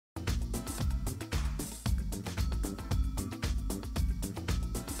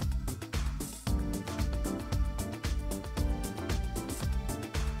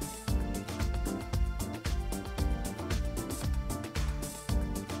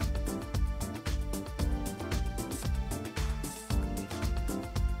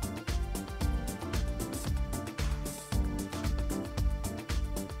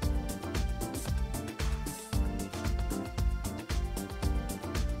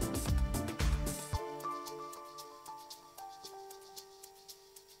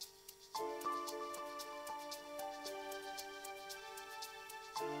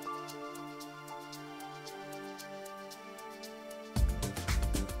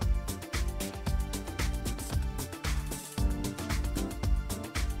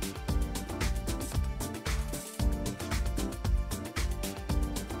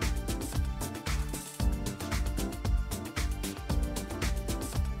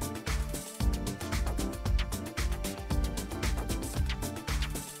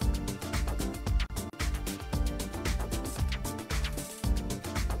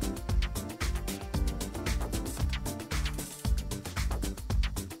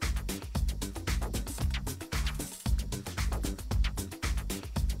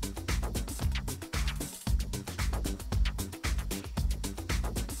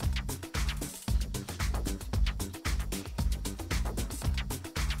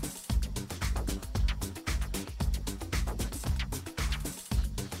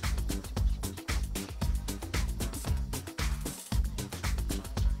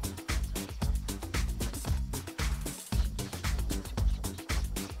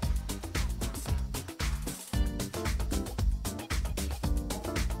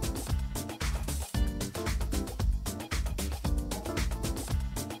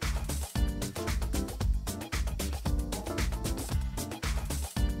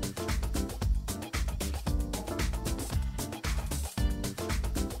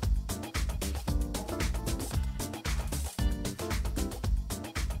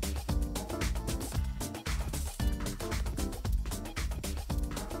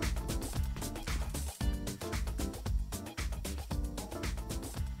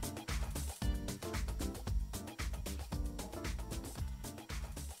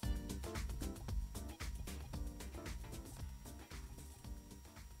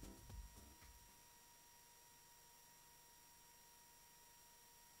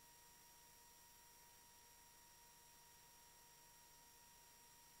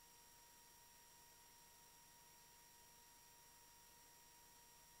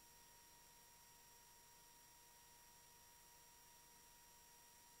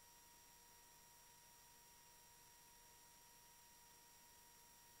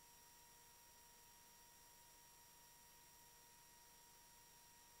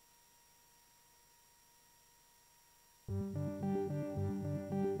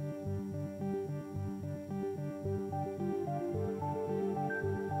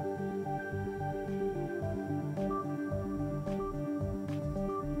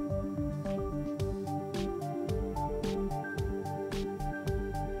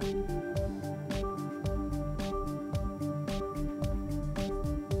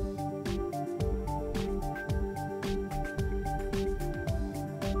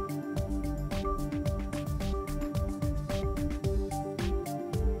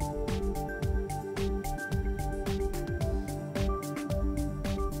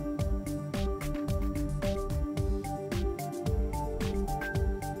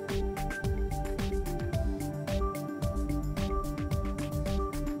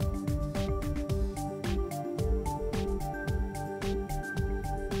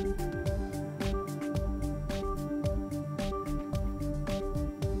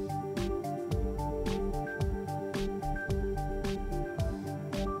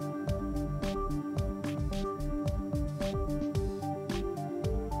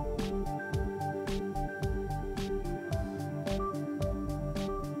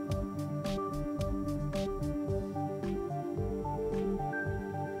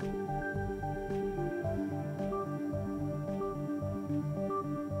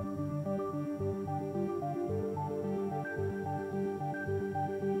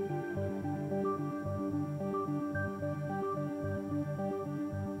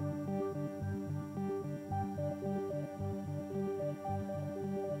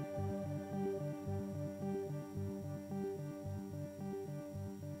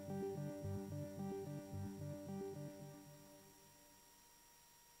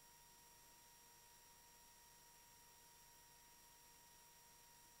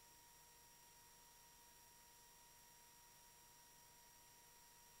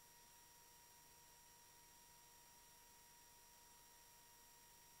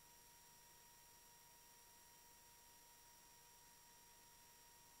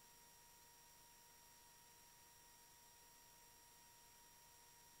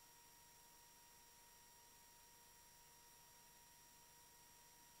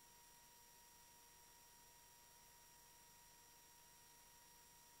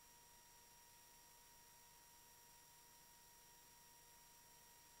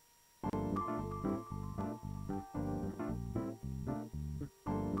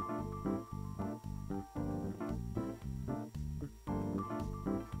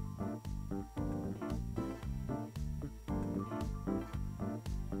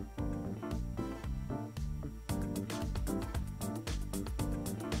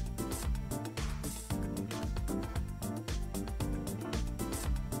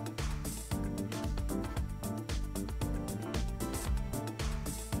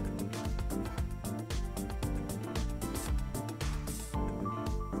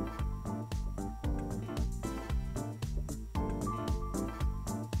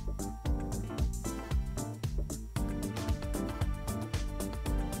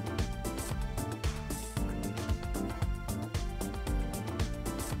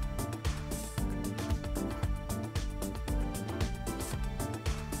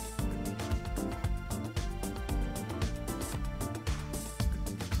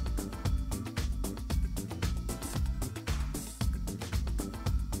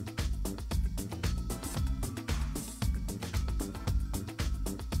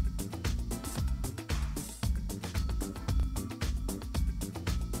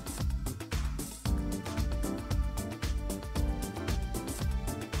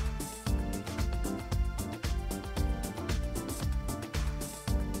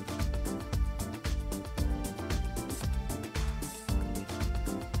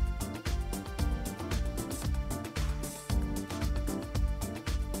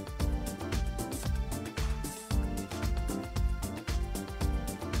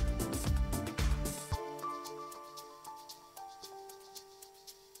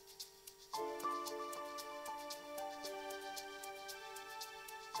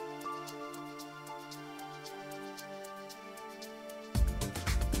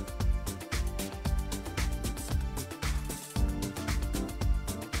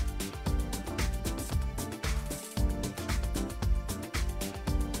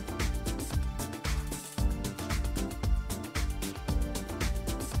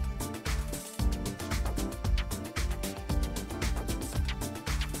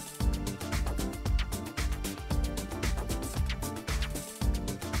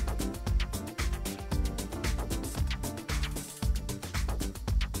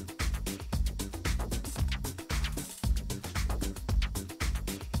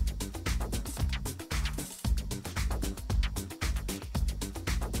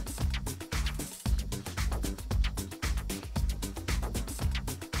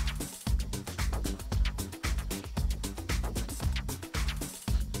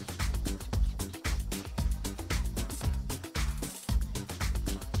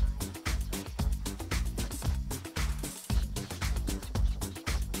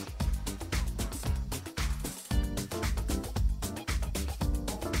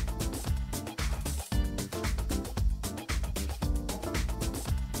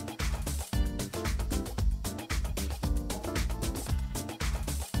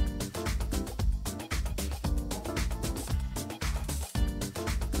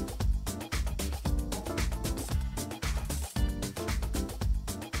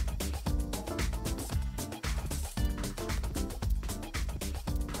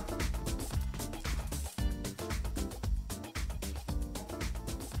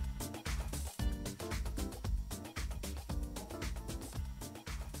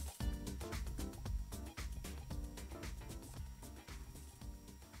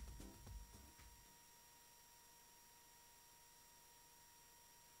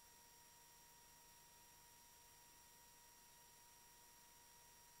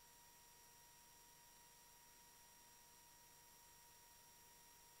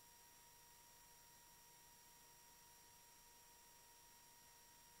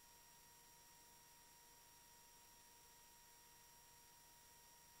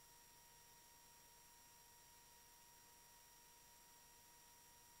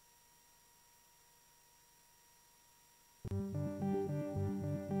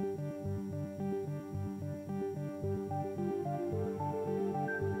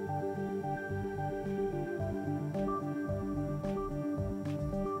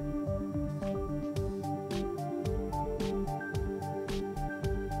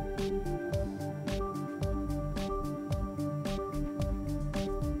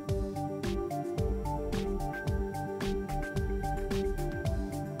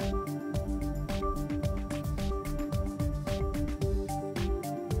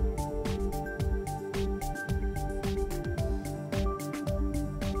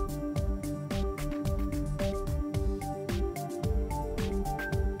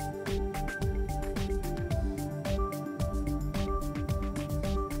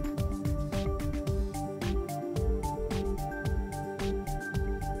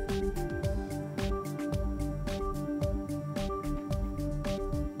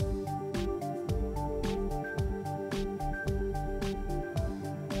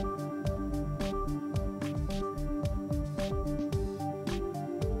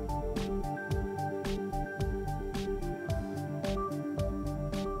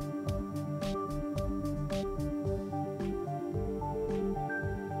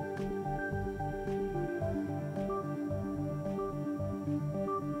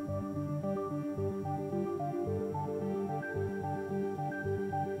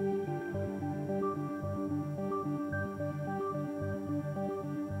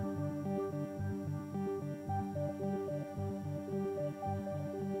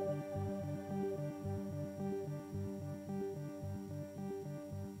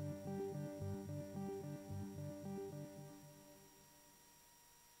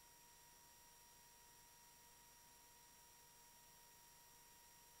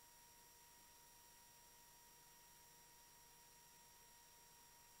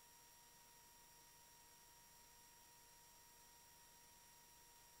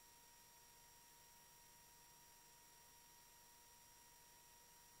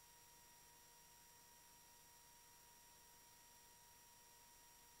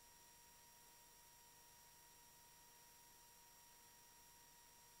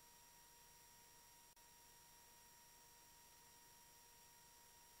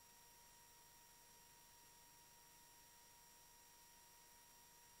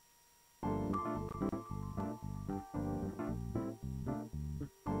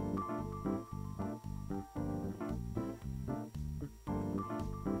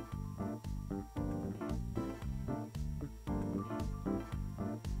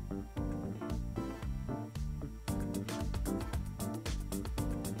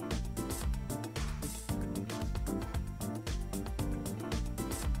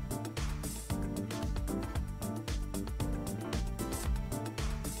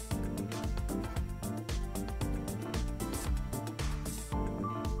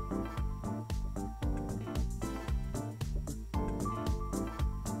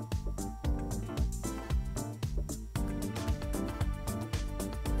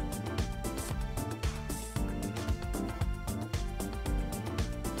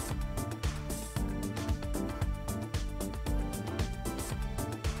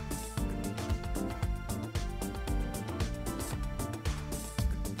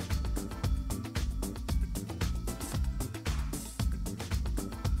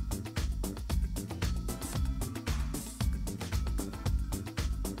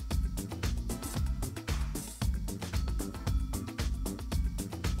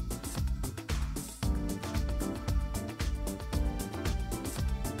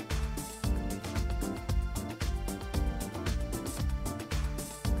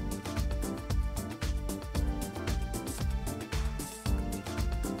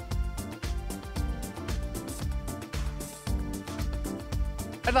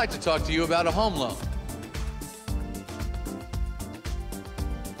I'd like to talk to you about a home loan.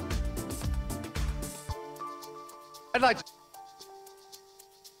 I'd like to...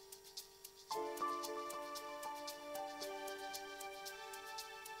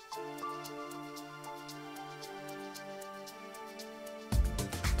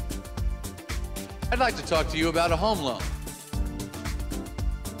 I'd like to talk to you about a home loan.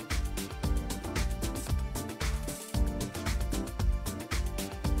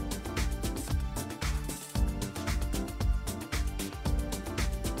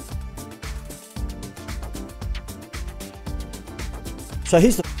 So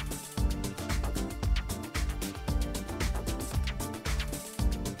here's the...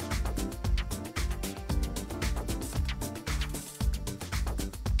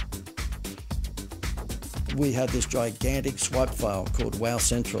 We have this gigantic swipe file called Wow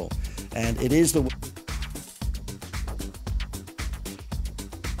Central, and it is the...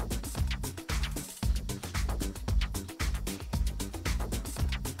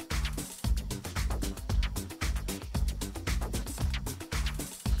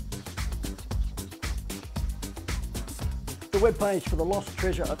 the web page for the lost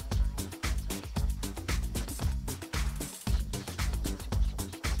treasure.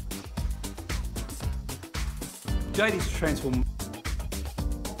 JD's transform.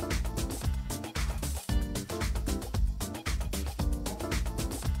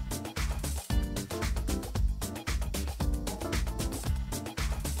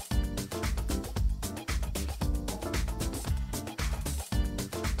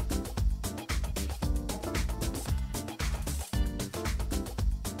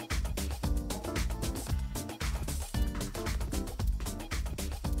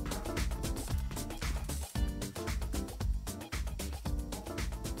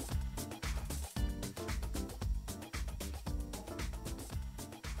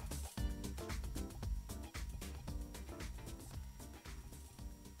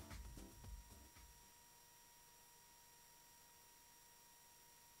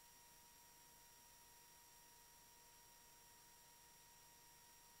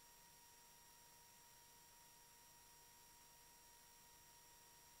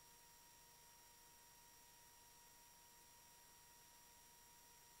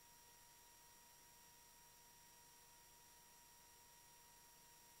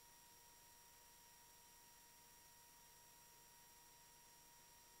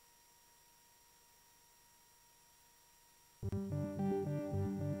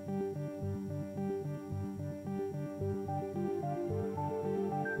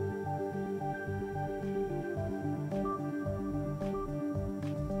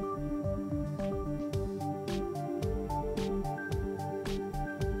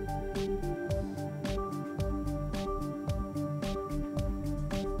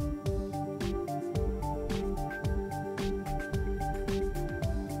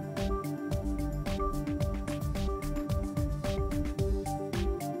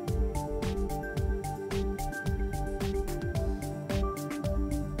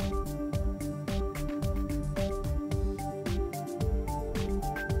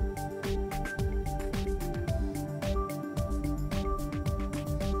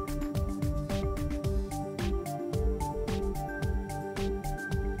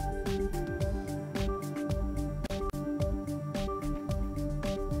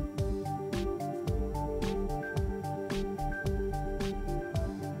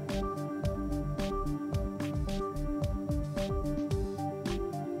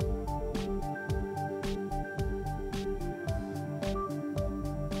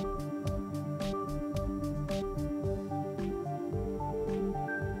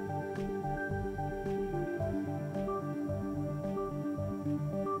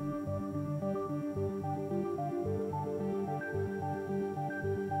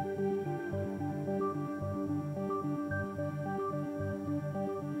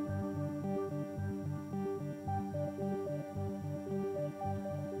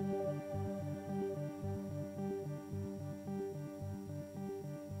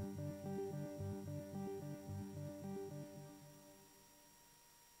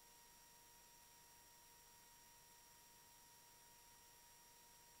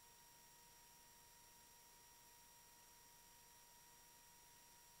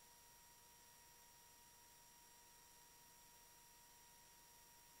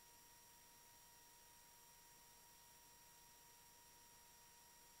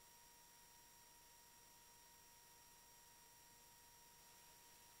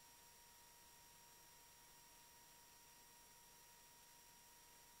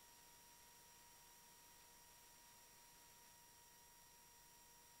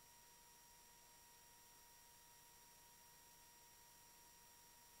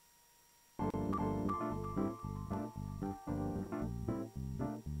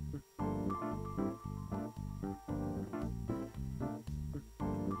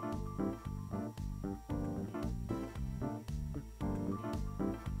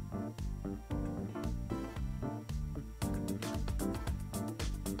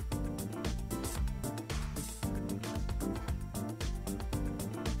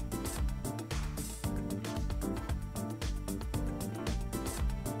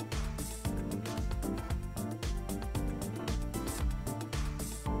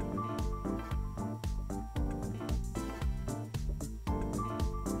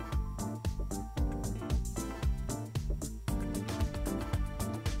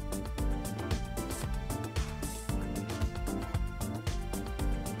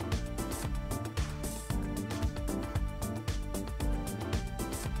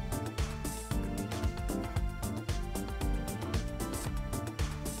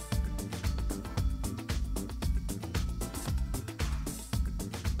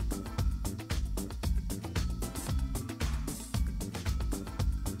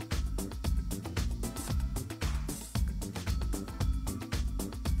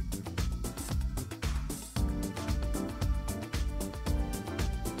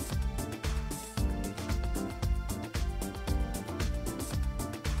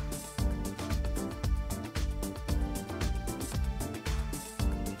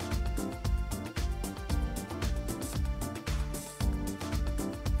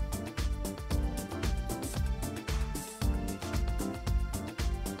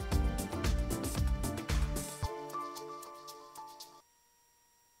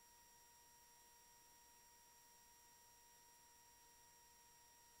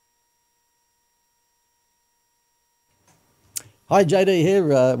 Hi, JD here.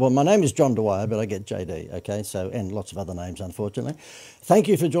 Well, my name is John Dwyer, but I get JD, okay? So, and lots of other names, unfortunately. Thank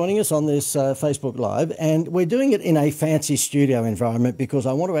you for joining us on this Facebook Live. And we're doing it in a fancy studio environment because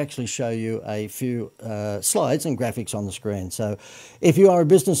I want to actually show you a few slides and graphics on the screen. So if you are a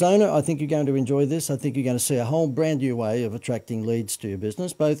business owner, I think you're going to enjoy this. I think you're going to see a whole brand new way of attracting leads to your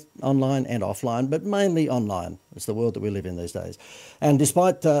business, both online and offline, but mainly online. It's the world that we live in these days. And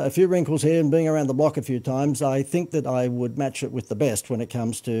despite a few wrinkles here and being around the block a few times, I think that I would match it with the best when it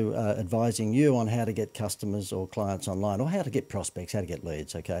comes to advising you on how to get customers or clients online, or how to get prospects, how to get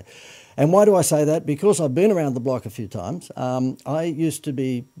leads, okay? And why do I say that? Because I've been around the block a few times. I used to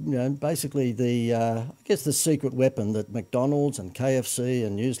be, basically the, I guess the secret weapon that McDonald's and KFC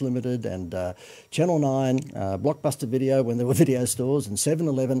and News Limited and Channel 9, Blockbuster Video, when there were video stores, and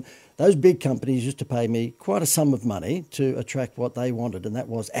 7-Eleven, those big companies used to pay me quite a sum of money to attract what they wanted, and that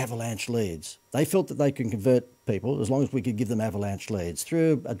was avalanche leads. They felt that they could convert people as long as we could give them avalanche leads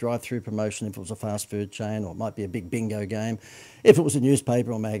through a drive-through promotion, if it was a fast food chain, or it might be a big bingo game, if it was a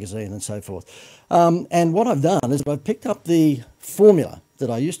newspaper or magazine, and so forth. And what I've done is I've picked up the formula that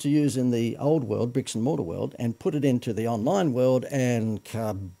I used to use in the old world, bricks and mortar world, and put it into the online world, and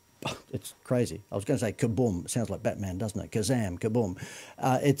it's crazy. I was going to say kaboom. It sounds like Batman, doesn't it? Kazam, kaboom.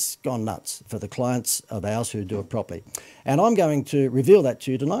 It's gone nuts for the clients of ours who do it properly. And I'm going to reveal that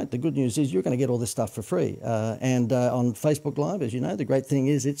to you tonight. The good news is you're going to get all this stuff for free. And on Facebook Live, as you know, the great thing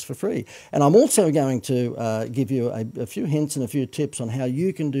is it's for free. And I'm also going to give you a few hints and a few tips on how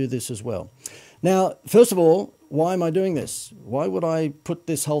you can do this as well. Now, first of all, why am I doing this? Why would I put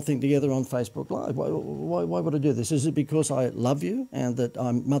this whole thing together on Facebook Live? Why would I do this? Is it because I love you and that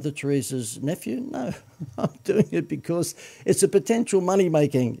I'm Mother Teresa's nephew? No, I'm doing it because it's a potential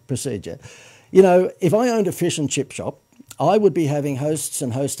money-making procedure. You know, if I owned a fish and chip shop, I would be having hosts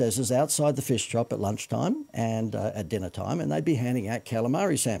and hostesses outside the fish shop at lunchtime and at dinner time, and they'd be handing out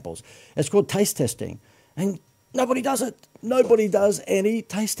calamari samples. It's called taste testing. And nobody does it. Nobody does any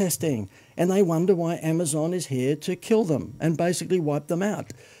taste testing. And they wonder why Amazon is here to kill them and basically wipe them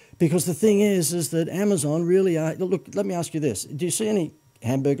out. Because the thing is that Amazon really are... Look, let me ask you this. Do you see any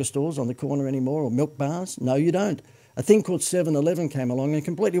hamburger stores on the corner anymore, or milk bars? No, you don't. A thing called 7-Eleven came along and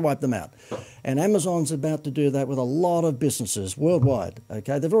completely wiped them out. And Amazon's about to do that with a lot of businesses worldwide,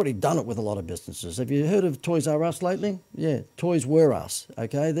 okay? They've already done it with a lot of businesses. Have you heard of Toys R Us lately? Yeah, Toys Were Us,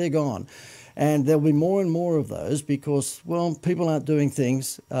 okay? They're gone. And there'll be more and more of those because, well, people aren't doing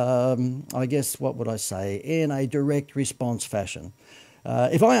things, I guess, what would I say, in a direct response fashion.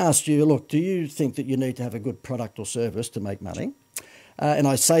 If I asked you, look, do you think that you need to have a good product or service to make money? And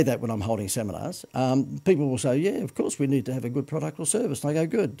I say that when I'm holding seminars, people will say, yeah, of course we need to have a good product or service. And I go,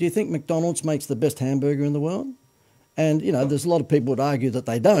 good. Do you think McDonald's makes the best hamburger in the world? And, you know, there's a lot of people would argue that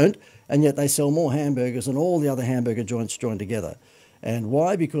they don't, and yet they sell more hamburgers than all the other hamburger joints joined together. And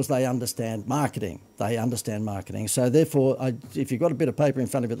why? Because they understand marketing. They understand marketing. So therefore, if you've got a bit of paper in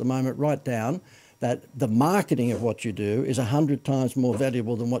front of you at the moment, write down that the marketing of what you do is 100 times more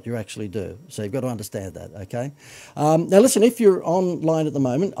valuable than what you actually do. So you've got to understand that, okay? Now listen, if you're online at the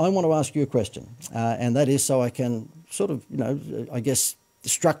moment, I want to ask you a question. And that is so I can sort of, I guess,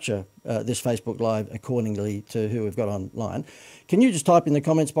 structure this Facebook Live accordingly to who we've got online. Can you just type in the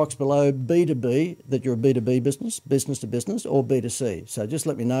comments box below B2B, that you're a B2B business, business to business, or B2C? So just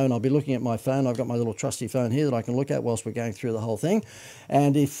let me know, and I'll be looking at my phone. I've got my little trusty phone here that I can look at whilst we're going through the whole thing.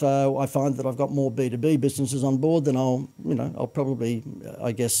 And if I find that I've got more B2B businesses on board, then I'll probably,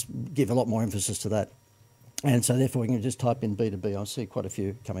 I guess, give a lot more emphasis to that. And so therefore, we can just type in B2B. I see quite a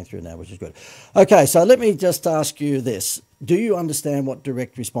few coming through now, which is good. Okay, so let me just ask you this. Do you understand what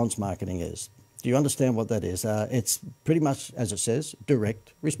direct response marketing is? Do you understand what that is? It's pretty much, as it says,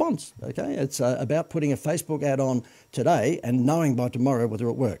 direct response, okay? It's about putting a Facebook ad on today and knowing by tomorrow whether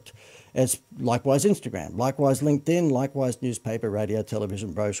it worked. It's likewise Instagram, likewise LinkedIn, likewise newspaper, radio,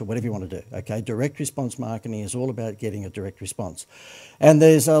 television, brochure, whatever you want to do, okay? Direct response marketing is all about getting a direct response. And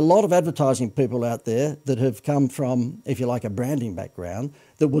there's a lot of advertising people out there that have come from, if you like, a branding background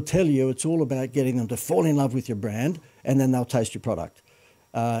that will tell you it's all about getting them to fall in love with your brand, and then they'll taste your product.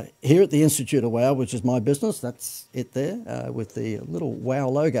 Here at the Institute of Wow, which is my business, that's it there with the little Wow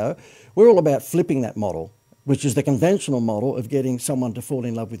logo, we're all about flipping that model, which is the conventional model of getting someone to fall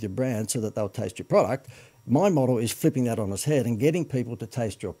in love with your brand so that they'll taste your product. My model is flipping that on its head and getting people to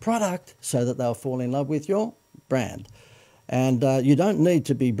taste your product so that they'll fall in love with your brand. And you don't need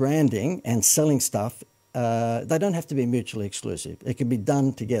to be branding and selling stuff they don't have to be mutually exclusive. It can be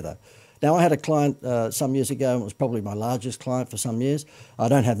done together. Now, I had a client some years ago, and it was probably my largest client for some years. I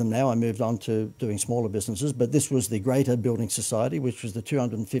don't have them now. I moved on to doing smaller businesses, but this was the Greater Building Society, which was the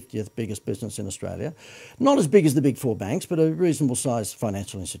 250th biggest business in Australia. Not as big as the big four banks, but a reasonable sized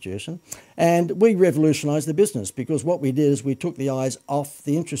financial institution. And we revolutionised the business because what we did is we took the eyes off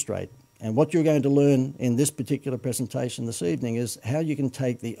the interest rate. And what you're going to learn in this particular presentation this evening is how you can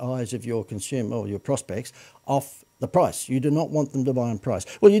take the eyes of your consumer or your prospects off the price. You do not want them to buy on price.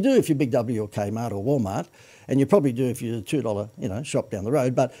 Well, you do if you're Big W or Kmart or Walmart, and you probably do if you're a $2 shop down the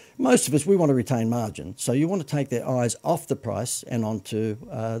road. But most of us, we want to retain margin. So you want to take their eyes off the price and onto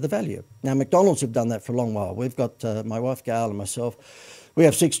the value. Now, McDonald's have done that for a long while. We've got my wife Gail and myself. We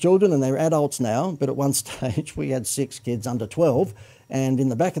have 6 children and they're adults now, but at one stage we had 6 kids under 12, and in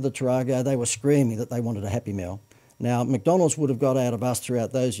the back of the Tarago they were screaming that they wanted a Happy Meal. Now, McDonald's would have got out of us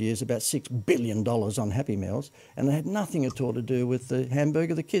throughout those years about $6 billion on Happy Meals, and it had nothing at all to do with the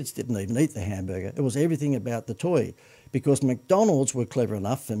hamburger. The kids didn't even eat the hamburger. It was everything about the toy, because McDonald's were clever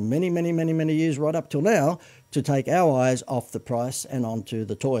enough for many, many, many, many years right up till now to take our eyes off the price and onto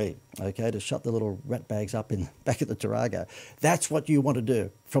the toy, okay, to shut the little rat bags up in back of the Tarago. That's what you want to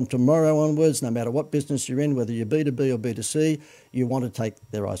do. From tomorrow onwards, no matter what business you're in, whether you're B2B or B2C, you want to take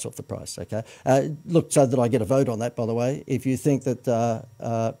their eyes off the price, okay? Look, so that I get a vote on that, by the way, if you think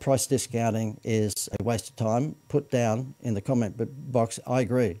that price discounting is a waste of time, put down in the comment box, I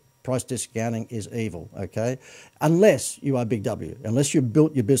agree. Price discounting is evil, okay? Unless you are Big W. Unless you've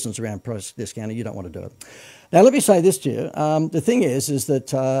built your business around price discounting, you don't want to do it. Now, let me say this to you. The thing is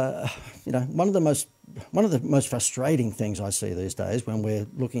that, one of the most frustrating things I see these days when we're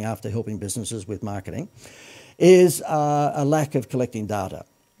looking after helping businesses with marketing is a lack of collecting data.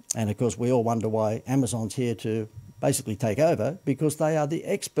 And, of course, we all wonder why Amazon's here to basically take over, because they are the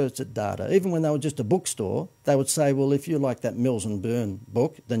experts at data. Even when they were just a bookstore, they would say, well, if you like that Mills and Bourne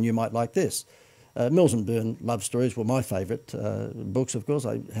book, then you might like this. Mills and Bourne love stories were my favourite books, of course.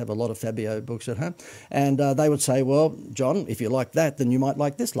 I have a lot of Fabio books at home. And they would say, well, John, if you like that, then you might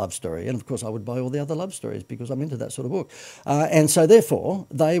like this love story. And, of course, I would buy all the other love stories because I'm into that sort of book. And so, therefore,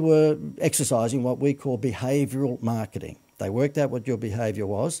 they were exercising what we call behavioural marketing. They worked out what your behaviour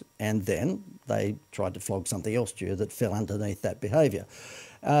was, and then they tried to flog something else to you that fell underneath that behaviour.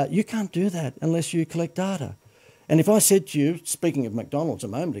 You can't do that unless you collect data. And if I said to you, speaking of McDonald's a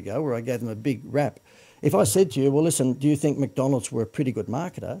moment ago, where I gave them a big rap, if I said to you, well, listen, do you think McDonald's were a pretty good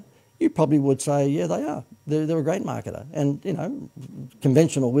marketer? You probably would say, yeah, they are. They're a great marketer. And,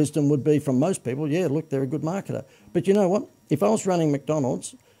 conventional wisdom would be from most people, yeah, look, they're a good marketer. But you know what? If I was running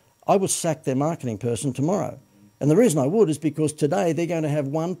McDonald's, I would sack their marketing person tomorrow. And the reason I would is because today they're going to have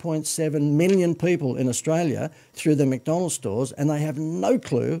 1.7 million people in Australia through their McDonald's stores, and they have no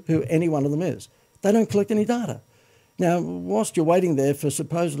clue who any one of them is. They don't collect any data. Now, whilst you're waiting there for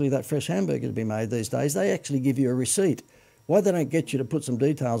supposedly that fresh hamburger to be made these days, they actually give you a receipt. Why they don't get you to put some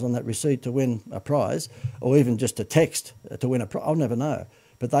details on that receipt to win a prize, or even just a text to win a prize, I'll never know.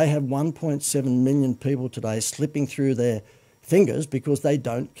 But they have 1.7 million people today slipping through their fingers because they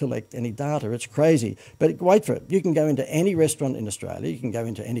don't collect any data. It's crazy. But wait for it. You can go into any restaurant in Australia. You can go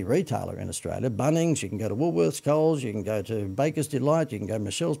into any retailer in Australia. Bunnings, you can go to Woolworths, Coles, you can go to Baker's Delight, you can go to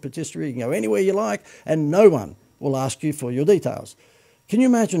Michelle's Patisserie, you can go anywhere you like, and no one will ask you for your details. Can you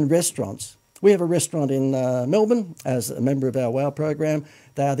imagine restaurants? We have a restaurant in Melbourne as a member of our WOW program.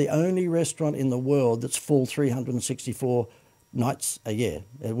 They are the only restaurant in the world that's full 364 nights a year.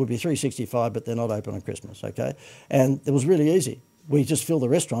 It would be 365, but they're not open on Christmas, okay? And it was really easy. We just filled the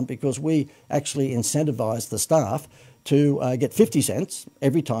restaurant because we actually incentivised the staff to get 50 cents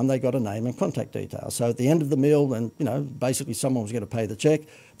every time they got a name and contact details. So at the end of the meal, and basically someone was going to pay the check,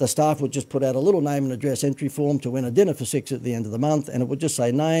 the staff would just put out a little name and address entry form to win a dinner for $6 at the end of the month, and it would just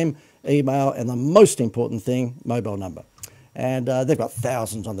say name, email, and the most important thing, mobile number. And they've got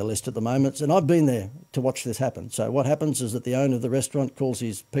thousands on the list at the moment. And I've been there to watch this happen. So what happens is that the owner of the restaurant calls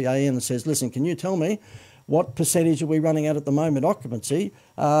his PA in and says, listen, can you tell me what percentage are we running at the moment, occupancy?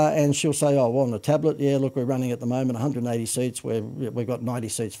 And she'll say, oh, well, on the tablet, yeah, look, we're running at the moment 180 seats where we've got 90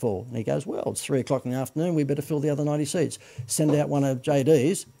 seats full. And he goes, well, it's 3 o'clock in the afternoon, we better fill the other 90 seats. Send out one of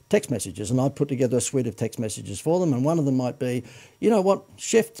JD's text messages, and I put together a suite of text messages for them, and one of them might be, you know what,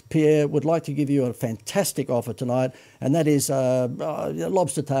 Chef Pierre would like to give you a fantastic offer tonight, and that is a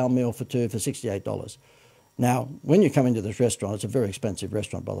lobster tail meal for 2 for $68. Now, when you come into this restaurant, it's a very expensive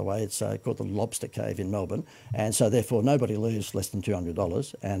restaurant, by the way. It's called the Lobster Cave in Melbourne, and so therefore nobody leaves less than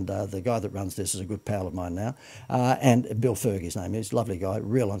 $200. And the guy that runs this is a good pal of mine now, and Bill Ferg, his name is, lovely guy,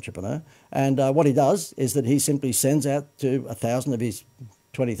 real entrepreneur. And what he does is that he simply sends out to 1,000 of his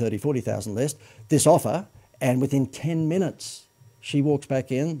 20, 30, 40,000 less, this offer, and within 10 minutes, she walks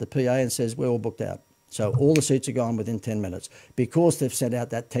back in, the PA, and says, we're all booked out. So all the seats are gone within 10 minutes because they've sent out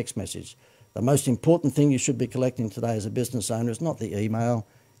that text message. The most important thing you should be collecting today as a business owner is not the email.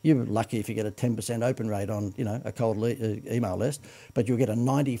 You're lucky if you get a 10% open rate on, a cold email list, but you'll get a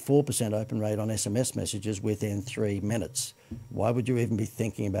 94% open rate on SMS messages within 3 minutes. Why would you even be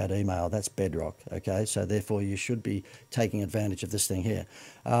thinking about email? That's bedrock, okay? So therefore you should be taking advantage of this thing here.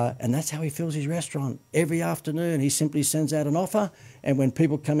 And that's how he fills his restaurant. Every afternoon he simply sends out an offer, and when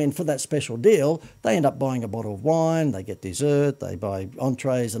people come in for that special deal, they end up buying a bottle of wine, they get dessert, they buy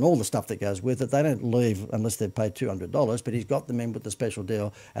entrees and all the stuff that goes with it. They don't leave unless they've paid $200, but he's got them in with the special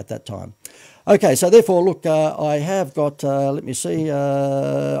deal at that time. Okay, so therefore, look, I have got, let me see,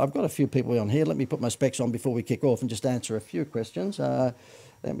 I've got a few people on here. Let me put my specs on before we kick off and just answer a few questions.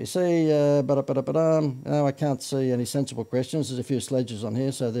 Let me see, no, I can't see any sensible questions. There's a few sledges on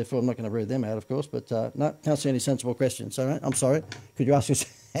here, so therefore I'm not going to read them out, of course, but no, can't see any sensible questions. So I'm sorry, could you ask a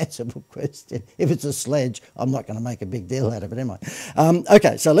sensible question? If it's a sledge, I'm not going to make a big deal out of it, am I?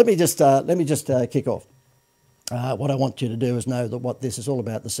 Okay, so let me just kick off. What I want you to do is know that what this is all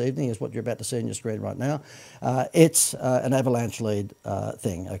about this evening is what you're about to see on your screen right now. It's an avalanche lead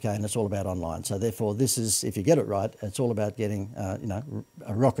thing, okay, and it's all about online. So therefore, this is, if you get it right, it's all about getting,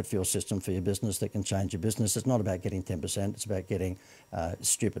 a rocket fuel system for your business that can change your business. It's not about getting 10%, it's about getting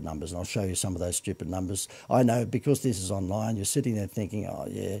stupid numbers, and I'll show you some of those stupid numbers. I know because this is online, you're sitting there thinking, oh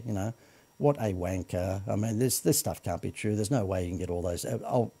yeah, what a wanker. I mean, this stuff can't be true. There's no way you can get all those.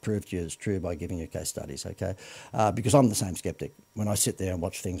 I'll prove to you it's true by giving you case studies, okay? Because I'm the same skeptic. When I sit there and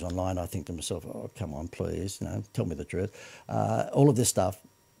watch things online, I think to myself, oh, come on, please, tell me the truth. All of this stuff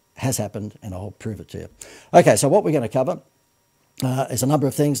has happened, and I'll prove it to you. Okay, so what we're going to cover is a number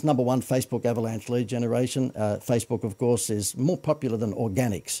of things. Number one, Facebook avalanche lead generation. Facebook, of course, is more popular than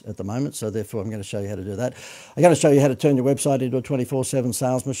organics at the moment, so therefore I'm going to show you how to do that. I'm going to show you how to turn your website into a 24/7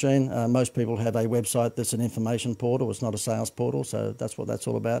 sales machine. Most people have a website that's an information portal. It's not a sales portal, so that's what that's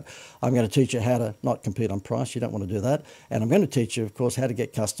all about. I'm going to teach you how to not compete on price. You don't want to do that. And I'm going to teach you, of course, how to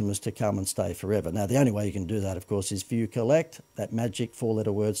get customers to come and stay forever. Now, the only way you can do that, of course, is if you collect that magic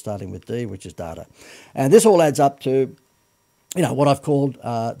four-letter word starting with D, which is data. And this all adds up to what I've called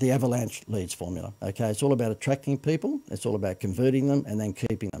the avalanche leads formula, okay? It's all about attracting people. It's all about converting them and then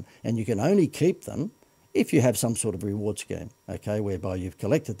keeping them. And you can only keep them if you have some sort of reward scheme, okay, whereby you've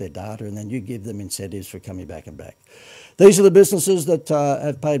collected their data and then you give them incentives for coming back and back. These are the businesses that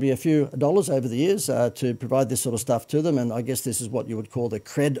have paid me a few dollars over the years to provide this sort of stuff to them, and I guess this is what you would call the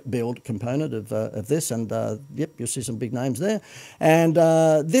cred build component of this, and yep, you'll see some big names there. And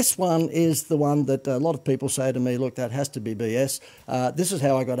this one is the one that a lot of people say to me, look, that has to be BS. This is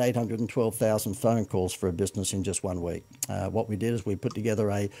how I got 812,000 phone calls for a business in just 1 week. What we did is we put together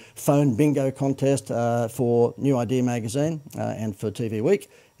a phone bingo contest for New Idea magazine and for TV Week.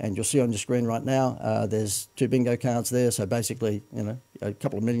 And you'll see on your screen right now, there's 2 bingo cards there. So basically, a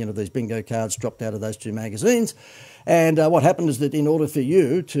couple of million of these bingo cards dropped out of those 2 magazines. And what happened is that in order for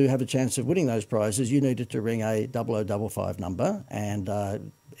you to have a chance of winning those prizes, you needed to ring a 0055 number. And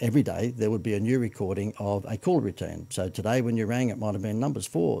every day there would be a new recording of a call routine. So today when you rang, it might have been numbers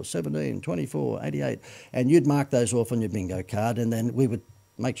 4, 17, 24, 88. And you'd mark those off on your bingo card. And then we would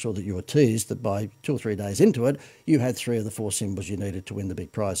make sure that you were teased that by 2 or 3 days into it, you had 3 of the 4 symbols you needed to win the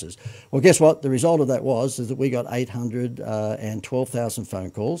big prizes. Well, guess what? The result of that is that we got 812,000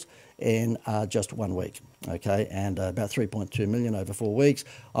 phone calls in just 1 week, okay, and about 3.2 million over 4 weeks.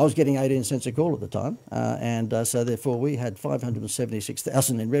 I was getting 18 cents a call at the time, and so therefore we had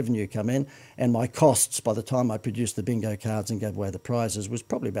 576,000 in revenue come in, and my costs by the time I produced the bingo cards and gave away the prizes was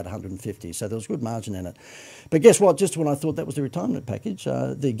probably about 150, so there was good margin in it. But guess what? Just when I thought that was the retirement package,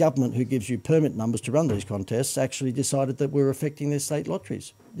 the government who gives you permit numbers to run these contests actually decided that we're affecting their state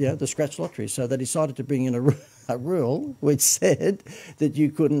lotteries, the scratch lotteries. So they decided to bring in a rule which said that you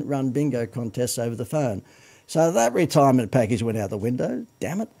couldn't run bingo contests over the phone. So that retirement package went out the window,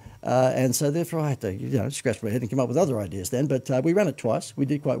 damn it. And so therefore I had to, scratch my head and come up with other ideas then. But we ran it twice. We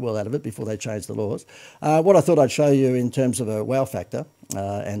did quite well out of it before they changed the laws. What I thought I'd show you in terms of a wow factor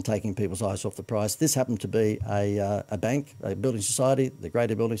and taking people's eyes off the price, this happened to be a bank, a building society, the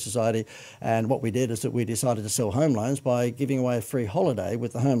Greater Building Society. And what we did is that we decided to sell home loans by giving away a free holiday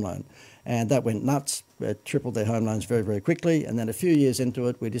with the home loan. And that went nuts. It tripled their home loans very, very quickly. And then a few years into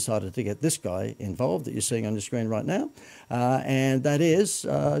it, we decided to get this guy involved that you're seeing on your screen right now. And that is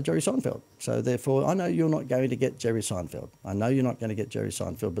Jerry Seinfeld. So therefore, I know you're not going to get Jerry Seinfeld. I know you're not going to get Jerry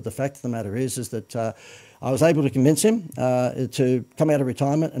Seinfeld. But the fact of the matter is that I was able to convince him to come out out of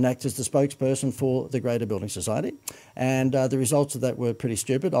retirement and act as the spokesperson for the Greater Building Society. And the results of that were pretty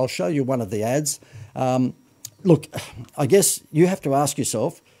stupid. I'll show you one of the ads. Look, I guess you have to ask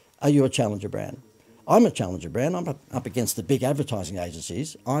yourself, are you a challenger brand? I'm a challenger brand. I'm up against the big advertising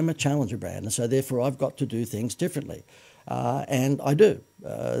agencies. I'm a challenger brand, and so therefore I've got to do things differently. And I do.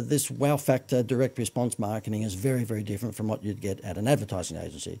 This wow factor direct response marketing is very, very different from what you'd get at an advertising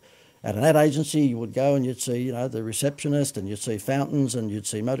agency. At an ad agency, you would go and you'd see, you know, the receptionist, and you'd see fountains, and you'd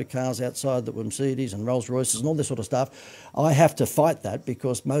see motor cars outside that were Mercedes and Rolls Royces and all this sort of stuff. I have to fight that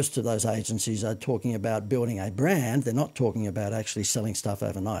because most of those agencies are talking about building a brand. They're not talking about actually selling stuff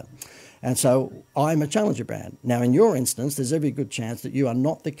overnight. And so I'm a challenger brand. Now, in your instance, there's every good chance that you are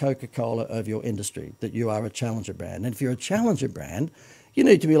not the Coca-Cola of your industry, that you are a challenger brand. And if you're a challenger brand, you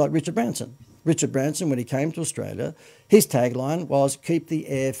need to be like Richard Branson. Richard Branson, when he came to Australia, his tagline was, keep the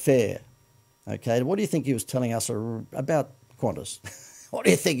air fair. Okay, what do you think he was telling us about Qantas? What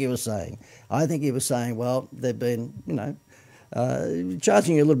do you think he was saying? I think he was saying, well, they've been, you know,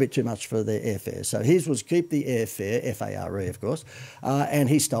 charging you a little bit too much for their airfare. So his was keep the airfare, F-A-R-E, of course, and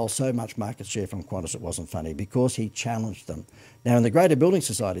he stole so much market share from Qantas it wasn't funny because he challenged them. Now, in the Greater Building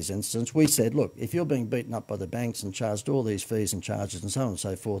Society's instance, we said, look, if you're being beaten up by the banks and charged all these fees and charges and so on and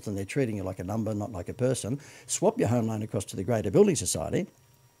so forth, and they're treating you like a number, not like a person, swap your home loan across to the Greater Building Society,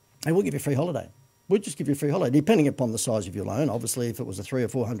 and we'll give you a free holiday. We'll just give you a free holiday, depending upon the size of your loan. Obviously, if it was a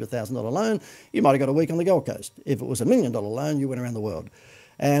 $300,000 or $400,000 loan, you might have got a week on the Gold Coast. If it was $1 million loan, you went around the world.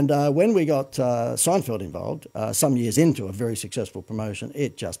 And when we got Seinfeld involved, some years into a very successful promotion,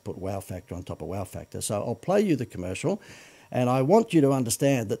 it just put wow factor on top of wow factor. So I'll play you the commercial, and I want you to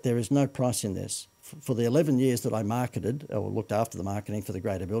understand that there is no price in this. For the 11 years that I marketed or looked after the marketing for the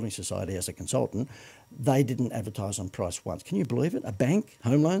Greater Building Society as a consultant, they didn't advertise on price once. Can you believe it? A bank,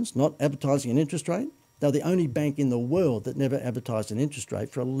 home loans, not advertising an interest rate? They're the only bank in the world that never advertised an interest rate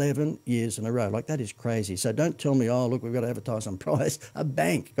for 11 years in a row. Like, that is crazy. So don't tell me, oh, look, we've got to advertise on price. A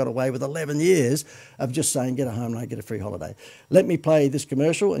bank got away with 11 years of just saying, get a home loan, get a free holiday. Let me play this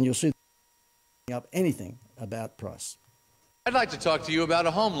commercial and you'll see up anything about price. I'd like to talk to you about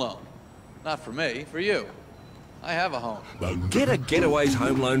a home loan. Not for me, for you. I have a home. Get a Getaways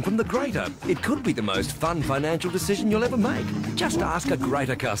home loan from the Greater. It could be the most fun financial decision you'll ever make. Just ask a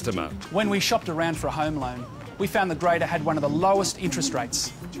Greater customer. When we shopped around for a home loan, we found the Greater had one of the lowest interest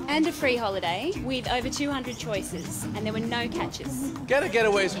rates. And a free holiday with over 200 choices, and there were no catches. Get a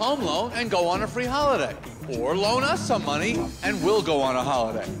Getaways home loan and go on a free holiday. Or loan us some money and we'll go on a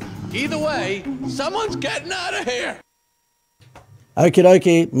holiday. Either way, someone's getting out of here. Okie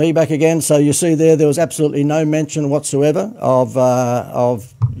dokie, me back again. So you see there was absolutely no mention whatsoever of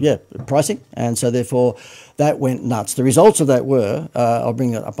pricing, and so therefore that went nuts. The results of that were, I'll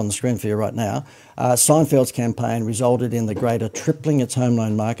bring it up on the screen for you right now, Seinfeld's campaign resulted in the Greater tripling its home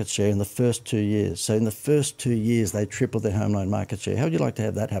loan market share in the first 2 years. So in the first 2 years, they tripled their home loan market share. How would you like to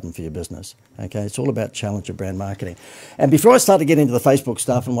have that happen for your business? Okay, it's all about challenger brand marketing. And before I start to get into the Facebook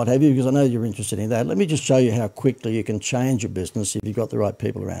stuff and what have you, because I know you're interested in that, let me just show you how quickly you can change your business if you've got the right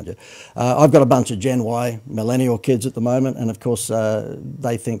people around you. I've got a bunch of Gen Y, millennial kids at the moment, and of course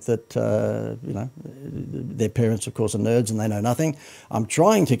they think that, their parents, of course, are nerds and they know nothing. I'm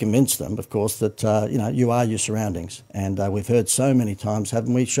trying to convince them, of course, that you are your surroundings. And we've heard so many times,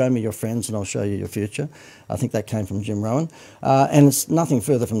 haven't we? Show me your friends and I'll show you your future. I think that came from Jim Rohn. And it's nothing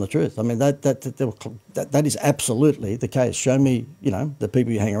further from the truth. I mean, that is absolutely the case. Show me, the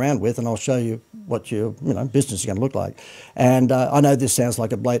people you hang around with and I'll show you what your, business is going to look like. And I know this sounds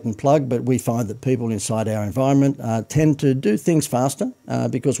like a blatant plug, but we find that people inside our environment tend to do things faster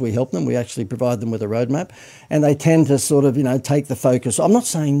because we help them. We actually provide them with a roadmap. And they tend to sort of, take the focus. I'm not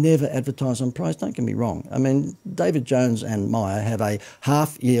saying never advertise on price. Don't get me wrong. I mean, David Jones and Myer have a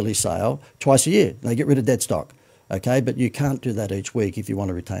half-yearly sale twice a year. They get rid of dead stock. Okay, but you can't do that each week if you want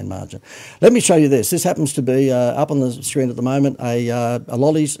to retain margin. Let me show you this. This happens to be up on the screen at the moment, a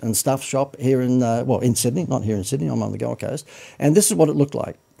lollies and stuff shop here in Sydney, not here in Sydney, I'm on the Gold Coast. And this is what it looked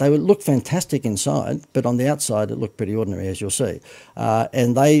like. They would look fantastic inside, but on the outside it looked pretty ordinary, as you'll see.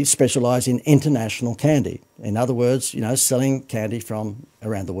 And they specialise in international candy. In other words, selling candy from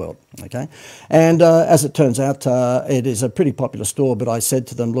around the world, okay? And as it turns out, it is a pretty popular store, but I said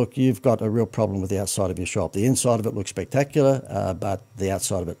to them, look, you've got a real problem with the outside of your shop. The inside of it looks spectacular, but the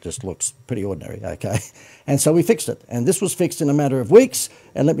outside of it just looks pretty ordinary, okay? And so we fixed it. And this was fixed in a matter of weeks,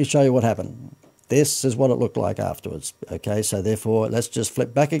 and let me show you what happened. This is what it looked like afterwards, okay? So therefore, let's just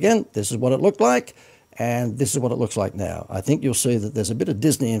flip back again. This is what it looked like, and this is what it looks like now. I think you'll see that there's a bit of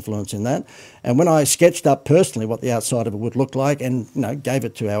Disney influence in that. And when I sketched up personally what the outside of it would look like and gave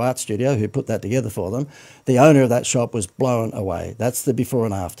it to our art studio who put that together for them, the owner of that shop was blown away. That's the before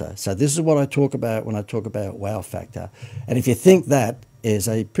and after. So this is what I talk about when I talk about wow factor. And if you think that is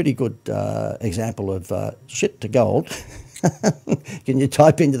a pretty good example of shit to gold, can you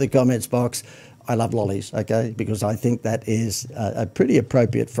type into the comments box, I love lollies, okay? Because I think that is a pretty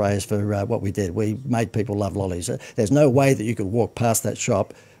appropriate phrase for what we did. We made people love lollies. There's no way that you could walk past that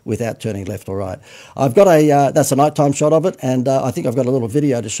shop without turning left or right. I've got that's a nighttime shot of it, and I think I've got a little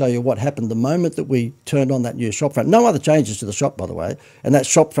video to show you what happened the moment that we turned on that new shop front. No other changes to the shop, by the way, and that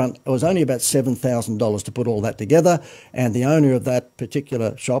shop front, it was only about $7,000 to put all that together, and the owner of that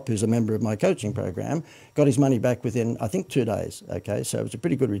particular shop, who's a member of my coaching program, got his money back within, I think, 2 days, okay? So it was a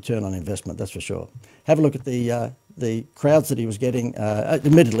pretty good return on investment, that's for sure. Have a look at the crowds that he was getting.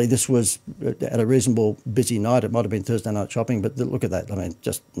 Admittedly, this was at a reasonable busy night. It might have been Thursday night shopping, but look at that. I mean,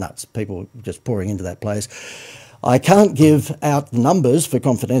 just nuts. People just pouring into that place. I can't give out the numbers for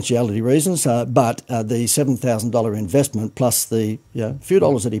confidentiality reasons, but the $7,000 investment plus the few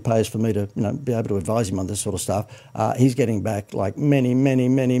dollars that he pays for me to be able to advise him on this sort of stuff, he's getting back like many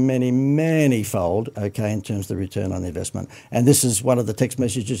fold, okay, in terms of the return on the investment. And this is one of the text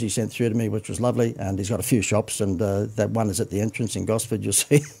messages he sent through to me, which was lovely. And he's got a few shops, and that one is at the entrance in Gosford. You'll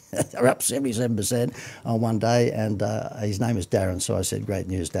see they're up 77% on one day, and his name is Darren. So I said, great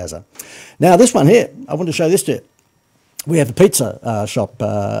news, Dazza. Now this one here, I want to show this to you. We have a pizza shop,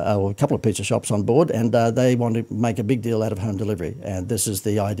 or a couple of pizza shops on board, and they want to make a big deal out of home delivery. And this is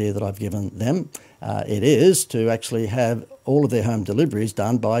the idea that I've given them. It is to actually have all of their home deliveries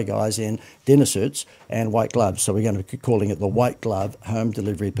done by guys in dinner suits and white gloves. So we're going to be calling it the White Glove Home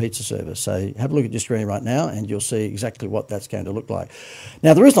Delivery Pizza Service. So have a look at your screen right now and you'll see exactly what that's going to look like.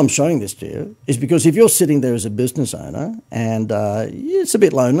 Now, the reason I'm showing this to you is because if you're sitting there as a business owner and it's a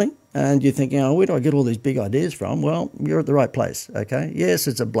bit lonely, and you're thinking, oh, where do I get all these big ideas from? Well, you're at the right place, okay? Yes,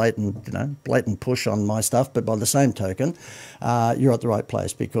 it's a blatant push on my stuff, but by the same token, you're at the right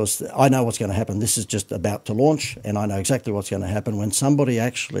place because I know what's going to happen. This is just about to launch, and I know exactly what's going to happen when somebody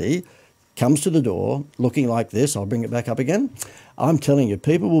actually comes to the door looking like this. I'll bring it back up again. I'm telling you,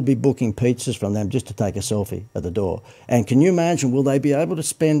 people will be booking pizzas from them just to take a selfie at the door. And can you imagine, will they be able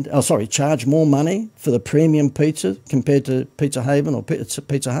to charge more money for the premium pizza compared to Pizza Haven or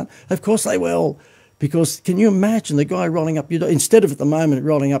Pizza Hut? Of course they will. Because can you imagine the guy rolling up your door, instead of at the moment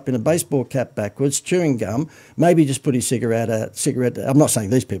rolling up in a baseball cap backwards, chewing gum, maybe just put his cigarette out. I'm not saying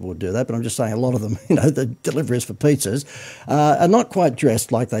these people would do that, but I'm just saying a lot of them, the deliveries for pizzas, are not quite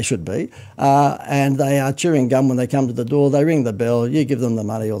dressed like they should be. And they are chewing gum when they come to the door. They ring the bell, you give them the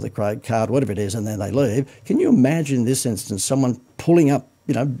money or the card, whatever it is, and then they leave. Can you imagine in this instance, someone pulling up,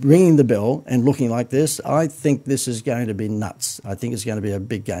 ringing the bell and looking like this? I think this is going to be nuts. I think it's going to be a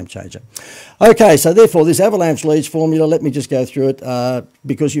big game changer. Okay, so therefore, this avalanche leads formula, let me just go through it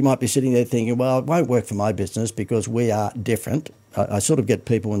because you might be sitting there thinking, well, it won't work for my business because we are different. I sort of get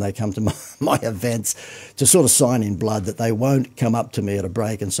people when they come to my events to sort of sign in blood that they won't come up to me at a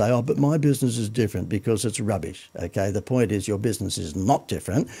break and say, oh, but my business is different, because it's rubbish. Okay, the point is your business is not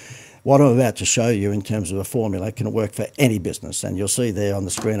different. What I'm about to show you in terms of a formula can work for any business, and you'll see there on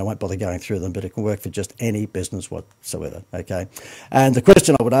the screen, I won't bother going through them, but it can work for just any business whatsoever, okay? And the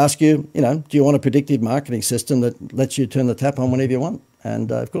question I would ask you, do you want a predictive marketing system that lets you turn the tap on whenever you want?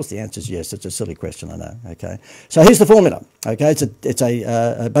 And of course the answer is yes. It's a silly question, I know, okay? So here's the formula, okay? It's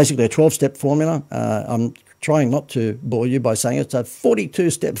basically a 12-step formula. I'm trying not to bore you by saying it's a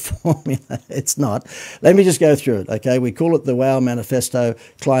 42-step formula. It's not. Let me just go through it, okay? We call it the WOW Manifesto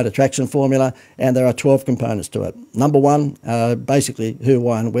Client Attraction Formula, and there are 12 components to it. Number one, basically who,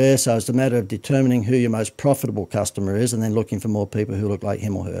 why, and where. So it's a matter of determining who your most profitable customer is and then looking for more people who look like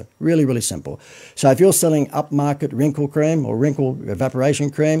him or her. Really, really simple. So if you're selling upmarket wrinkle cream or wrinkle evaporation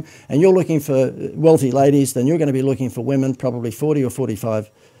cream and you're looking for wealthy ladies, then you're going to be looking for women probably 40 or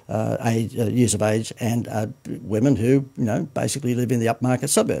 45 years of age, and women who, basically live in the upmarket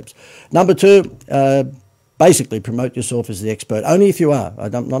suburbs. Number two, basically promote yourself as the expert, only if you are.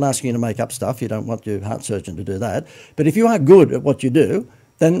 I'm not asking you to make up stuff. You don't want your heart surgeon to do that. But if you are good at what you do,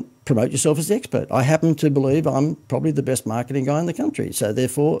 then promote yourself as the expert. I happen to believe I'm probably the best marketing guy in the country. So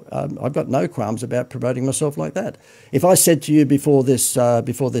therefore, I've got no qualms about promoting myself like that. If I said to you before this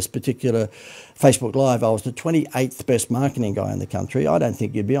particular Facebook Live, I was the 28th best marketing guy in the country, I don't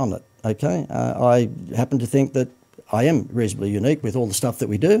think you'd be on it, okay? I happen to think that I am reasonably unique with all the stuff that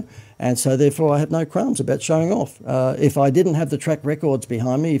we do, and so therefore I have no qualms about showing off. If I didn't have the track records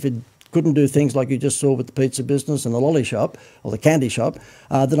behind me, if it couldn't do things like you just saw with the pizza business and the lolly shop or the candy shop,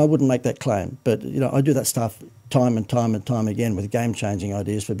 then I wouldn't make that claim. But, you know, I do that stuff time and time and time again with game-changing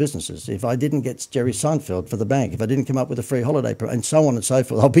ideas for businesses. If I didn't get Jerry Seinfeld for the bank, if I didn't come up with a free holiday, and so on and so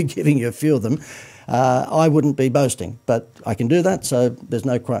forth, I'll be giving you a few of them, I wouldn't be boasting. But I can do that, so there's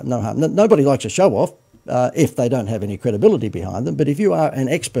no harm. Nobody likes a show-off if they don't have any credibility behind them. But if you are an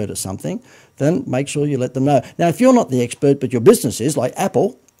expert at something, then make sure you let them know. Now, if you're not the expert, but your business is, like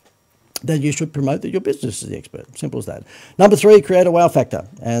Apple, then you should promote that your business is the expert. Simple as that. Number 3, create a wow factor.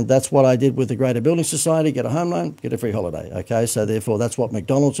 And that's what I did with the Greater Building Society. Get a home loan, get a free holiday. Okay, so therefore that's what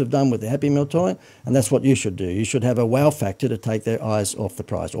McDonald's have done with the Happy Meal toy, and that's what you should do. You should have a wow factor to take their eyes off the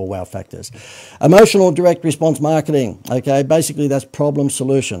prize, or wow factors. Emotional direct response marketing. Okay, basically that's problem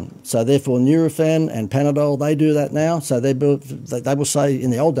solution. So therefore Nurofen and Panadol, they do that now. So they will say in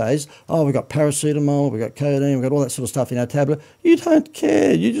the old days, oh, we've got paracetamol, we've got codeine, we've got all that sort of stuff in our tablet. You don't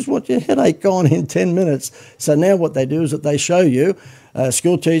care. You just want your headache gone in 10 minutes. So now what they do is that they show you a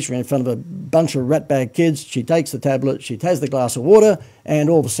school teacher in front of a bunch of ratbag kids. She takes the tablet, she has the glass of water, and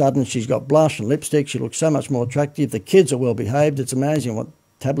all of a sudden she's got blush and lipstick. She looks so much more attractive. The kids are well behaved. It's amazing what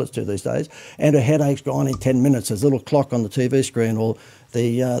tablets do these days. And her headache's gone in 10 minutes. There's a little clock on the TV screen or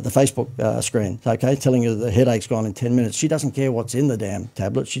the Facebook screen, okay, telling you the headache's gone in 10 minutes. She doesn't care what's in the damn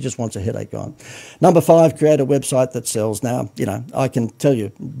tablet. She just wants a headache gone. Number 5, create a website that sells. Now, you know, I can tell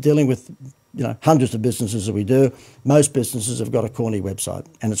you, dealing with, you know, hundreds of businesses that we do, most businesses have got a corny website.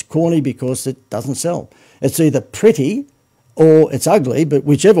 And it's corny because it doesn't sell. It's either pretty or it's ugly, but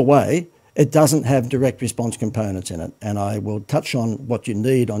whichever way, it doesn't have direct response components in it. And I will touch on what you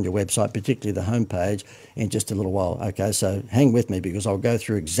need on your website, particularly the homepage, in just a little while. Okay, so hang with me because I'll go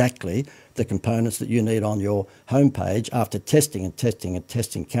through exactly the components that you need on your homepage. After testing and testing and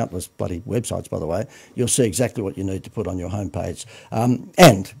testing countless bloody websites, by the way, you'll see exactly what you need to put on your homepage.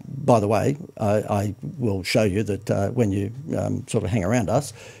 And by the way, I will show you that when you sort of hang around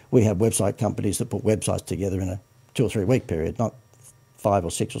us, we have website companies that put websites together in a 2 or 3 week period, not 5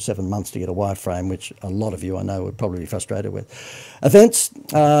 or 6 or 7 months to get a wireframe, which a lot of you I know would probably be frustrated with. Events,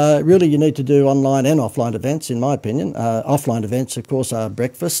 really you need to do online and offline events, in my opinion. Offline events, of course, are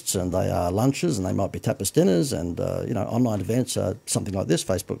breakfasts and they are lunches and they might be tapas dinners, and you know, online events are something like this,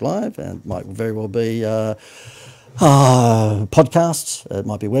 Facebook Live, and might very well be podcasts, it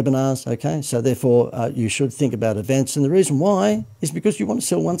might be webinars, okay? So therefore you should think about events, and the reason why is because you want to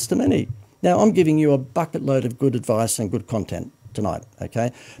sell once to many. Now I'm giving you a bucket load of good advice and good content tonight,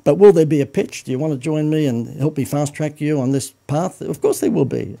 okay? But will there be a pitch? Do you want to join me and help me fast track you on this path? Of course there will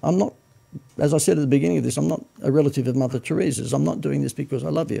be. I'm not, as I said at the beginning of this, I'm not a relative of Mother Teresa's. I'm not doing this because I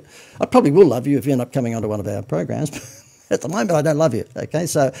love you. I probably will love you if you end up coming onto one of our programs, but at the moment I don't love you, okay?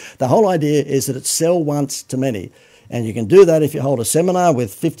 So the whole idea is that it's sell once to many. And you can do that if you hold a seminar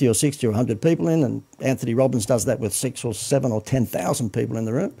with 50 or 60 or 100 people in, and Anthony Robbins does that with 6 or 7 or 10,000 people in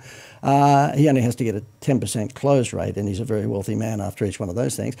the room. He only has to get a 10% close rate, and he's a very wealthy man after each one of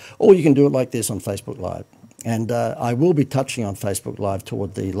those things. Or you can do it like this on Facebook Live. And I will be touching on Facebook Live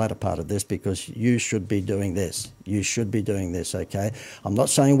toward the latter part of this because you should be doing this. You should be doing this, okay? I'm not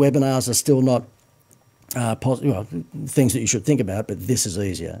saying webinars are still not things that you should think about, but this is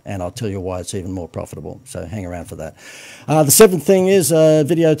easier, and I'll tell you why it's even more profitable. So hang around for that. The 7th thing is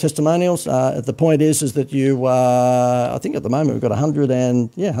video testimonials. The point is that you, I think at the moment we've got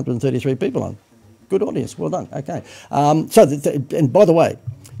 133 people on. Good audience, well done. Okay. And by the way,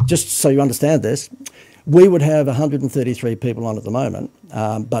 just so you understand this, we would have 133 people on at the moment,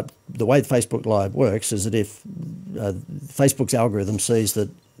 but the way Facebook Live works is that if Facebook's algorithm sees that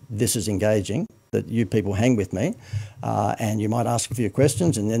this is engaging, that you people hang with me, and you might ask a few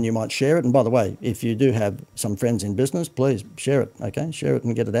questions and then you might share it. And by the way, if you do have some friends in business, please share it, okay? Share it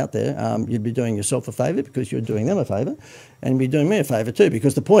and get it out there. You'd be doing yourself a favour because you're doing them a favour, and you'd be doing me a favour too,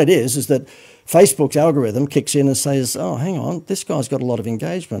 because the point is that Facebook's algorithm kicks in and says, oh, hang on, this guy's got a lot of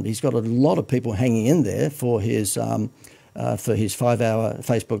engagement. He's got a lot of people hanging in there for his 5-hour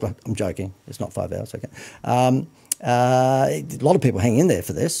Facebook. I'm joking, it's not 5 hours, okay? A lot of people hang in there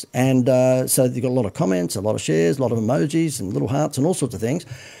for this, and so they've got a lot of comments, a lot of shares, a lot of emojis and little hearts and all sorts of things.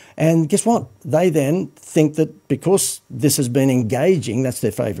 And guess what? They then think that because this has been engaging, that's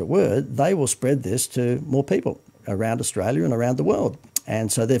their favourite word, they will spread this to more people around Australia and around the world.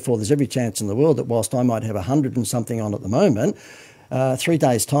 And so therefore there's every chance in the world that whilst I might have 100 and something on at the moment, 3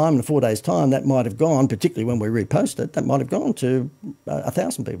 days' time and 4 days' time, that might have gone, particularly when we repost it, that might have gone to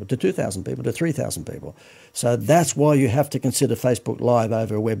 1,000 people, to 2,000 people, to 3,000 people. So that's why you have to consider Facebook Live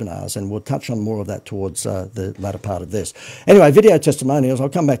over webinars, and we'll touch on more of that towards the latter part of this. Anyway, video testimonials, I'll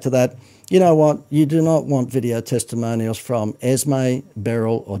come back to that. You know what? You do not want video testimonials from Esme,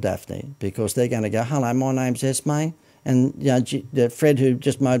 Beryl or Daphne, because they're going to go, hello, my name's Esme, and you know, Fred, who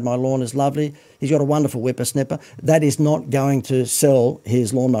just mowed my lawn, is lovely. He's got a wonderful whippersnapper. That is not going to sell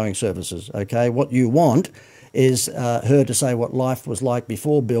his lawn mowing services, okay? What you want is her to say what life was like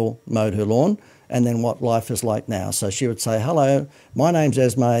before Bill mowed her lawn, and then what life is like now. So she would say, hello, my name's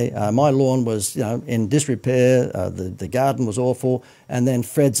Esme, my lawn was in disrepair, the garden was awful, and then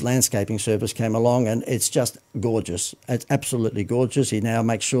Fred's landscaping service came along and it's just gorgeous. It's absolutely gorgeous. He now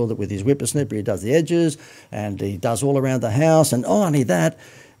makes sure that with his whippersnapper he does the edges and he does all around the house, and only that,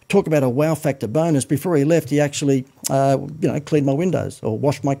 talk about a wow factor bonus, before he left he actually cleaned my windows or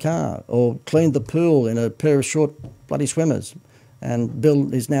washed my car or cleaned the pool in a pair of short bloody swimmers. And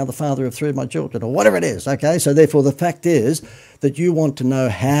Bill is now the father of 3 of my children, or whatever it is, okay? So therefore the fact is that you want to know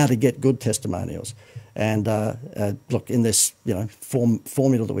how to get good testimonials. And look, in this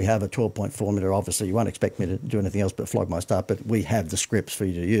formula that we have, a 12-point formula, obviously you won't expect me to do anything else but flog my stuff, but we have the scripts for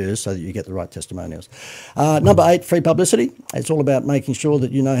you to use so that you get the right testimonials. Number 8, free publicity. It's all about making sure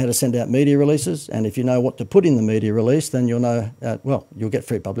that you know how to send out media releases, and if you know what to put in the media release, then you'll know, you'll get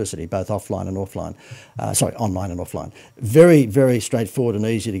free publicity, both offline and offline. Online and offline. Very, very straightforward and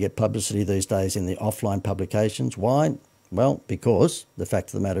easy to get publicity these days in the offline publications. Why? Well, because the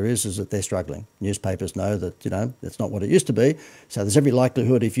fact of the matter is that they're struggling. Newspapers know that, that's not what it used to be. So there's every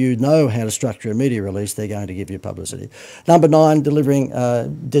likelihood if you know how to structure a media release, they're going to give you publicity. Number 9, delivering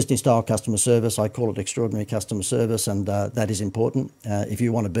Disney-style customer service. I call it extraordinary customer service, and that is important. If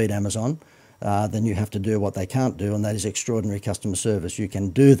you want to beat Amazon, then you have to do what they can't do, and that is extraordinary customer service. You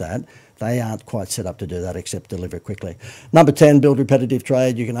can do that. They aren't quite set up to do that except deliver quickly. Number 10, build repetitive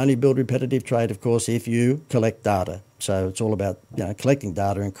trade. You can only build repetitive trade, of course, if you collect data. So it's all about collecting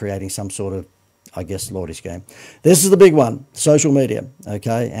data and creating some sort of, loyalty scheme. This is the big one, social media,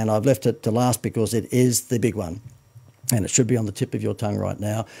 okay? And I've left it to last because it is the big one, and it should be on the tip of your tongue right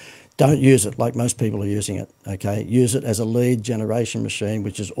now. Don't use it like most people are using it, okay? Use it as a lead generation machine,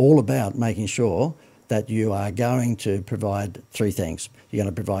 which is all about making sure that you are going to provide 3 things. You're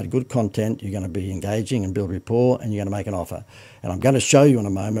going to provide good content, you're going to be engaging and build rapport, and you're going to make an offer. And I'm going to show you in a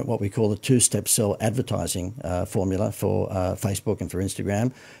moment what we call the 2-step sell advertising formula for Facebook and for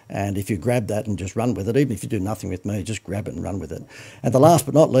Instagram. And if you grab that and just run with it, even if you do nothing with me, just grab it and run with it. And the last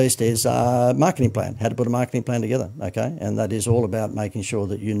but not least is marketing plan, how to put a marketing plan together, okay? And that is all about making sure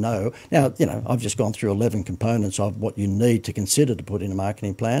that you know. Now, I've just gone through 11 components of what you need to consider to put in a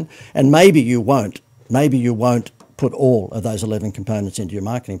marketing plan, and maybe you won't. Maybe you won't put all of those 11 components into your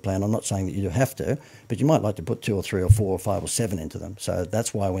marketing plan. I'm not saying that you have to, but you might like to put 2 or 3 or 4 or 5 or 7 into them. So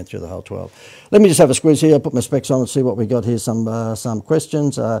that's why I went through the whole 12. Let me just have a squeeze here. I'll put my specs on and see what we got here. Some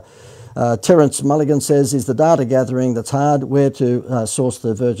questions. Terence Mulligan says, is the data gathering that's hard? Where to source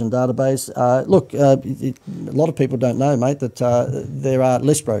the Virgin database? Look, a lot of people don't know, mate, that there are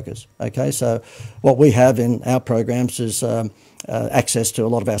list brokers. Okay, so what we have in our programs is access to a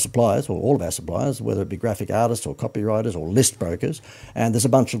lot of our suppliers, or all of our suppliers, whether it be graphic artists or copywriters or list brokers. And there's a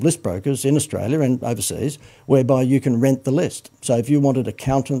bunch of list brokers in Australia and overseas whereby you can rent the list. So if you wanted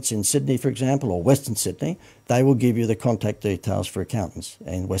accountants in Sydney, for example, or Western Sydney, they will give you the contact details for accountants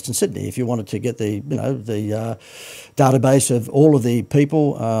in Western Sydney. If you wanted to get the database of all of the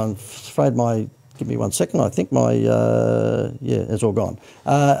people, I'm afraid give me 1 second. I think it's all gone.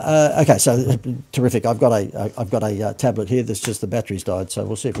 Okay, so terrific. I've got a tablet here. That's just the battery's died. So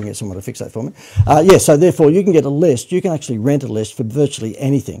we'll see if we can get someone to fix that for me. So therefore you can get a list. You can actually rent a list for virtually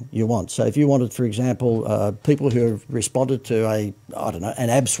anything you want. So if you wanted, for example, people who have responded to an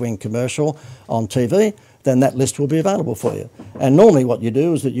ab swing commercial on TV, then that list will be available for you. And normally what you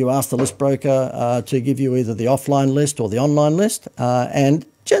do is that you ask the list broker to give you either the offline list or the online list, and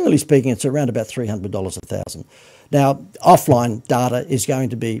generally speaking, it's around about $300 a thousand. Now, offline data is going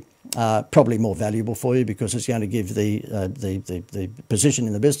to be probably more valuable for you because it's going to give the position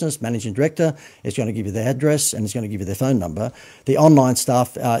in the business, managing director, it's going to give you their address, and it's going to give you their phone number. The online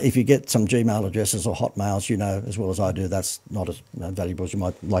stuff, if you get some Gmail addresses or Hotmails, you know as well as I do, that's not as valuable as you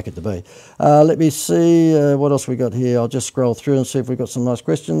might like it to be. Let me see what else we got here. I'll just scroll through and see if we've got some nice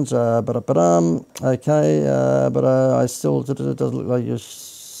questions. Okay, but I still, it doesn't look like you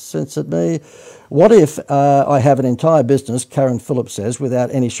censored me. What if I have an entire business, Karen Phillips says, without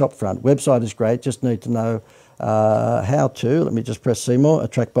any shop front? Website is great, just need to know how to, let me just press see more,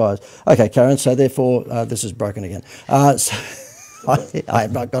 attract buyers. Okay, Karen, so therefore, this is broken again. I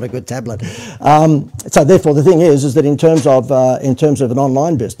have not got a good tablet. So therefore, the thing is that in terms of an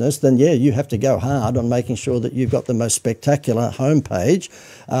online business, then yeah, you have to go hard on making sure that you've got the most spectacular homepage.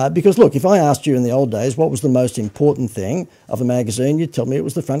 Because look, if I asked you in the old days what was the most important thing of a magazine, you'd tell me it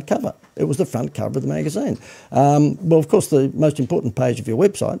was the front cover. It was the front cover of the magazine. Well, of course, the most important page of your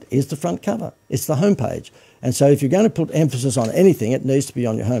website is the front cover. It's the homepage. And so if you're going to put emphasis on anything, it needs to be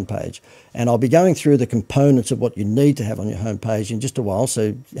on your homepage. And I'll be going through the components of what you need to have on your homepage in just a while,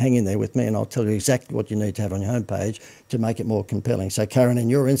 so hang in there with me and I'll tell you exactly what you need to have on your homepage to make it more compelling. So Karen, in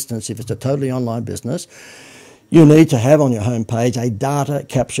your instance, if it's a totally online business, you need to have on your homepage a data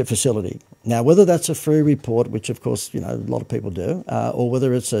capture facility. Now, whether that's a free report, which of course, a lot of people do, or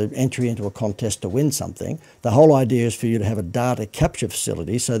whether it's an entry into a contest to win something, the whole idea is for you to have a data capture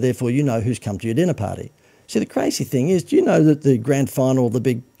facility, so therefore you know who's come to your dinner party. See, the crazy thing is, do you know that the grand final of the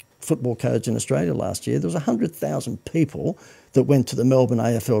big football codes in Australia last year, there was 100,000 people that went to the Melbourne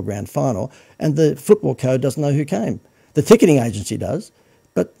AFL grand final, and the football code doesn't know who came. The ticketing agency does,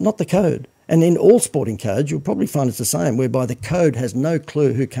 but not the code. And in all sporting codes, you'll probably find it's the same, whereby the code has no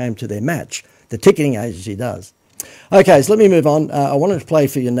clue who came to their match. The ticketing agency does. Okay, so let me move on. I wanted to play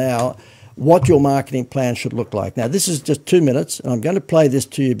for you now what your marketing plan should look like. Now, this is just 2 minutes, and I'm going to play this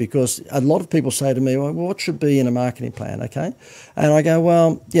to you because a lot of people say to me, well, what should be in a marketing plan, okay? And I go,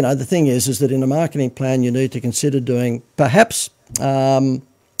 well, the thing is that in a marketing plan, you need to consider doing perhaps 4,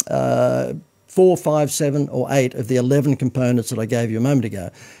 5, 7, or 8 of the 11 components that I gave you a moment ago.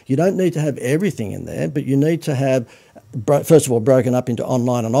 You don't need to have everything in there, but you need to have, first of all, broken up into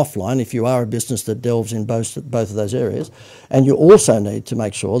online and offline if you are a business that delves in both of those areas. And you also need to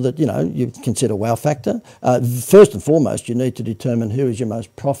make sure that, you consider wow factor. First and foremost, you need to determine who is your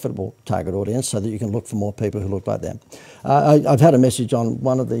most profitable target audience so that you can look for more people who look like them. I've had a message on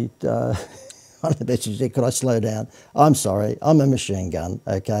one of the... one of the messages there, could I slow down? I'm sorry, I'm a machine gun,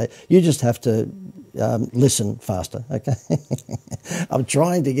 okay? You just have to listen faster, okay? I'm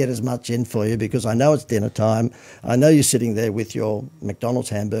trying to get as much in for you because I know it's dinner time. I know you're sitting there with your McDonald's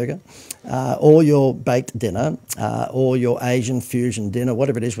hamburger or your baked dinner or your Asian fusion dinner,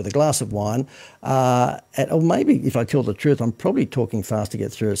 whatever it is, with a glass of wine. Or maybe, if I tell the truth, I'm probably talking fast to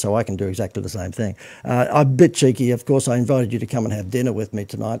get through it so I can do exactly the same thing. I'm a bit cheeky, of course. I invited you to come and have dinner with me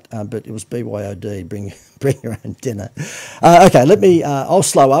tonight, but it was BYOD, bring your own dinner. Okay, I'll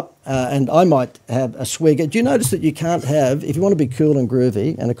slow up and I might have a swig. Do you notice that you can't have, if you want to be cool and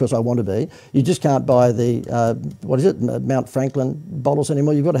groovy, and of course I want to be, you just can't buy the, Mount Franklin bottles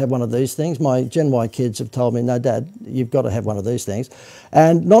anymore. You've got to have one of these things. My Gen Y kids have told me, no, Dad, you've got to have one of these things.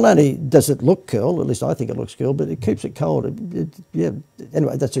 And not only does it look cool, at least I think it looks cool, but it keeps it cold.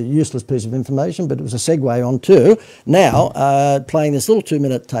 Anyway, that's a useless piece of information, but it was a segue on to now playing this little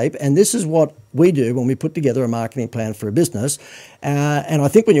 2-minute tape, and this is what we do when we put together a marketing plan for a business. And I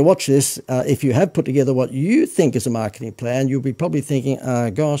think when you watch this, if you have put together what you think is a marketing plan, you'll be probably thinking,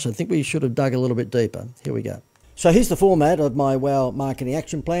 gosh, I think we should have dug a little bit deeper. Here we go. So here's the format of my WOW marketing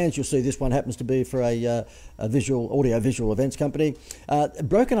action plans. You'll see this one happens to be for a audio-visual events company.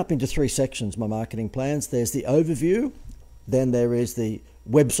 Broken up into 3 sections, my marketing plans. There's the overview, then there is the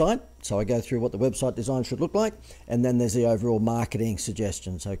website. So I go through what the website design should look like, and then there's the overall marketing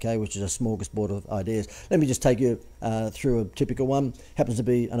suggestions, okay, which is a smorgasbord of ideas. Let me just take you through a typical one. Happens to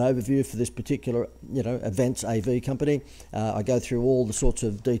be an overview for this particular, events AV company. I go through all the sorts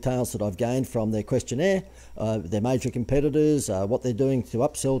of details that I've gained from their questionnaire, their major competitors, what they're doing to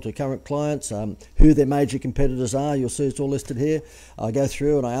upsell to current clients, who their major competitors are. You'll see it's all listed here. I go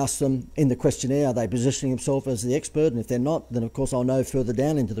through and I ask them in the questionnaire, are they positioning themselves as the expert? And if they're not, then of course I'll know further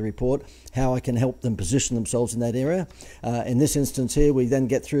down into the report how I can help them position themselves in that area. In this instance here, we then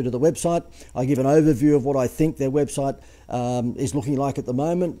get through to the website. I give an overview of what I think their website is looking like at the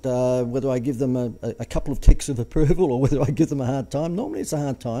moment, whether I give them a couple of ticks of approval or whether I give them a hard time. Normally it's a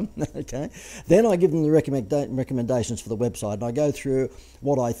hard time, okay. Then I give them the recommendations for the website, and I go through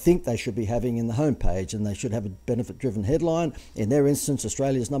what I think they should be having in the homepage, and they should have a benefit-driven headline. In their instance,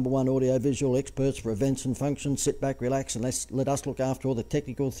 Australia's #1 audio-visual experts for events and functions. Sit back, relax, and let us look after all the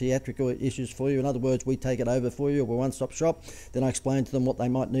technical, theatrical issues for you. In other words, we take it over for you. We're a one-stop shop. Then I explain to them what they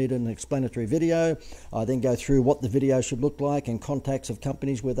might need in an explanatory video. I then go through what the video should look like and contacts of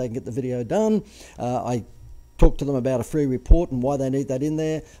companies where they can get the video done. I talk to them about a free report and why they need that in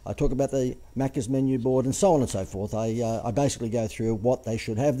there. I talk about the Macca's menu board and so on and so forth. I basically go through what they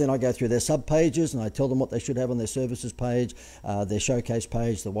should have. Then I go through their sub-pages and I tell them what they should have on their services page, their showcase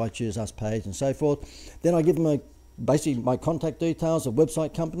page, the Why Choose Us page and so forth. Then I give them basically my contact details of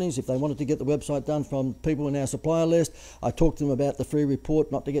website companies if they wanted to get the website done from people in our supplier list. I talk to them about the free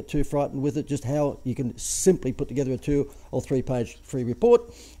report, not to get too frightened with it, just how you can simply put together or 3-page free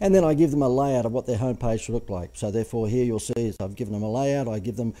report, and then I give them a layout of what their homepage should look like. So therefore here you'll see is I've given them a layout, I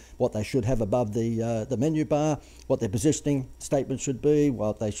give them what they should have above the menu bar, what their positioning statement should be,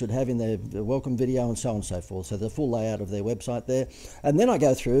 what they should have in their welcome video, and so on and so forth. So the full layout of their website there. And then I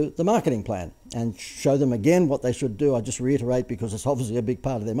go through the marketing plan and show them again what they should do. I just reiterate, because it's obviously a big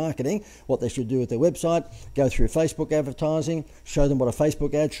part of their marketing, what they should do with their website. Go through Facebook advertising, show them what a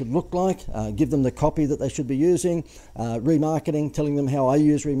Facebook ad should look like, give them the copy that they should be using, remarketing, telling them how I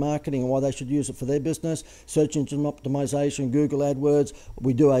use remarketing and why they should use it for their business, search engine optimization, Google AdWords.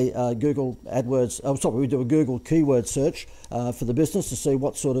 We do a Google AdWords, we do a Google keyword search for the business to see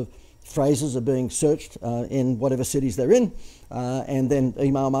what sort of phrases are being searched in whatever cities they're in. And then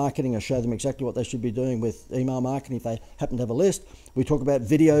email marketing, I show them exactly what they should be doing with email marketing if they happen to have a list. We talk about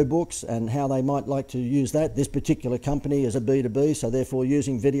video books and how they might like to use that. This particular company is a B2B, so therefore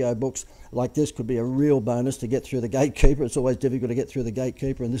using video books like this could be a real bonus to get through the gatekeeper. It's always difficult to get through the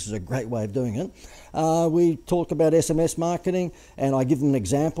gatekeeper, and this is a great way of doing it. We talk about SMS marketing, and I give them an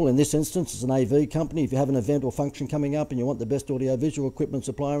example. In this instance, it's an AV company. If you have an event or function coming up and you want the best audio-visual equipment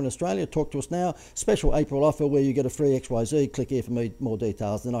supplier in Australia, talk to us now. Special April offer where you get a free XYZ. Click here for more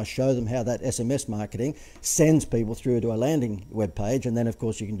details. Then I show them how that SMS marketing sends people through to a landing web page, and then of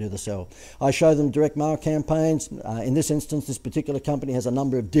course you can do the sell. I show them direct mail campaigns. In this instance, this particular company has a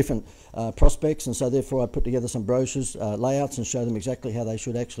number of different prospects, and so therefore I put together some brochures, layouts, and show them exactly how they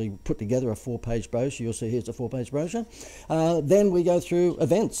should actually put together a 4-page brochure. You'll see here's a 4-page brochure. Then we go through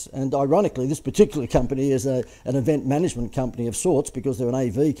events, and ironically this particular company is an event management company of sorts, because they're an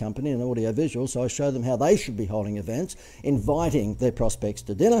AV company, an audio visual. So I show them how they should be holding events, inviting their prospects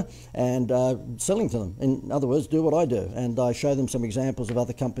to dinner and selling to them. In other words, do what I do. And I show them some examples of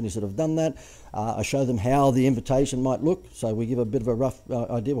other companies that have done that. I show them how the invitation might look. So we give a bit of a rough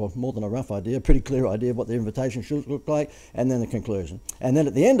idea, well, more than a rough idea, a pretty clear idea of what the invitation should look like, and then the conclusion. And then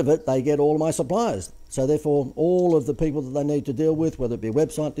at the end of it, they get all of my suppliers. So therefore, all of the people that they need to deal with, whether it be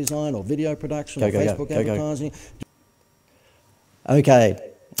website design or video production or Facebook advertising.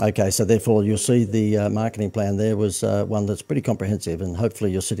 Okay, so therefore you'll see the marketing plan there was one that's pretty comprehensive, and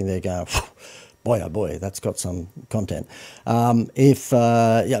hopefully you're sitting there going, boy, oh boy, that's got some content.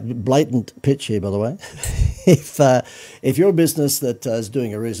 Blatant pitch here, by the way. If you're a business that is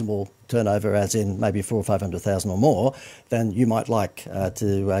doing a reasonable turnover, as in maybe 400,000 or 500,000 or more, then you might like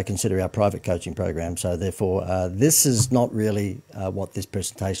to consider our private coaching program. So therefore, this is not really what this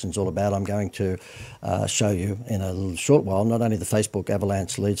presentation is all about. I'm going to show you in a short while not only the Facebook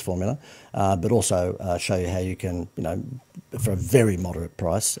Avalanche leads formula, but also show you how you can, for a very moderate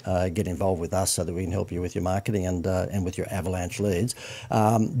price, get involved with us so that we can help you with your marketing and with your Avalanche leads.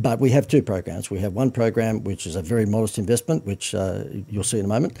 But we have 2 programs. We have one program which is a very modest investment, which you'll see in a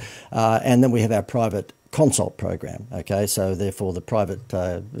moment, and then we have our private consult program. Okay, so therefore the private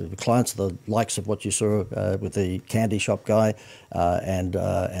clients, the likes of what you saw with the candy shop guy and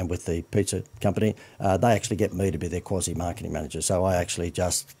with the pizza company, they actually get me to be their quasi marketing manager. So I actually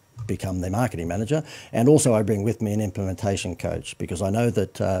just become their marketing manager, and also I bring with me an implementation coach, because I know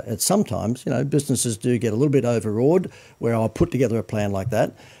that at sometimes businesses do get a little bit overawed where I'll put together a plan like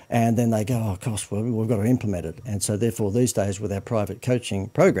that and then they go, oh gosh, well, we've got to implement it. And so therefore these days with our private coaching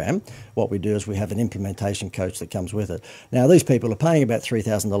program, what we do is we have an implementation coach that comes with it. Now these people are paying about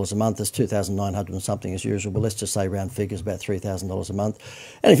 $3,000 a month. It's $2,900 and something as usual, but let's just say round figures, about $3,000 a month.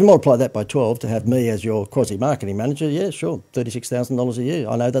 And if you multiply that by 12 to have me as your quasi marketing manager, yeah, sure, $36,000 a year.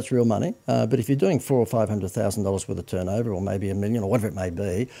 I know that's real money, but if you're doing $400,000 or $500,000 worth of turnover, or maybe $1 million or whatever it may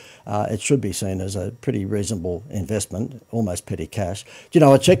be, it should be seen as a pretty reasonable investment, almost petty cash.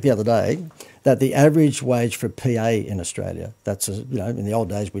 I checked the other day that the average wage for a PA in Australia, that's in the old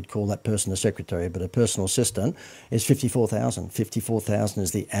days we'd call that person a secretary, but a personal assistant, is $54,000. $54,000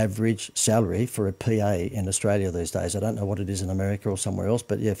 is the average salary for a PA in Australia these days. I don't know what it is in America or somewhere else,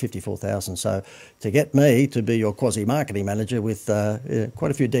 but yeah, $54,000. So to get me to be your quasi marketing manager with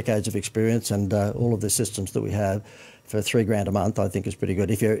quite a few decades of experience and all of the systems that we have, for $3,000 a month, I think is pretty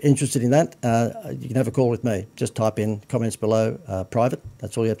good. If you're interested in that, you can have a call with me. Just type in comments below, private.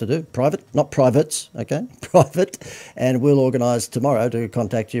 That's all you have to do. Private, not privates, okay? Private. And we'll organise tomorrow to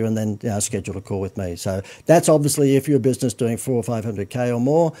contact you and then schedule a call with me. So that's obviously if you're a business doing 400 or 500K or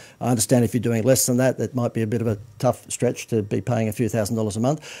more. I understand if you're doing less than that, that might be a bit of a tough stretch to be paying a few $1,000s a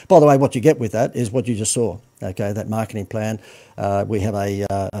month. By the way, what you get with that is what you just saw. Okay, that marketing plan. We have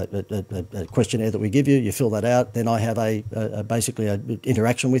a questionnaire that we give you. You fill that out. Then I have basically an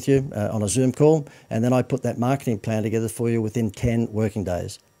interaction with you on a Zoom call, and then I put that marketing plan together for you within 10 working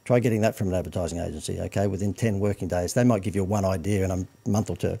days. Try getting that from an advertising agency, okay, within 10 working days. They might give you one idea in a month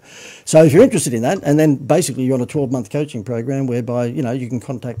or two. So if you're interested in that, and then basically you're on a 12-month coaching program whereby, you know, you can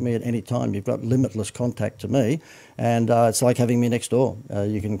contact me at any time. You've got limitless contact to me, and it's like having me next door.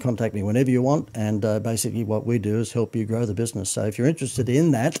 You can contact me whenever you want, and basically what we do is help you grow the business. So if you're interested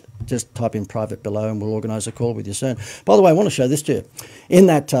in that, just type in private below and we'll organise a call with you soon. By the way, I want to show this to you. In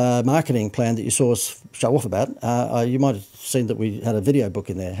that marketing plan that you saw us show off about, you might have seen that we had a video book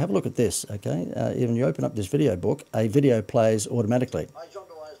in there. Have a look at this, okay? When you open up this video book, a video plays automatically. Hi, John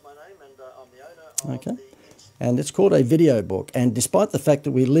Dwyer is my name, and I'm the owner of the... And it's called a video book. And despite the fact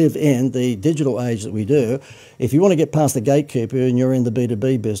that we live in the digital age that we do, if you want to get past the gatekeeper and you're in the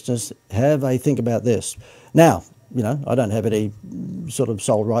B2B business, have a think about this. Now, you know, I don't have any sort of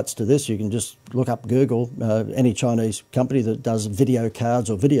sole rights to this. You can just look up Google, any Chinese company that does video cards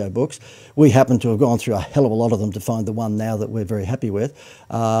or video books. We happen to have gone through a hell of a lot of them to find the one now that we're very happy with,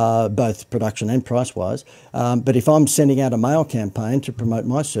 both production and price-wise. But if I'm sending out a mail campaign to promote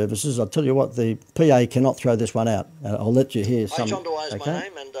my services, I'll tell you what, the PA cannot throw this one out. I'll let you hear some. Hi, John Dwyer is my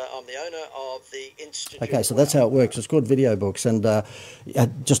name, and I'm the owner of the Institute. Okay, so that's how it works. It's called video books, and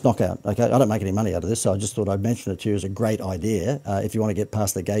just knockout. Okay, I don't make any money out of this, so I just thought I'd mention it to you as a great idea if you want to get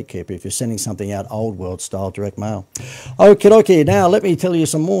past the gatekeeper, if you're sending something out old world style direct mail. Okay, now let me tell you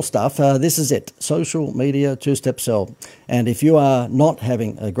some more stuff. This is it, social media two-step sell. And if you are not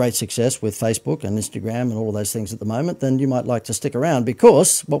having a great success with Facebook and Instagram and all of those things at the moment, then you might like to stick around,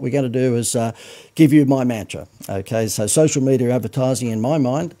 because what we're going to do is give you my mantra. Okay, so social media advertising, in my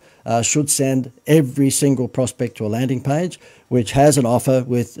mind, should send every single prospect to a landing page which has an offer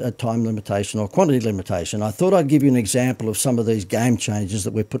with a time limitation or quantity limitation. I thought I'd give you an example of some of these game changers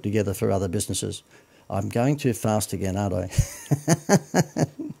that we've put together for other businesses. I'm going too fast again, aren't I?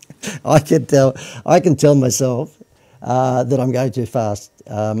 I can tell myself that I'm going too fast.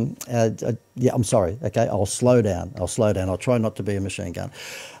 Yeah, I'm sorry. Okay, I'll slow down. I'll try not to be a machine gun.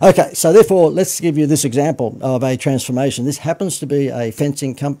 Okay, so therefore, let's give you this example of a transformation. This happens to be a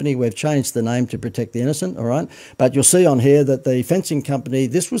fencing company. We've changed the name to protect the innocent, all right? But you'll see on here that the fencing company,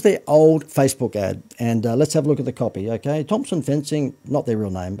 this was their old Facebook ad. And let's have a look at the copy, okay? Thompson Fencing, not their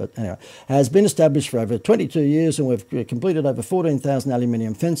real name, but anyway, has been established for over 22 years, and we've completed over 14,000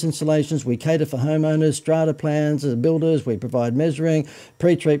 aluminium fence installations. We cater for homeowners, strata plans, builders. We provide measuring,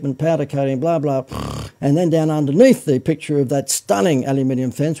 pre-treatment, powder coating, blah, blah. And then down underneath the picture of that stunning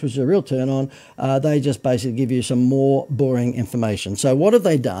aluminium fence, which is a real turn on, they just basically give you some more boring information. So what have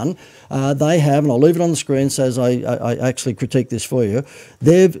they done? They have, and I'll leave it on the screen so as I actually critique this for you,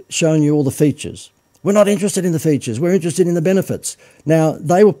 they've shown you all the features. We're not interested in the features. We're interested in the benefits. Now,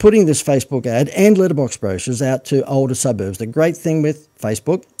 they were putting this Facebook ad and letterbox brochures out to older suburbs. The great thing with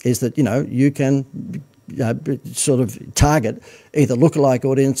Facebook is that, you know, you can sort of target either lookalike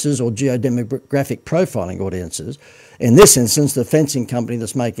audiences or geodemographic profiling audiences. In this instance, the fencing company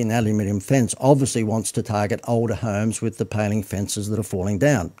that's making an aluminium fence obviously wants to target older homes with the paling fences that are falling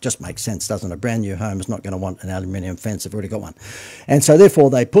down. Just makes sense, doesn't it? A brand new home is not going to want an aluminium fence. They've already got one. And so therefore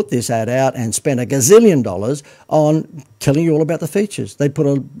they put this ad out and spent $1 gazillion on telling you all about the features. They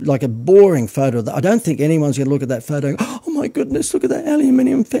put like a boring photo. I don't think anyone's going to look at that photo and go, oh my goodness, look at that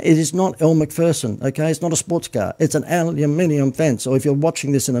aluminium fence. It is not Elle Macpherson, okay? It's not a sports car. It's an aluminium fence. Or if you're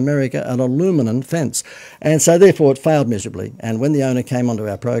watching this in America, an aluminum fence. And so therefore it failed miserably. And when the owner came onto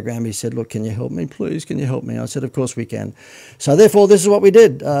our program, he said, look, can you help me, please? Can you help me? I said, of course we can. So therefore, this is what we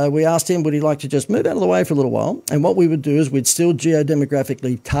did. We asked him, would he like to just move out of the way for a little while? And what we would do is we'd still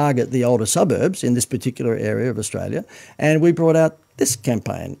geodemographically target the older suburbs in this particular area of Australia. And we brought out this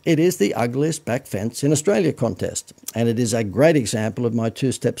campaign. It is the ugliest back fence in Australia contest. And it is a great example of my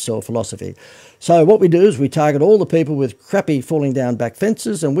two-step sell philosophy. So what we do is we target all the people with crappy falling down back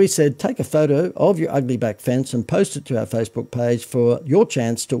fences, and we said, take a photo of your ugly back fence and post it to our Facebook page for your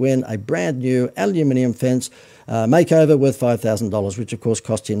chance to win a brand new aluminium fence makeover worth $5,000, which of course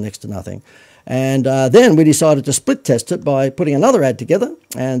cost him next to nothing. And then we decided to split test it by putting another ad together.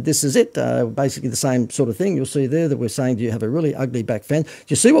 And this is it, basically the same sort of thing. You'll see there that we're saying, do you have a really ugly back fence? Do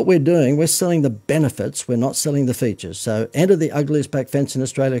you see what we're doing? We're selling the benefits. We're not selling the features. So enter the ugliest back fence in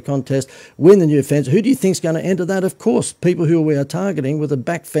Australia contest, win the new fence. Who do you think is going to enter that? Of course, people who we are targeting with a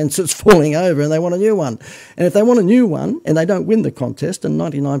back fence that's falling over and they want a new one. And if they want a new one and they don't win the contest, and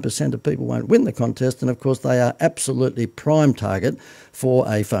 99% of people won't win the contest, and of course they are absolutely prime target for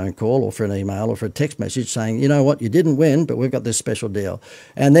a phone call or for an email or for a text message saying, you know what, you didn't win, but we've got this special deal.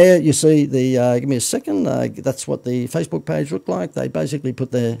 And there you see the, give me a second, that's what the Facebook page looked like. They basically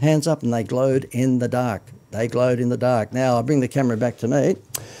put their hands up and they glowed in the dark. They glowed in the dark. Now, I'll bring the camera back to me.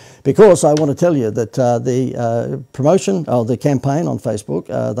 Because I want to tell you that the promotion, or the campaign on Facebook,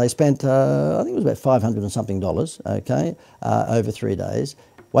 they spent, I think it was about $500 and something, okay, over 3 days.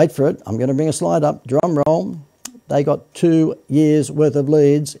 Wait for it. I'm going to bring a slide up. Drum roll. They got 2 years worth of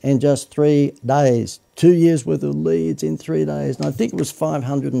leads in just 3 days. 2 years worth of leads in 3 days. And I think it was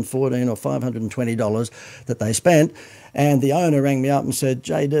 $514 or $520 that they spent. And the owner rang me up and said,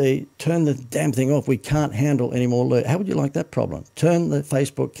 JD, turn the damn thing off. We can't handle any more leads. How would you like that problem? Turn the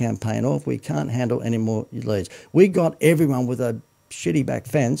Facebook campaign off. We can't handle any more leads. We got everyone with a shitty back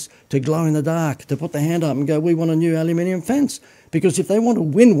fence to glow in the dark, to put their hand up and go, we want a new aluminium fence. Because if they want to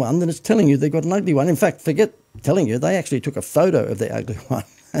win one, then it's telling you they've got an ugly one. In fact, forget telling you, they actually took a photo of their ugly one.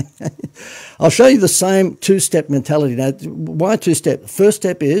 I'll show you the same two-step mentality. Now, why two-step? First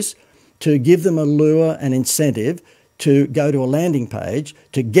step is to give them a lure, an incentive to go to a landing page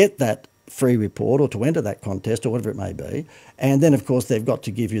to get that free report or to enter that contest or whatever it may be. And then, of course, they've got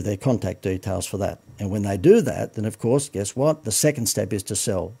to give you their contact details for that. And when they do that, then, of course, guess what? The second step is to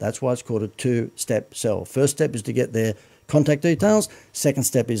sell. That's why it's called a two-step sell. First step is to get their contact details. Second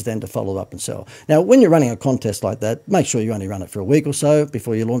step is then to follow up and sell. Now, when you're running a contest like that, make sure you only run it for a week or so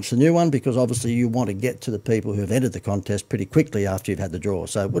before you launch the new one, because obviously you want to get to the people who have entered the contest pretty quickly after you've had the draw.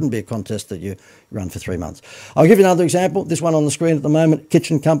 So it wouldn't be a contest that you run for 3 months. I'll give you another example. This one on the screen at the moment,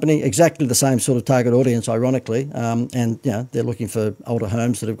 kitchen company, exactly the same sort of target audience, ironically. And you know, they're looking for older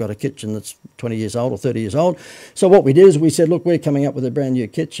homes that have got a kitchen that's 20 years old or 30 years old. So what we did is we said, look, we're coming up with a brand new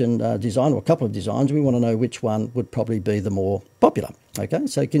kitchen design, or a couple of designs. We want to know which one would probably be the more popular. Okay,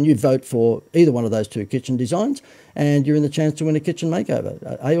 so can you vote for either one of those two kitchen designs, and you're in the chance to win a kitchen makeover,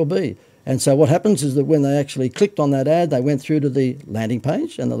 A or B. And so what happens is that when they actually clicked on that ad, they went through to the landing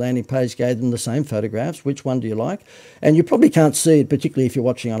page, and the landing page gave them the same photographs. Which one do you like? And you probably can't see it, particularly if you're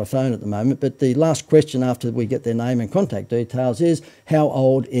watching on a phone at the moment, but the last question after we get their name and contact details is, how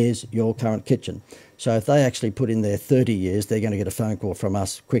old is your current kitchen? So if they actually put in their 30 years, they're going to get a phone call from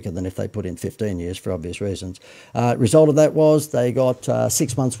us quicker than if they put in 15 years for obvious reasons. Result of that was they got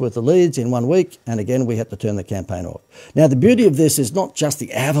 6 months worth of leads in 1 week, and again, we had to turn the campaign off. Now, the beauty of this is not just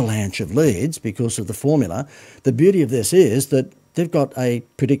the avalanche of leads because of the formula. The beauty of this is that they've got a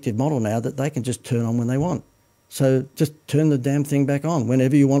predictive model now that they can just turn on when they want. So just turn the damn thing back on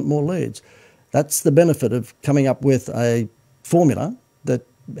whenever you want more leads. That's the benefit of coming up with a formula that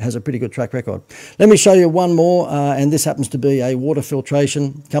has a pretty good track record. Let me show you one more, and this happens to be a water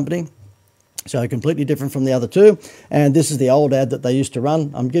filtration company. So completely different from the other two. And this is the old ad that they used to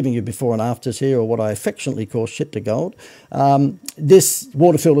run. I'm giving you before and afters here, or what I affectionately call shit to gold. This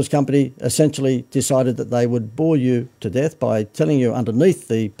water filters company essentially decided that they would bore you to death by telling you underneath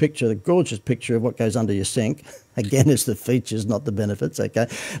the picture, the gorgeous picture of what goes under your sink. Again, it's the features, not the benefits, okay?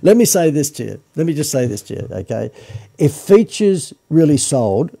 Let me say this to you. Let me just say this to you, okay? If features really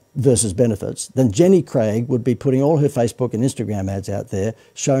sold versus benefits, then Jenny Craig would be putting all her Facebook and Instagram ads out there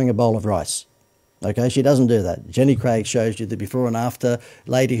showing a bowl of rice. Okay, she doesn't do that. Jenny Craig shows you the before and after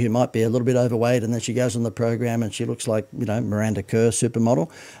lady who might be a little bit overweight, and then she goes on the program and she looks like, you know, Miranda Kerr,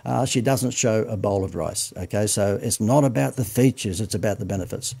 supermodel. She doesn't show a bowl of rice. Okay, so it's not about the features, it's about the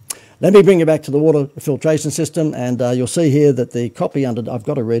benefits. Let me bring you back to the water filtration system, and you'll see here that the copy under, I've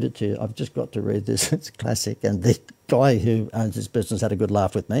got to read it to you. I've just got to read this. It's classic, and the guy who owns this business had a good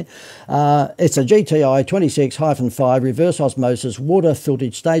laugh with me. It's a GTI 26-5 reverse osmosis water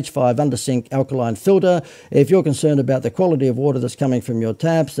filtered stage 5 under sink alkaline filter. If you're concerned about the quality of water that's coming from your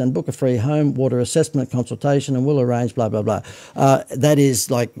taps, then book a free home water assessment consultation and we'll arrange blah, blah, blah. That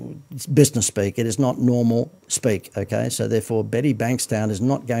is like business speak. It is not normal speak, okay? So therefore, Betty Bankstown is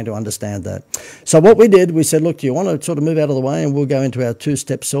not going to understand that. So what we did, we said, look, do you want to sort of move out of the way and we'll go into our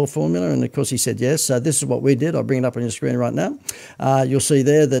two-step sell formula? And of course he said yes. So this is what we did. I'll bring it up on your screen right now. You'll see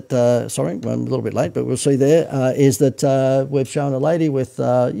there that, sorry, I'm a little bit late, but we'll see there is that we've shown a lady with,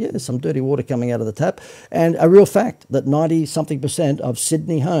 yeah, some dirty water coming out of the tap. And a real fact that 90-something% of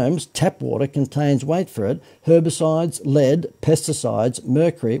Sydney homes' tap water contains, wait for it, herbicides, lead, pesticides,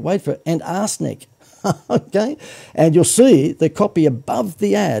 mercury, wait for it, and arsenic. Okay, and you'll see the copy above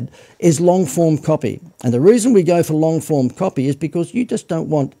the ad is long form copy, and the reason we go for long form copy is because you just don't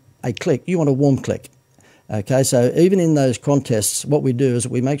want a click, you want a warm click. Okay, so even in those contests, what we do is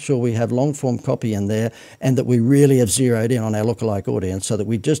we make sure we have long-form copy in there and that we really have zeroed in on our lookalike audience so that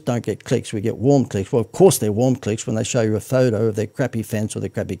we just don't get clicks, we get warm clicks. Well, of course they're warm clicks when they show you a photo of their crappy fence or their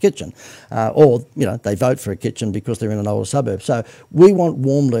crappy kitchen. Or, you know, they vote for a kitchen because they're in an older suburb. So we want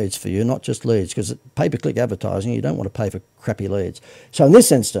warm leads for you, not just leads, because pay-per-click advertising, you don't want to pay for crappy leads. So in this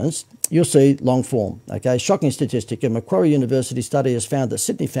instance, you'll see long form. Okay, shocking statistic. A Macquarie University study has found that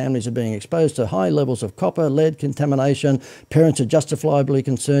Sydney families are being exposed to high levels of copper copper, lead contamination. Parents are justifiably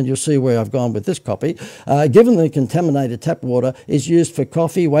concerned. You'll see where I've gone with this copy. Given the contaminated tap water is used for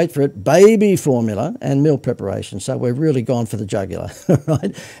coffee, wait for it, baby formula and meal preparation. So we've really gone for the jugular,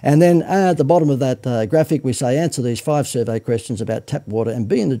 right? And then at the bottom of that graphic, we say answer these 5 survey questions about tap water and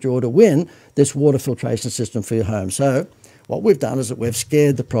be in the draw to win this water filtration system for your home. So what we've done is that we've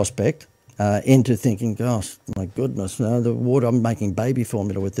scared the prospect into thinking, gosh, my goodness, the water, I'm making baby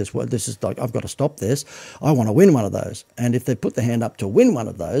formula with this. This is like, I've got to stop this. I want to win one of those. And if they put their hand up to win one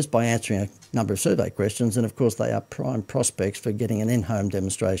of those by answering a number of survey questions, then of course they are prime prospects for getting an in-home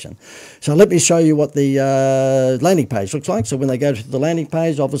demonstration. So let me show you what the landing page looks like. So when they go to the landing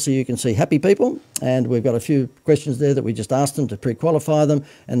page, obviously you can see happy people, and we've got a few questions there that we just asked them to pre-qualify them,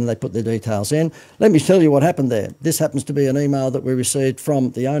 and then they put their details in. Let me tell you what happened there. This happens to be an email that we received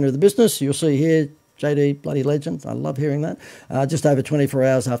from the owner of the business. You'll see here, JD, bloody legend. I love hearing that. Just over 24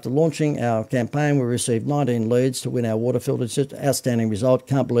 hours after launching our campaign, we received 19 leads to win our water filter. It's just an outstanding result.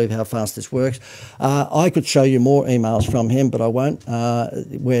 Can't believe how fast this works. I could show you more emails from him, but I won't,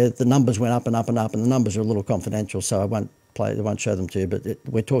 where the numbers went up and up and up, and the numbers are a little confidential, so I won't show them to you, but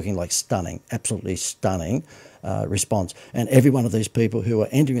we're talking like stunning, absolutely stunning response. And every one of these people who are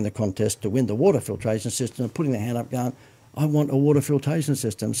entering the contest to win the water filtration system are putting their hand up going, I want a water filtration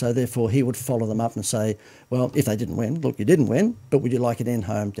system. So therefore he would follow them up and say, well, if they didn't win, look, you didn't win, but would you like an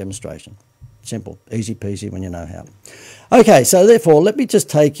in-home demonstration? Simple, easy peasy when you know how. Okay, so therefore let me just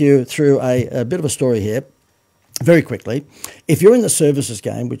take you through a bit of a story here very quickly. If you're in the services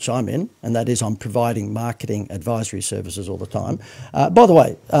game, which I'm in, and that is I'm providing marketing advisory services all the time. By the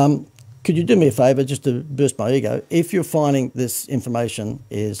way, could you do me a favour just to boost my ego? If you're finding this information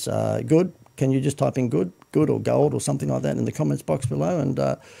is good, can you just type in good or gold or something like that in the comments box below? And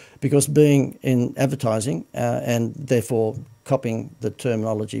because being in advertising and therefore copying the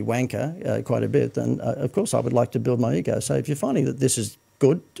terminology wanker quite a bit, then of course I would like to build my ego. So if you're finding that this is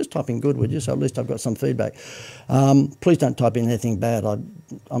good, just type in good, would you? So at least I've got some feedback. Please don't type in anything bad.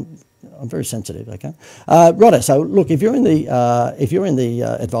 I'm very sensitive. Okay, righto. So look, if you're in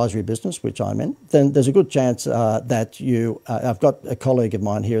the advisory business, which I'm in, then there's a good chance that you. I've got a colleague of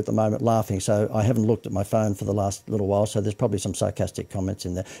mine here at the moment laughing, so I haven't looked at my phone for the last little while. So there's probably some sarcastic comments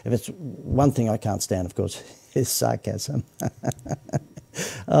in there. If it's one thing I can't stand, of course, is sarcasm.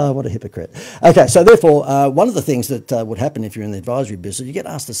 Oh, what a hypocrite. Okay, so therefore, one of the things that would happen if you're in the advisory business, you get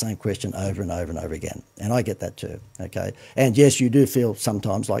asked the same question over and over and over again. And I get that too, okay? And yes, you do feel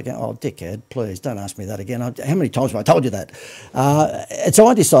sometimes like, oh, dickhead, please don't ask me that again. How many times have I told you that? And so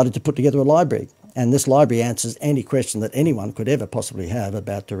I decided to put together a library. And this library answers any question that anyone could ever possibly have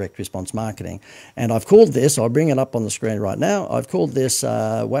about direct response marketing. And I've called this, I'll bring it up on the screen right now, I've called this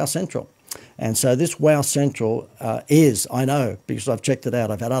Wow Central. And so this Wow Central is, I know, because I've checked it out,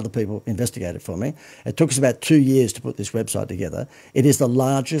 I've had other people investigate it for me. It took us about 2 years to put this website together. It is the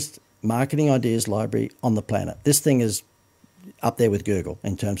largest marketing ideas library on the planet. This thing is up there with Google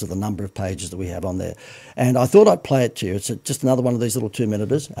in terms of the number of pages that we have on there. And I thought I'd play it to you. It's just another one of these little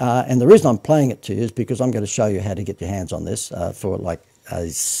 2-minuters. And the reason I'm playing it to you is because I'm going to show you how to get your hands on this for like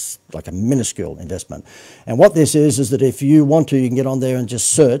a minuscule investment. And what this is that if you want to, you can get on there and just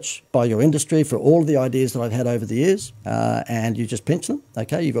search by your industry for all of the ideas that I've had over the years, and you just pinch them,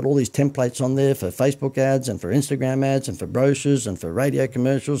 okay? You've got all these templates on there for Facebook ads and for Instagram ads and for brochures and for radio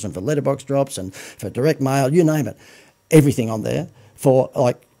commercials and for letterbox drops and for direct mail, you name it. Everything on there for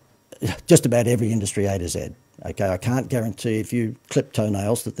like just about every industry A to Z, okay? I can't guarantee if you clip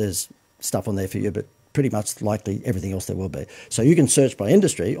toenails that there's stuff on there for you, but pretty much likely everything else there will be. So you can search by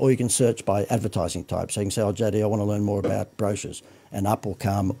industry or you can search by advertising type. So you can say, oh, JD, I want to learn more about brochures. And up will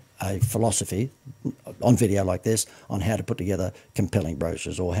come a philosophy on video like this on how to put together compelling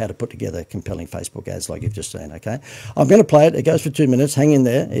brochures or how to put together compelling Facebook ads like you've just seen, okay? I'm going to play it. It goes for 2 minutes. Hang in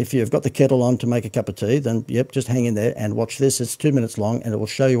there. If you've got the kettle on to make a cup of tea, then, yep, just hang in there and watch this. It's 2 minutes long and it will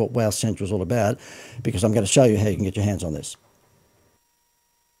show you what Wow Central is all about because I'm going to show you how you can get your hands on this.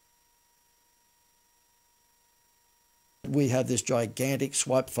 We have this gigantic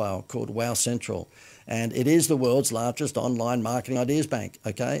swipe file called Wow Central, and it is the world's largest online marketing ideas bank,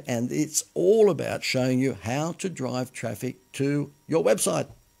 okay? And it's all about showing you how to drive traffic to your website.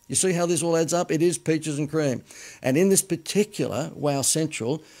 You see how this all adds up? It is peaches and cream. And in this particular Wow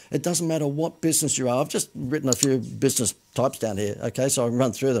Central, it doesn't matter what business you are. I've just written a few business types down here, okay, so I can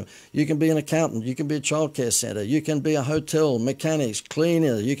run through them. You can be an accountant, you can be a childcare centre, you can be a hotel, mechanics,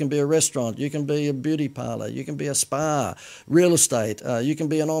 cleaner, you can be a restaurant, you can be a beauty parlour, you can be a spa, real estate, you can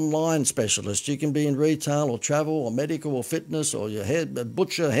be an online specialist, you can be in retail or travel or medical or fitness or your hair,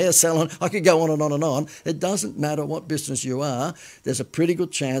 butcher, hair salon. I could go on and on and on. It doesn't matter what business you are, there's a pretty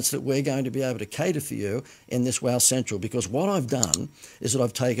good chance chance that we're going to be able to cater for you in this Wow Central, because what I've done is that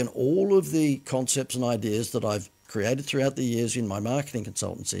I've taken all of the concepts and ideas that I've created throughout the years in my marketing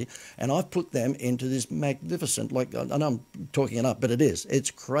consultancy, and I've put them into this magnificent, like, I know I'm talking it up, but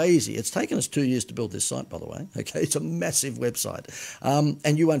it's crazy. It's taken us 2 years to build this site, by the way. Okay, it's a massive website,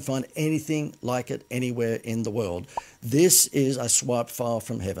 and you won't find anything like it anywhere in the world. This is a swipe file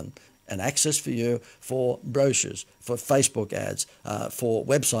from heaven. An access for you for brochures, for Facebook ads, for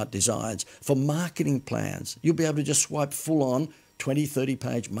website designs, for marketing plans. You'll be able to just swipe full on 20,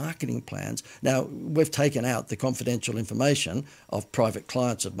 30-page marketing plans. Now, we've taken out the confidential information of private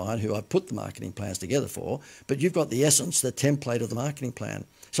clients of mine who I've put the marketing plans together for, but you've got the essence, the template of the marketing plan.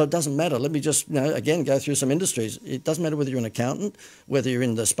 So it doesn't matter. Let me just, again, go through some industries. It doesn't matter whether you're an accountant, whether you're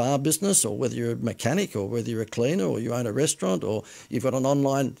in the spa business, or whether you're a mechanic, or whether you're a cleaner, or you own a restaurant, or you've got an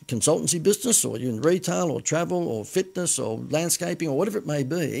online consultancy business, or you're in retail, or travel, or fitness, or landscaping, or whatever it may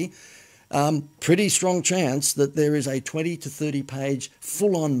be. Pretty strong chance that there is a 20 to 30-page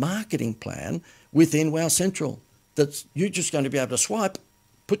full-on marketing plan within Wow Central that you're just going to be able to swipe,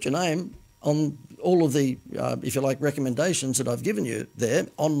 put your name on all of the, if you like, recommendations that I've given you there,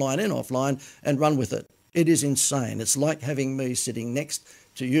 online and offline, and run with it. It is insane. It's like having me sitting next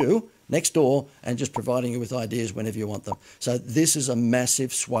to you, next door, and just providing you with ideas whenever you want them. So this is a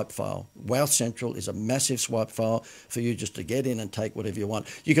massive swipe file. Wow Central is a massive swipe file for you just to get in and take whatever you want.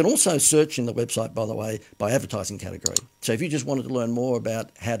 You can also search in the website, by the way, by advertising category. So if you just wanted to learn more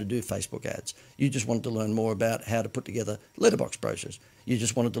about how to do Facebook ads, you just wanted to learn more about how to put together letterbox brochures, you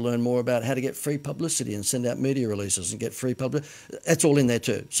just wanted to learn more about how to get free publicity and send out media releases and get free publicity, that's all in there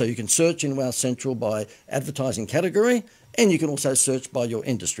too. So you can search in Wow Central by advertising category, and you can also search by your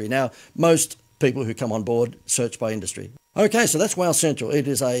industry. Now, most people who come on board search by industry. Okay, so that's Wow Central. It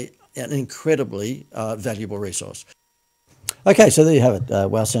is an incredibly valuable resource. Okay, so there you have it,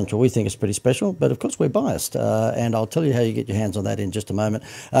 Wow Central. We think it's pretty special, but of course we're biased, and I'll tell you how you get your hands on that in just a moment.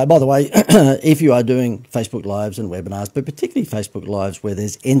 By the way, if you are doing Facebook Lives and webinars, but particularly Facebook Lives where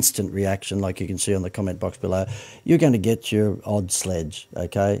there's instant reaction, like you can see on the comment box below, you're going to get your odd sledge,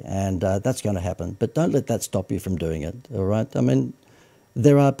 okay? And that's going to happen, but don't let that stop you from doing it, all right? I mean,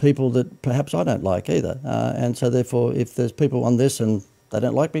 there are people that perhaps I don't like either, and so therefore if there's people on this and they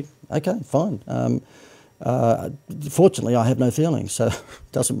don't like me, okay, fine. Fortunately, I have no feelings, so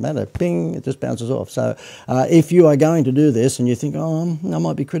it doesn't matter. Bing, it just bounces off. So if you are going to do this and you think, oh, I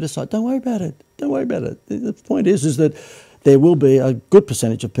might be criticised, don't worry about it. Don't worry about it. The point is that there will be a good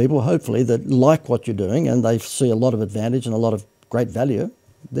percentage of people, hopefully, that like what you're doing and they see a lot of advantage and a lot of great value.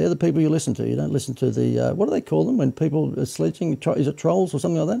 They're the people you listen to. You don't listen to the, what do they call them when people are sledging? Is it trolls or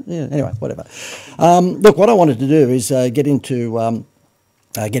something like that? Yeah, anyway, whatever. Look, what I wanted to do is get into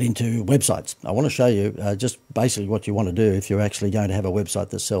websites. I want to show you just basically what you want to do if you're actually going to have a website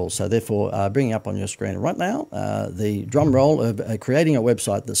that sells. So therefore, bringing up on your screen right now the drum roll of creating a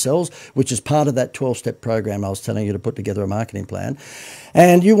website that sells, which is part of that 12-step program I was telling you to put together a marketing plan.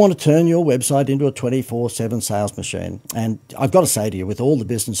 And you want to turn your website into a 24/7 sales machine. And I've got to say to you, with all the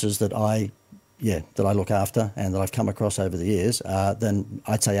businesses that I look after and that I've come across over the years, then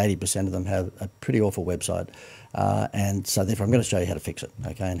I'd say 80% of them have a pretty awful website. And so therefore I'm going to show you how to fix it,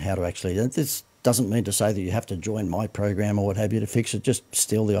 okay, and how to actually, this doesn't mean to say that you have to join my program or what have you to fix it, just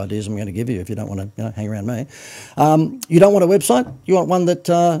steal the ideas I'm going to give you if you don't want to hang around me. You don't want a website, you want one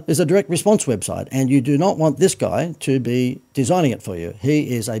that is a direct response website, and you do not want this guy to be designing it for you.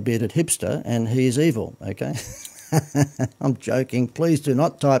 He is a bearded hipster and he is evil, okay? I'm joking. Please do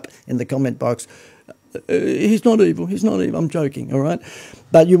not type in the comment box, he's not evil, I'm joking, all right?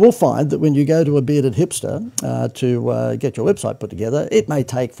 But you will find that when you go to a bearded hipster to get your website put together, it may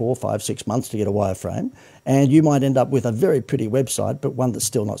take 4, 5, 6 months to get a wireframe, and you might end up with a very pretty website, but one that's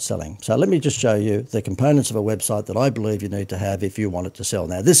still not selling. So let me just show you the components of a website that I believe you need to have if you want it to sell.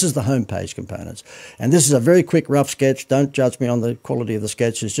 Now, this is the homepage components, and this is a very quick, rough sketch. Don't judge me on the quality of the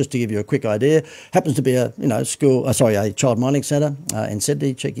sketch. It's just to give you a quick idea. Happens to be a a child mining centre in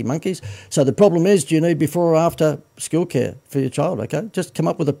Sydney, cheeky monkeys. So the problem is, do you need before or after school care for your child? Okay, just come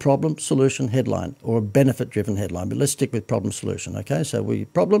up with a problem solution headline or a benefit driven headline, but let's stick with problem solution. Okay, so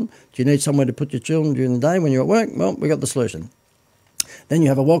problem, do you need somewhere to put your children during the day when you're at work? Well, we got the solution. Then you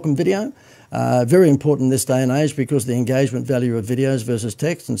have a welcome video, very important in this day and age because the engagement value of videos versus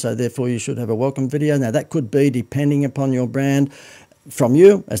text, and so therefore you should have a welcome video. Now that could be, depending upon your brand, from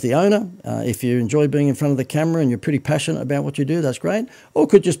you as the owner. If you enjoy being in front of the camera and you're pretty passionate about what you do, that's great. Or it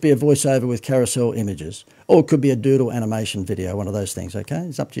could just be a voiceover with carousel images. or it could be a doodle animation video, one of those things, okay?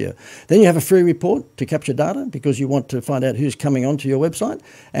 It's up to you. Then you have a free report to capture data because you want to find out who's coming onto your website.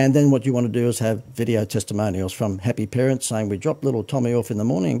 And then what you want to do is have video testimonials from happy parents saying, we dropped little Tommy off in the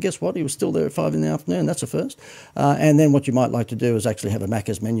morning, and guess what? He was still there at 5 in the afternoon. That's a first. And then what you might like to do is actually have a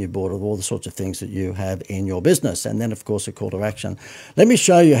Macca's menu board of all the sorts of things that you have in your business. And then, of course, a call to action. Let me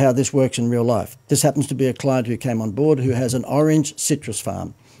show you how this works in real life. This happens to be a client who came on board who has an orange citrus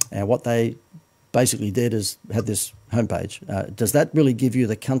farm. And what they basically did is had this homepage. Does that really give you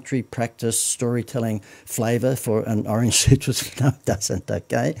the country practice storytelling flavour for an orange citrus? No, it doesn't,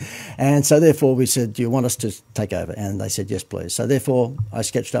 okay? And so therefore we said, do you want us to take over? And they said, yes, please. So therefore I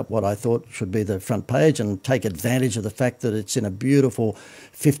sketched up what I thought should be the front page and take advantage of the fact that it's in a beautiful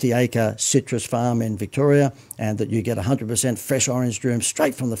 50-acre citrus farm in Victoria and that you get 100% fresh orange dream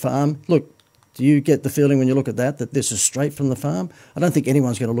straight from the farm. Look, do you get the feeling when you look at that this is straight from the farm? I don't think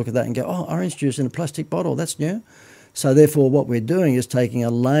anyone's going to look at that and go, oh, orange juice in a plastic bottle, that's new. So therefore what we're doing is taking a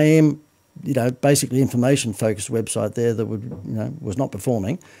lame, basically information-focused website there that was not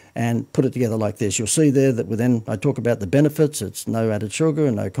performing and put it together like this. You'll see there that then I talk about the benefits. It's no added sugar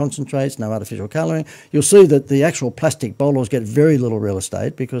and no concentrates, no artificial colouring. You'll see that the actual plastic bottles get very little real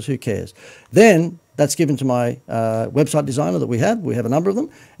estate because who cares? Then that's given to my website designer that we have. We have a number of them,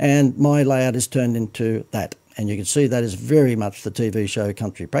 and my layout is turned into that. And you can see that is very much the TV show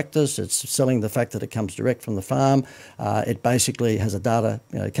Country Practice. It's selling the fact that it comes direct from the farm. It basically has a data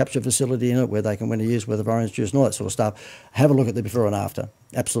capture facility in it where they can win a year's worth of orange juice and all that sort of stuff. Have a look at the before and after.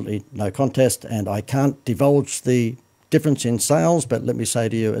 Absolutely no contest. And I can't divulge the difference in sales, but let me say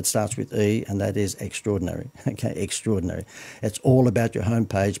to you, it starts with E, and that is extraordinary. Okay, extraordinary. It's all about your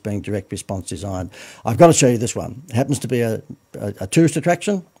homepage being direct response design. I've got to show you this one. It happens to be a tourist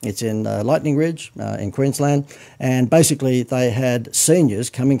attraction. It's in Lightning Ridge in Queensland, and basically they had seniors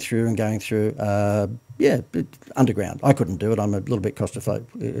coming through and going through underground. I couldn't do it. I'm a little bit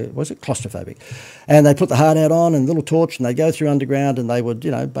claustrophobic. And they put the hard hat on and a little torch and they go through underground and they would,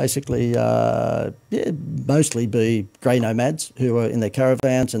 basically, mostly be grey nomads who were in their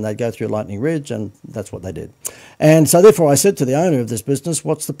caravans and they'd go through Lightning Ridge and that's what they did. And so therefore I said to the owner of this business,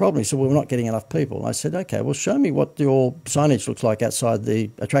 what's the problem? He said, well, we're not getting enough people. I said, okay, well, show me what your signage looks like outside the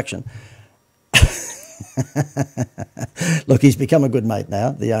attraction. Look, he's become a good mate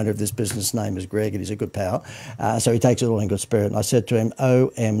now. The owner of this business name is Greg and he's a good pal. So he takes it all in good spirit. And I said to him,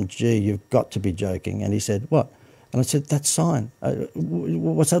 OMG, you've got to be joking. And he said, what? And I said, that sign,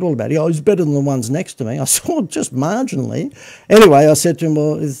 what's that all about? He goes, it's better than the ones next to me. I said, well, just marginally. Anyway, I said to him,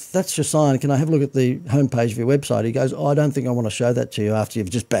 well, if that's your sign, can I have a look at the homepage of your website? He goes, oh, I don't think I want to show that to you after you've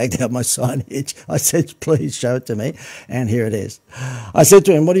just bagged out my signage. I said, please show it to me. And here it is. I said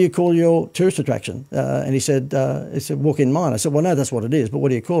to him, what do you call your tourist attraction? And he said, Walk in Mine. I said, well, no, that's what it is, but what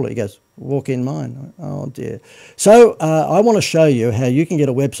do you call it? He goes, Walk in Mine. Oh, dear. So I want to show you how you can get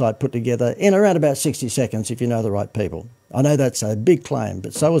a website put together in around about 60 seconds if you know the right people. I know that's a big claim,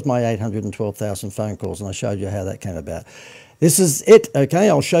 but so was my 812,000 phone calls, and I showed you how that came about. This is it, okay?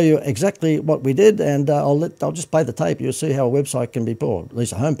 I'll show you exactly what we did, and I'll just play the tape. You'll see how a website can be put, at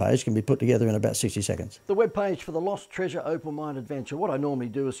least a homepage can be put together in about 60 seconds. The webpage for the Lost Treasure Opal Mine Adventure. What I normally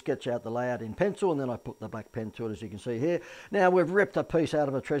do is sketch out the layout in pencil, and then I put the black pen to it, as you can see here. Now, we've ripped a piece out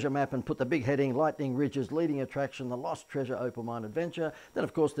of a treasure map and put the big heading, Lightning Ridge's leading attraction, the Lost Treasure Opal Mine Adventure. Then,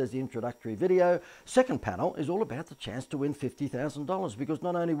 of course, there's the introductory video. Second panel is all about the chance to win $50,000, because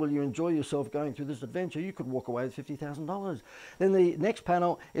not only will you enjoy yourself going through this adventure, you could walk away with $50,000. Then the next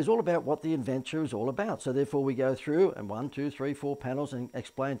panel is all about what the adventure is all about. So therefore we go through and 1, 2, 3, 4 panels and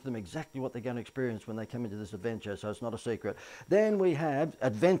explain to them exactly what they're going to experience when they come into this adventure. So it's not a secret. Then we have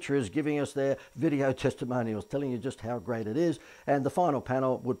adventurers giving us their video testimonials, telling you just how great it is. And the final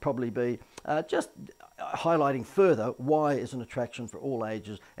panel would probably be just highlighting further why it's an attraction for all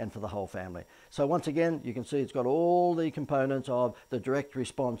ages and for the whole family. So once again, you can see it's got all the components of the direct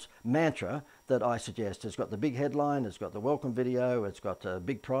response mantra that I suggest. It's got the big headline, it's got the welcome video, it's got a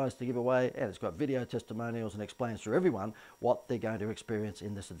big prize to give away, and it's got video testimonials and explains to everyone what they're going to experience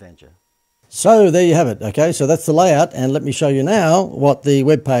in this adventure. So there you have it. Okay, so that's the layout, and let me show you now what the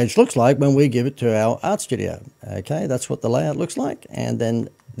web page looks like when we give it to our art studio. Okay, that's what the layout looks like, and then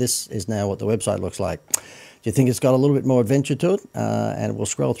this is now what the website looks like. Do you think it's got a little bit more adventure to it? And we'll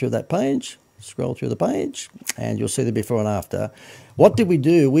scroll through that page. Scroll through the page and you'll see the before and after. What did we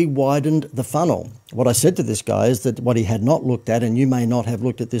do? We widened the funnel. What I said to this guy is that what he had not looked at, and you may not have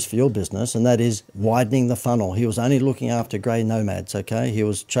looked at this for your business, and that is widening the funnel. He was only looking after grey nomads, okay? He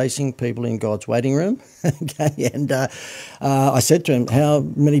was chasing people in God's waiting room, okay? And I said to him, how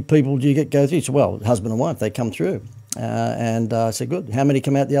many people do you go through? He said, well, husband and wife, they come through. And I said, good. How many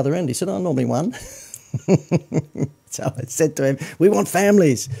come out the other end? He said, oh, normally one. So I said to him, we want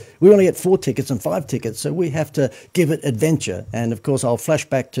families. We want to get 4 tickets and 5 tickets, so we have to give it adventure. And, of course, I'll flash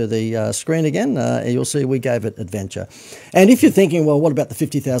back to the screen again. You'll see we gave it adventure. And if you're thinking, well, what about the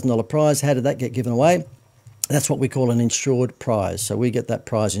 $50,000 prize? How did that get given away? That's what we call an insured prize. So we get that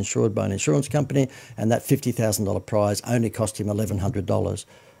prize insured by an insurance company, and that $50,000 prize only cost him $1,100.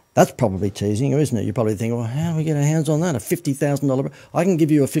 That's probably teasing you, isn't it? You probably think, well, how do we get our hands on that? A $50,000? I can give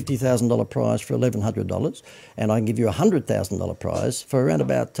you a $50,000 prize for $1,100, and I can give you a $100,000 prize for around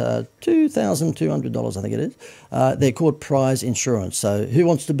about $2,200, I think it is. They're called prize insurance. So who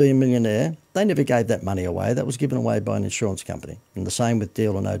wants to be a millionaire? They never gave that money away. That was given away by an insurance company. And the same with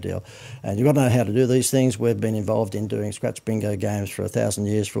Deal or No Deal. And you've got to know how to do these things. We've been involved in doing scratch bingo games for 1,000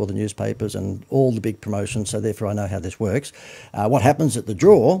 years for all the newspapers and all the big promotions, so therefore I know how this works. What happens at the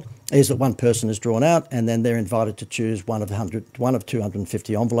draw is that one person is drawn out, and then they're invited to choose one of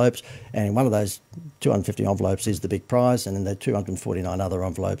 250 envelopes, and in one of those 250 envelopes is the big prize, and in the 249 other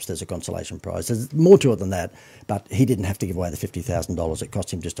envelopes there's a consolation prize. There's more to it than that, but he didn't have to give away the $50,000. It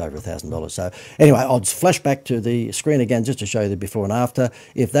cost him just over $1,000. So anyway, I'll just flash back to the screen again just to show you the before and after.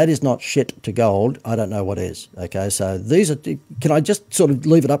 If that is not shit to gold, I don't know what is. Okay, so these are, can I just sort of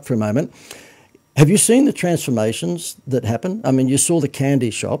leave it up for a moment? Have you seen the transformations that happen? I mean, you saw the candy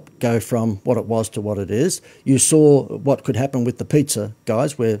shop go from what it was to what it is. You saw what could happen with the pizza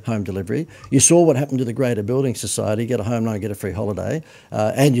guys, where home delivery. You saw what happened to the Greater Building Society, get a home loan, get a free holiday.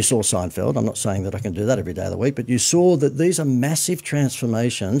 And you saw Seinfeld. I'm not saying that I can do that every day of the week, but you saw that these are massive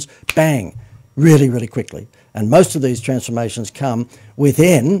transformations, bang, really, really quickly. And most of these transformations come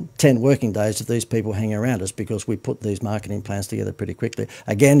within 10 working days of these people hanging around us, because we put these marketing plans together pretty quickly.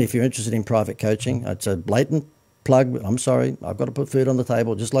 Again, if you're interested in private coaching, it's a blatant plug. I'm sorry, I've got to put food on the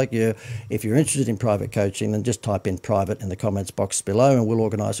table just like you. If you're interested in private coaching, then just type in private in the comments box below, and we'll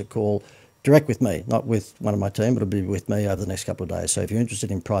organise a call direct with me, not with one of my team, but it'll be with me over the next couple of days. So if you're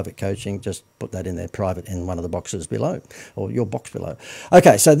interested in private coaching, just put that in there, private, in one of the boxes below, or your box below.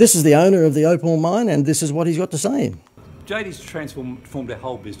 Okay, so this is the owner of the Opal Mine, and this is what he's got to say. JD's transformed our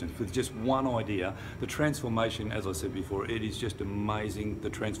whole business with just one idea. The transformation, as I said before, it is just amazing, the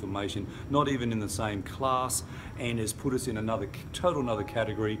transformation, not even in the same class, and has put us in another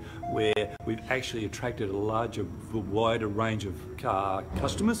category where we've actually attracted a larger, wider range of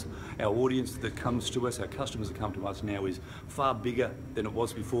customers. Our audience that comes to us, our customers that come to us now is far bigger than it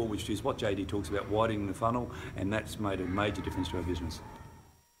was before, which is what JD talks about, widening the funnel, and that's made a major difference to our business.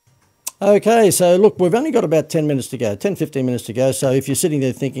 Okay, so look, we've only got about 10 minutes to go, 10, 15 minutes to go. So if you're sitting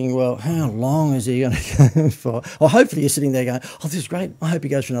there thinking, well, how long is he going to go for? Or hopefully you're sitting there going, oh, this is great. I hope he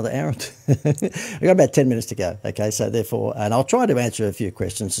goes for another hour or two. We've got about 10 minutes to go. Okay, so therefore, and I'll try to answer a few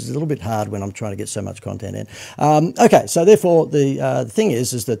questions. It's a little bit hard when I'm trying to get so much content in. Okay, so therefore, the thing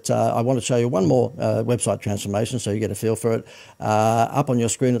is that I want to show you one more website transformation so you get a feel for it. Up on your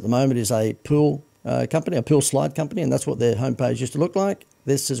screen at the moment is a pool company, a pool slide company, and that's what their homepage used to look like.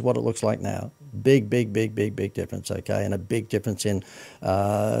 This is what it looks like now. Big difference, okay? And a big difference in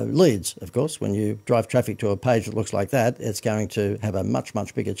leads, of course. When you drive traffic to a page that looks like that, it's going to have a much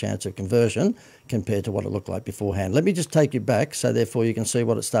bigger chance of conversion compared to what it looked like beforehand. Let me just take you back so therefore you can see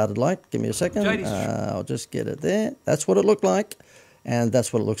what it started like. Give me a second. I'll just get it there. That's what it looked like. And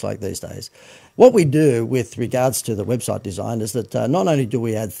that's what it looks like these days. What we do with regards to the website design is that not only do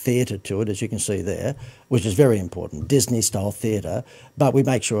we add theatre to it, as you can see there, which is very important, Disney-style theatre, but we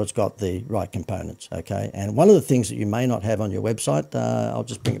make sure it's got the right components, okay? And one of the things that you may not have on your website, I'll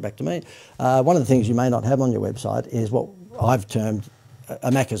just bring it back to me, one of the things you may not have on your website is what I've termed a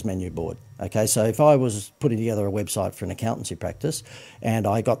Macca's menu board. Okay, so if I was putting together a website for an accountancy practice and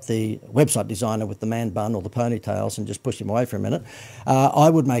I got the website designer with the man bun or the ponytails and just pushed him away for a minute, I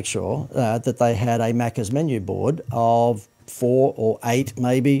would make sure that they had a Macca's menu board of 4 or 8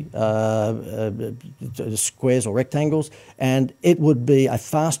 maybe squares or rectangles, and it would be a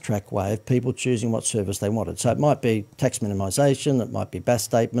fast track way of people choosing what service they wanted. So it might be tax minimisation, it might be BAS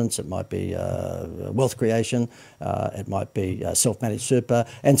statements, it might be wealth creation, it might be self-managed super,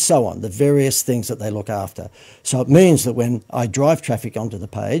 and so on, the various things that they look after. So it means that when I drive traffic onto the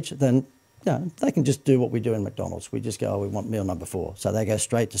page, then they can just do what we do in McDonald's. We just go, we want meal number 4. So they go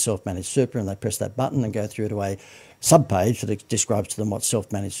straight to self-managed super and they press that button and go through to a sub-page that describes to them what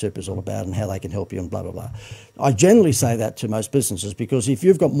self-managed super is all about and how they can help you and blah, blah, blah. I generally say that to most businesses because if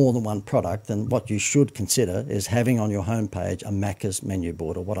you've got more than one product, then what you should consider is having on your homepage a Macca's menu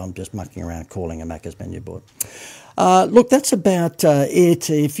board, or what I'm just mucking around calling a Macca's menu board. Look, that's about it.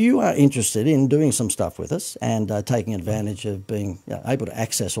 If you are interested in doing some stuff with us and taking advantage of being able to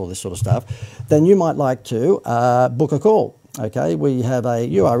access all this sort of stuff, then you might like to book a call. okay, we have a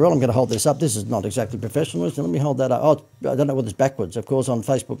URL. I'm going to hold this up. This is not exactly professional. So let me hold that up. Oh, I don't know whether it's backwards. Of course, on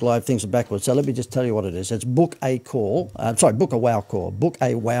Facebook Live, things are backwards. So let me just tell you what it is. It's book a wow call,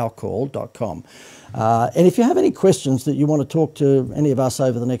 bookawowcall.com. And if you have any questions that you want to talk to any of us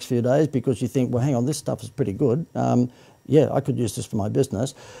over the next few days because you think, well, hang on, this stuff is pretty good. Yeah, I could use this for my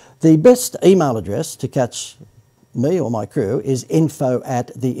business. The best email address to catch me or my crew is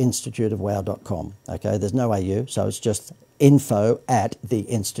info@theinstituteofwow.com. Okay, there's no AU, so it's just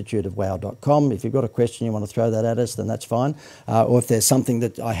info@theinstituteofwow.com. If you've got a question you want to throw that at us, then that's fine. Or if there's something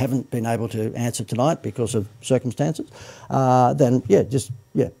that I haven't been able to answer tonight because of circumstances, then just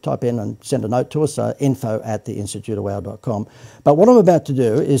type in and send a note to us, info@theinstituteofwow.com. But what I'm about to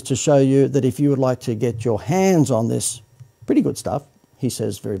do is to show you that if you would like to get your hands on this pretty good stuff, he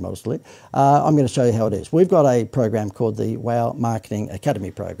says very modestly, I'm going to show you how it is. We've got a program called the Wow Marketing Academy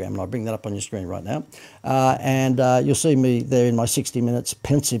program, and I'll bring that up on your screen right now. And you'll see me there in my 60 minutes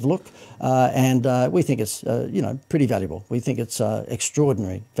pensive look, and we think it's pretty valuable. We think it's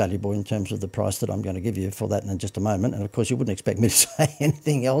extraordinarily valuable in terms of the price that I'm going to give you for that in just a moment. And of course, you wouldn't expect me to say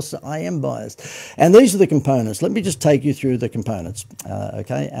anything else. I am biased. And these are the components. Let me just take you through the components.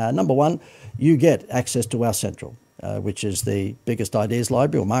 Number one, you get access to Wow Central. Which is the biggest ideas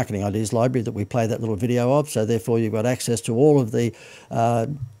library or marketing ideas library that we play that little video of. So therefore you've got access to all of the, I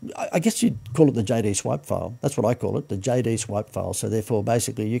guess you'd call it the JD swipe file. That's what I call it, the JD swipe file. So therefore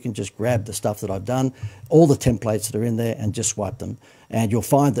basically you can just grab the stuff that I've done, all the templates that are in there and just swipe them. And you'll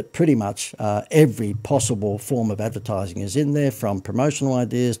find that pretty much every possible form of advertising is in there, from promotional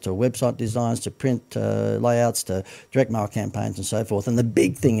ideas to website designs to print layouts to direct mail campaigns and so forth. And the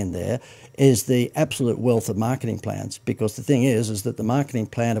big thing in there is the absolute wealth of marketing plans, because the thing is that the marketing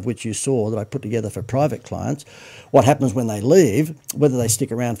plan of which you saw that I put together for private clients, what happens when they leave, whether they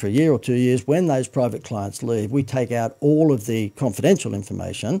stick around for a year or 2 years, when those private clients leave, we take out all of the confidential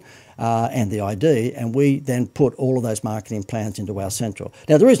information and the ID, and we then put all of those marketing plans into Wow Central.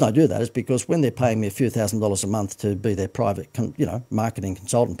 Now, the reason I do that is because when they're paying me a few $1,000s a month to be their private, marketing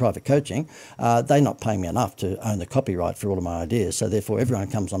consultant, private coaching, they're not paying me enough to own the copyright for all of my ideas. So therefore, everyone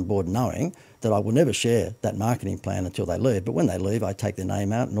comes on board knowing that I will never share that marketing plan until they leave. But when they leave, I take their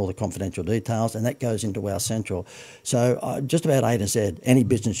name out and all the confidential details, and that goes into Wow Central. So just about A to Z, any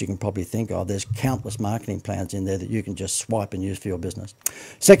business you can probably think of, there's countless marketing plans in there that you can just swipe and use for your business.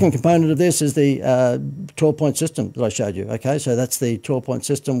 Second component of this is the 12-point system that I showed you. Okay, so that's the 12-point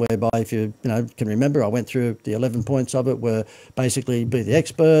system whereby, if you can remember, I went through the 11 points of it, were basically be the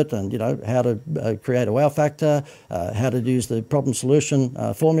expert, and how to create a wow factor, how to use the problem solution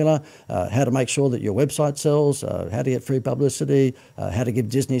formula, how to make sure that your website sells, how to get free publicity, how to give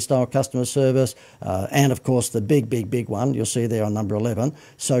Disney-style customer service, and of course the big one, you'll see there on number 11,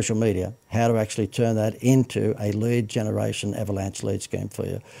 social media, how to actually turn that into a lead generation avalanche lead scheme for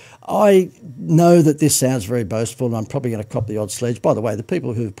you. I know that this sounds very boastful, and I'm probably going to cop the odd sledge. By the way, the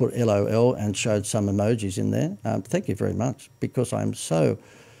people who've put LOL and showed some emojis in there, thank you very much, because I'm just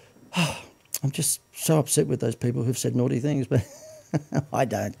so upset with those people who've said naughty things, but I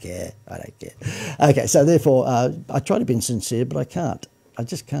don't care. Okay, so therefore, I try to be sincere, but I can't. I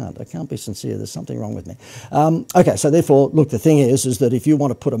just can't. I can't be sincere. There's something wrong with me. Okay, so therefore, look, the thing is that if you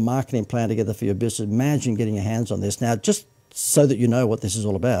want to put a marketing plan together for your business, imagine getting your hands on this. Now, just so that you know what this is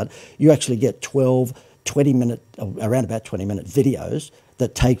all about, you actually get 12 20-minute, around about 20-minute videos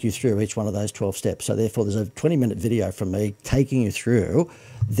that take you through each one of those 12 steps. So therefore, there's a 20-minute video from me taking you through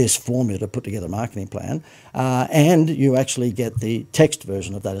this formula to put together a marketing plan, and you actually get the text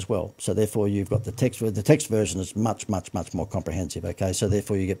version of that as well. So therefore, you've got the text version is much more comprehensive. Okay, so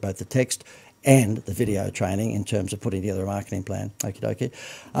therefore you get both the text and the video training in terms of putting together a marketing plan. Okie dokie.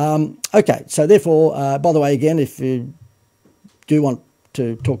 Okay, so therefore, by the way, again, if you do want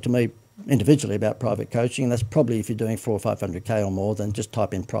to talk to me individually about private coaching, and that's probably if you're doing 400 or 500k or more, then just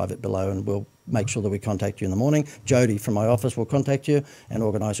type in private below and we'll make sure that we contact you in the morning. Jody from my office will contact you and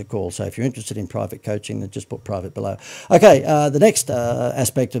organise a call. So if you're interested in private coaching, then just put private below. Okay, the next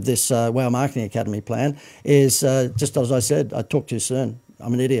aspect of this Wow Marketing Academy plan is, just as I said, I talked too soon.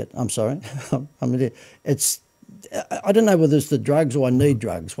 I'm an idiot. I'm sorry. I'm an idiot. I don't know whether it's the drugs or I need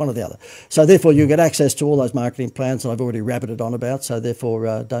drugs, one or the other. So therefore, you get access to all those marketing plans that I've already rabbited on about. So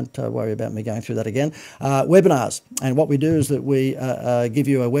therefore, don't worry about me going through that again. Webinars. And what we do is that we give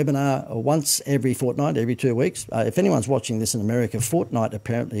you a webinar once every fortnight, every 2 weeks. If anyone's watching this in America, fortnight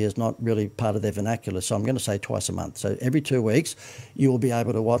apparently is not really part of their vernacular. So I'm going to say twice a month. So every 2 weeks, you will be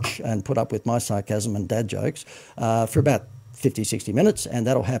able to watch and put up with my sarcasm and dad jokes for about 50, 60 minutes, and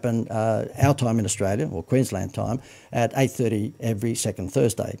that'll happen our time in Australia, or Queensland time, at 8:30 every second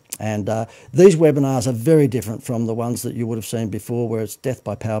Thursday. And these webinars are very different from the ones that you would have seen before, where it's death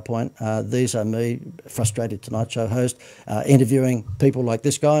by PowerPoint. These are me, frustrated Tonight Show host, interviewing people like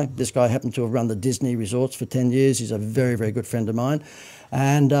this guy. This guy happened to have run the Disney resorts for 10 years. He's a very, very good friend of mine.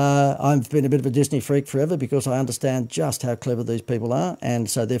 And I've been a bit of a Disney freak forever because I understand just how clever these people are. And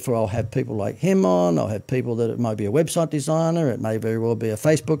so therefore I'll have people like him on. I'll have people that it might be a website designer. It may very well be a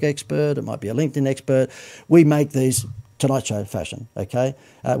Facebook expert. It might be a LinkedIn expert. We make these Tonight Show fashion, okay?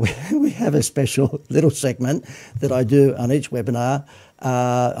 We have a special little segment that I do on each webinar.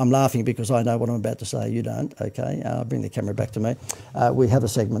 I'm laughing because I know what I'm about to say. You don't, okay? I'll bring the camera back to me. We have a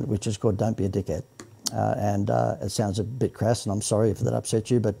segment which is called Don't Be a Dickhead. It sounds a bit crass, and I'm sorry if that upsets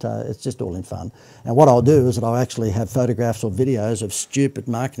you, but it's just all in fun. And what I'll do is that I'll actually have photographs or videos of stupid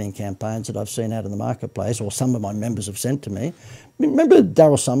marketing campaigns that I've seen out in the marketplace, or some of my members have sent to me. Remember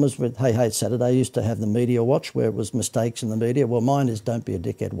Daryl Summers with Hey Hey It's Saturday used to have the media watch where it was mistakes in the media? Well, mine is Don't Be a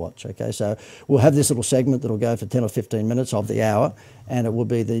Dickhead watch, okay? So we'll have this little segment that'll go for 10 or 15 minutes of the hour, and it will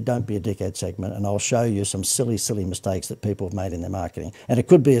be the Don't Be a Dickhead segment, and I'll show you some silly, silly mistakes that people have made in their marketing. And it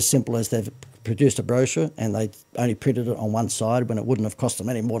could be as simple as they've produced a brochure and they only printed it on one side when it wouldn't have cost them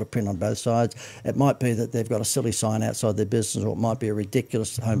any more to print on both sides. It might be that they've got a silly sign outside their business, or it might be a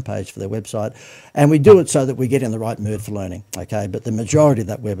ridiculous homepage for their website. And we do it so that we get in the right mood for learning, okay? But the majority of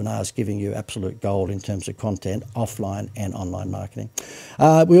that webinar is giving you absolute gold in terms of content, offline and online marketing.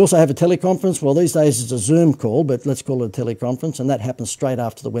 We also have a teleconference. Well, these days it's a Zoom call, but let's call it a teleconference, and that happens straight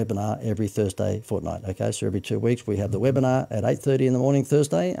after the webinar every Thursday fortnight, okay? So every 2 weeks we have the webinar at 8:30 in the morning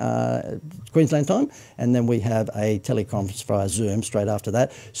Thursday, Queensland time, and then we have a teleconference via Zoom straight after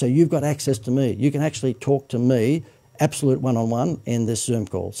that. So you've got access to me. You can actually talk to me absolute one-on-one in this Zoom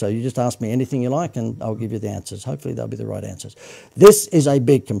call. So you just ask me anything you like and I'll give you the answers. Hopefully they'll be the right answers. This is a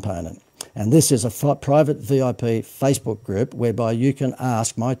big component. And this is a private VIP Facebook group whereby you can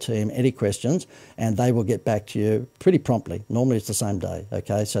ask my team any questions and they will get back to you pretty promptly. Normally it's the same day,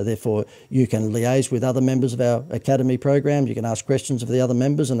 okay? So therefore you can liaise with other members of our Academy program. You can ask questions of the other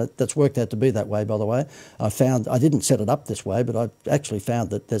members, and that's worked out to be that way, by the way. I didn't set it up this way, but I actually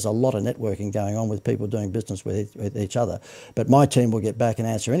found that there's a lot of networking going on with people doing business with each other. But my team will get back and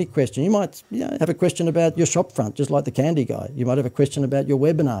answer any question. You might have a question about your shop front, just like the candy guy. You might have a question about your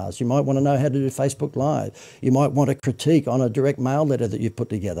webinars. You might want to know how to do Facebook Live. You might want a critique on a direct mail letter that you've put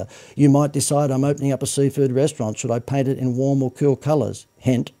together. You might decide, I'm opening up a seafood restaurant. Should I paint it in warm or cool colours?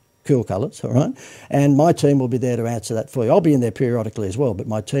 Hint, cool colours, all right? And my team will be there to answer that for you. I'll be in there periodically as well, but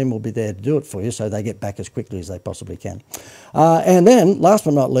my team will be there to do it for you so they get back as quickly as they possibly can. And then, last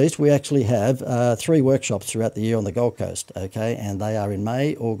but not least, we actually have 3 workshops throughout the year on the Gold Coast, okay? And they are in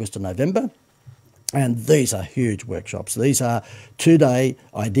May, August and November. And these are huge workshops. These are 2-day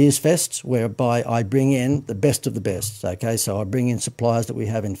ideas fests whereby I bring in the best of the best, okay? So I bring in suppliers that we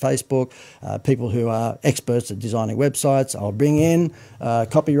have in Facebook, people who are experts at designing websites. I'll bring in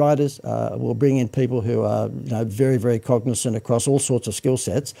copywriters. We'll bring in people who are very, very cognizant across all sorts of skill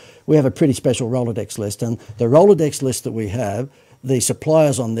sets. We have a pretty special Rolodex list, and the Rolodex list that we have, the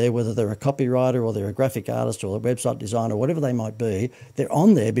suppliers on there, whether they're a copywriter or they're a graphic artist or a website designer, whatever they might be, they're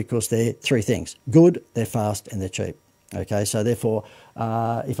on there because they're 3 things: good, they're fast, and they're cheap. Okay, so therefore,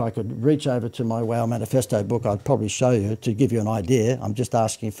 if I could reach over to my Wow Manifesto book, I'd probably show you to give you an idea. I'm just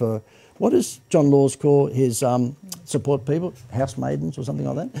asking for, what does John Laws call his support people? House maidens or something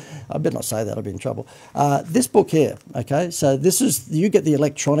like that? I better not say that, I'll be in trouble. This book here, okay, so this is, you get the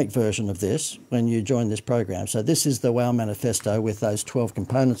electronic version of this when you join this program. So this is the Wow Manifesto with those 12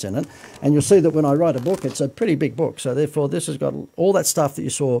 components in it. And you'll see that when I write a book, it's a pretty big book. So therefore, this has got all that stuff that you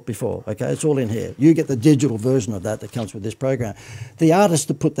saw before, okay? It's all in here. You get the digital version of that comes with this program. The artist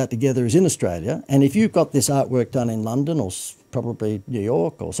that put that together is in Australia. And if you've got this artwork done in London or probably New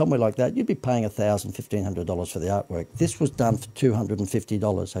York or somewhere like that, you'd be paying $1,000, $1,500 for the artwork. This was done for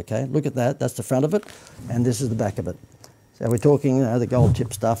 $250, okay? Look at that, that's the front of it, and this is the back of it. So we're talking, the gold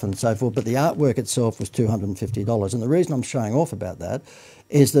tip stuff and so forth, but the artwork itself was $250. And the reason I'm showing off about that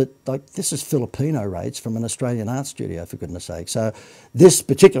is that, like, this is Filipino rates from an Australian art studio, for goodness sake. So this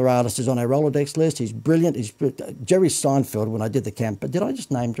particular artist is on our Rolodex list. He's brilliant. Jerry Seinfeld, when I did the camp, did I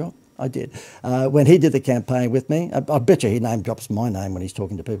just name drop? I did. When he did the campaign with me, I bet you he name drops my name when he's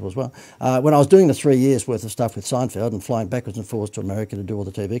talking to people as well. When I was doing the 3 years worth of stuff with Seinfeld and flying backwards and forwards to America to do all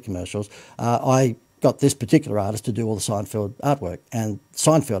the TV commercials, I got this particular artist to do all the Seinfeld artwork. And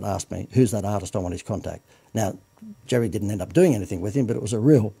Seinfeld asked me, who's that artist? I want his contact. Now, Jerry didn't end up doing anything with him, but it was a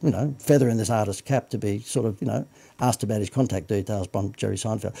real, feather in this artist's cap to be sort of, asked about his contact details by Jerry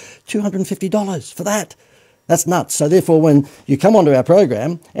Seinfeld. $250 for that. That's nuts. So therefore, when you come onto our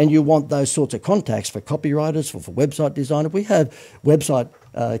program and you want those sorts of contacts for copywriters, for website designers, we have website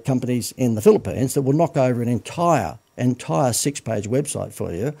companies in the Philippines that will knock over an entire 6-page website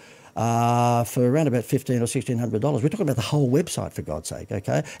for you for around about $1,500 or $1,600. We're talking about the whole website, for God's sake,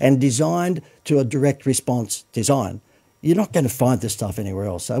 okay? And designed to a direct response design. You're not going to find this stuff anywhere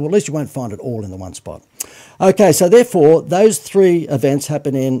else. So, well, at least you won't find it all in the one spot. Okay, so therefore, those 3 events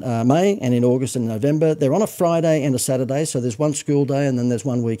happen in May and in August and November. They're on a Friday and a Saturday, so there's one school day and then there's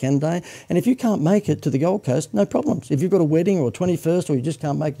one weekend day. And if you can't make it to the Gold Coast, no problems. If you've got a wedding or a 21st or you just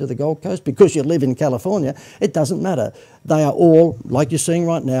can't make it to the Gold Coast because you live in California, it doesn't matter. They are all, like you're seeing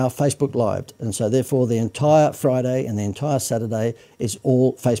right now, Facebook Live. And so therefore, the entire Friday and the entire Saturday is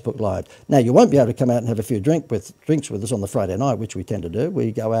all Facebook Live. Now, you won't be able to come out and have a few drinks with us on the Friday night, which we tend to do.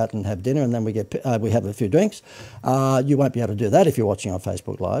 We go out and have dinner and then we have a few drinks. You won't be able to do that if you're watching on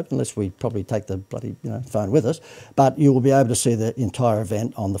Facebook Live, unless we probably take the bloody phone with us. But you will be able to see the entire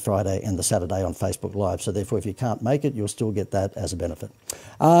event on the Friday and the Saturday on Facebook Live. So therefore, if you can't make it, you'll still get that as a benefit.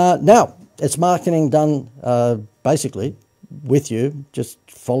 Now, it's marketing done basically with you. Just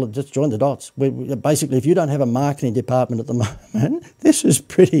join the dots. Basically, if you don't have a marketing department at the moment, this is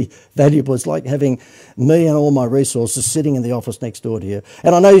pretty valuable. It's like having me and all my resources sitting in the office next door to you.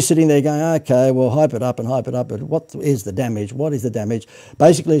 And I know you're sitting there going, okay, well, hype it up, but what is the damage? What is the damage?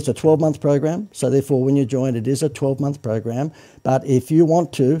 Basically, it's a 12-month program. So therefore, when you join, it is a 12-month program. But if you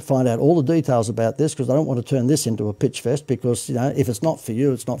want to find out all the details about this, because I don't want to turn this into a pitch fest, because if it's not for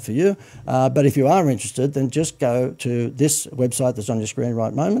you, it's not for you. But if you are interested, then just go to this website that's on your screen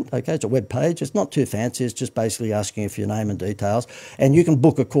right moment. Okay, it's a web page. It's not too fancy. It's just basically asking you for your name and details, and you can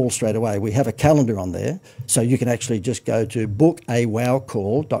book a call straight away. We have a calendar on there, so you can actually just go to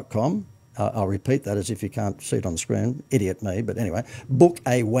bookawowcall.com. I'll repeat that as if you can't see it on the screen. Idiot me, but anyway,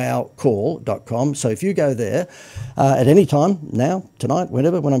 bookawowcall.com. So if you go there at any time, now, tonight,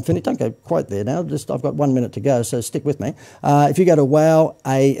 whenever, when I'm finished, don't go quite there now, I've got 1 minute to go, so stick with me. If you go to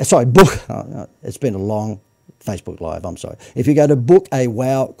it's been a long Facebook Live, I'm sorry. If you go to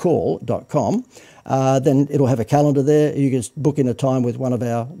bookawowcall.com, then it'll have a calendar there. You can book in a time with one of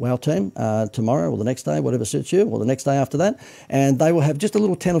our WOW team tomorrow or the next day, whatever suits you, or the next day after that. And they will have just a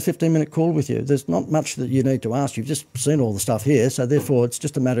little 10 or 15 minute call with you. There's not much that you need to ask. You've just seen all the stuff here. So therefore, it's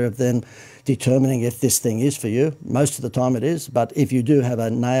just a matter of then determining if this thing is for you. Most of the time it is. But if you do have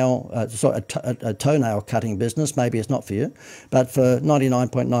a toenail cutting business, maybe it's not for you. But for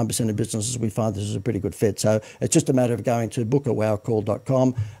 99.9% of businesses, we find this is a pretty good fit. So it's just a matter of going to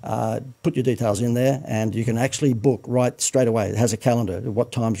bookawowcall.com, put your details in there, and you can actually book right straight away. It has a calendar of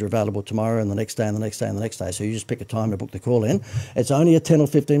what times are available tomorrow and the next day and the next day and the next day. So you just pick a time to book the call in. It's only a 10 or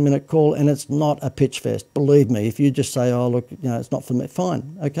 15 minute call, and it's not a pitch fest. Believe me, if you just say, oh, look, it's not for me,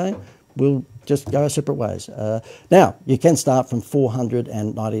 fine, okay? We'll just go our separate ways. Now, you can start from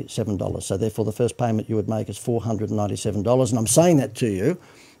 $497. So therefore, the first payment you would make is $497. And I'm saying that to you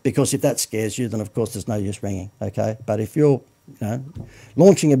because if that scares you, then of course there's no use ringing, okay? But if you're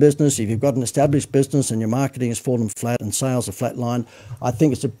launching a business, if you've got an established business and your marketing has fallen flat and sales are flatlined, I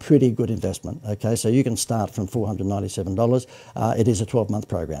think it's a pretty good investment, okay? So you can start from $497. It is a 12-month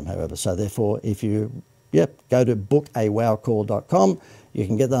program, however. So therefore, if you go to bookawowcall.com, you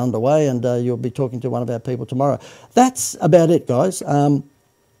can get that underway, and you'll be talking to one of our people tomorrow. That's about it, guys.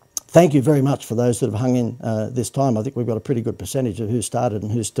 Thank you very much for those that have hung in this time. I think we've got a pretty good percentage of who started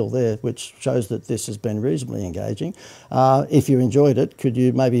and who's still there, which shows that this has been reasonably engaging. If you enjoyed it, could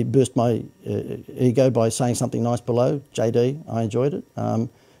you maybe boost my ego by saying something nice below? JD, I enjoyed it.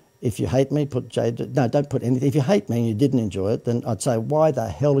 If you hate me, put JD. No, don't put anything. If you hate me and you didn't enjoy it, then I'd say, why the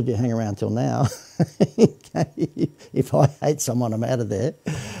hell did you hang around till now? If I hate someone, I'm out of there.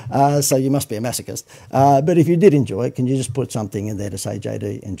 So you must be a masochist. But if you did enjoy it, can you just put something in there to say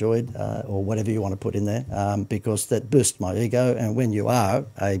JD enjoyed, or whatever you want to put in there, because that boosts my ego. And when you are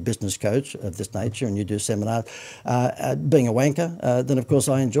a business coach of this nature and you do seminars, being a wanker, then of course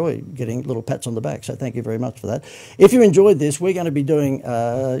I enjoy getting little pats on the back. So thank you very much for that. If you enjoyed this, we're going to be doing,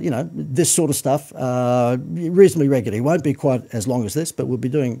 this sort of stuff reasonably regularly. It won't be quite as long as this, but we'll be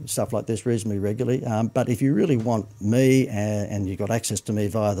doing stuff like this reasonably regularly. But if you really want me and you've got access to me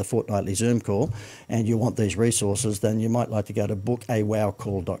via the fortnightly Zoom call and you want these resources, then you might like to go to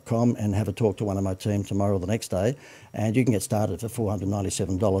bookawowcall.com and have a talk to one of my team tomorrow or the next day, and you can get started for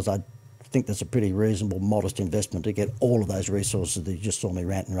 $497. I think that's a pretty reasonable, modest investment to get all of those resources that you just saw me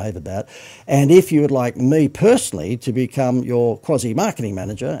rant and rave about. And if you would like me personally to become your quasi-marketing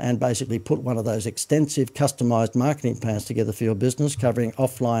manager and basically put one of those extensive customised marketing plans together for your business, covering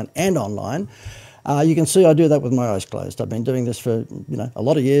offline and online, You can see I do that with my eyes closed. I've been doing this for a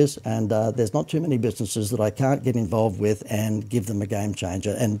lot of years, and there's not too many businesses that I can't get involved with and give them a game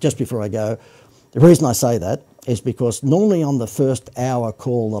changer. And just before I go, the reason I say that is because normally on the first hour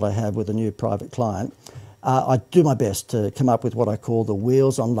call that I have with a new private client, I do my best to come up with what I call the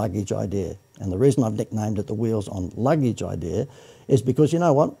wheels on luggage idea. And the reason I've nicknamed it the wheels on luggage idea is because, you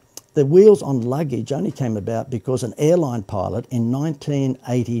know what? The wheels on luggage only came about because an airline pilot in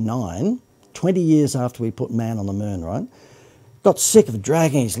 1989, 20 years after we put man on the moon, right, got sick of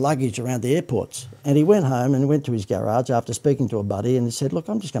dragging his luggage around the airports. And he went home and went to his garage after speaking to a buddy, and he said, look,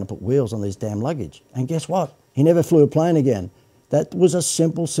 I'm just going to put wheels on these damn luggage. And guess what? He never flew a plane again. That was a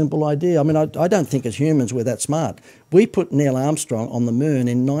simple idea. I mean, I don't think as humans we're that smart. We put Neil Armstrong on the moon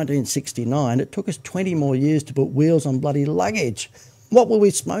in 1969. It took us 20 more years to put wheels on bloody luggage. What were we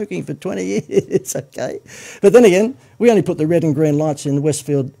smoking for 20 years, okay? But then again, we only put the red and green lights in the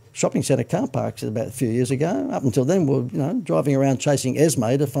Westfield Shopping Centre car parks about a few years ago. Up until then, we were driving around chasing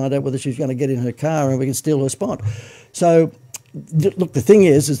Esme to find out whether she was going to get in her car and we can steal her spot. So, look, the thing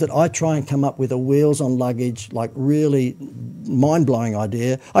is that I try and come up with a wheels on luggage, like really mind-blowing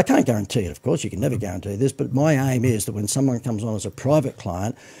idea. I can't guarantee it, of course. You can never guarantee this, but my aim is that when someone comes on as a private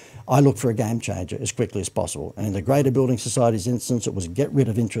client, I look for a game changer as quickly as possible. And in the Greater Building Society's instance, it was get rid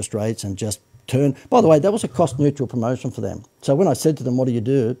of interest rates and just turn. By the way, that was a cost-neutral promotion for them. So when I said to them, what do you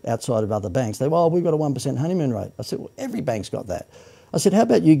do outside of other banks? They, well, we've got a 1% honeymoon rate. I said, well, every bank's got that. I said, how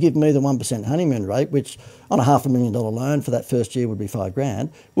about you give me the 1% honeymoon rate, which on a $500,000 loan for that first year would be $5,000.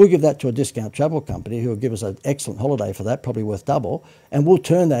 We'll give that to a discount travel company who will give us an excellent holiday for that, probably worth double, and we'll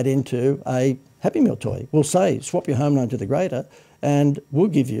turn that into a Happy Meal toy. We'll say, swap your home loan to the Greater, and we'll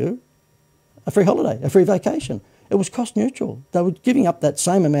give you a free holiday, a free vacation. It was cost neutral. They were giving up that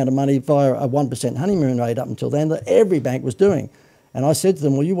same amount of money via a 1% honeymoon rate up until then that every bank was doing. And I said to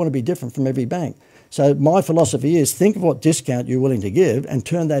them, well, you want to be different from every bank. So my philosophy is think of what discount you're willing to give and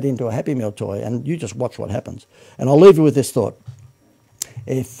turn that into a Happy Meal toy, and you just watch what happens. And I'll leave you with this thought.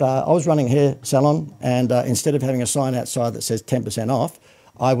 If I was running a hair salon and instead of having a sign outside that says 10% off,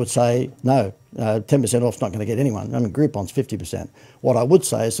 I would say, no, 10% off's not going to get anyone. I mean, Groupon's 50%. What I would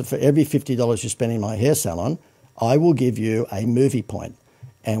say is that for every $50 you spend in my hair salon, I will give you a movie point.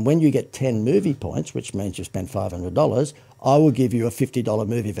 And when you get 10 movie points, which means you spend $500, I will give you a $50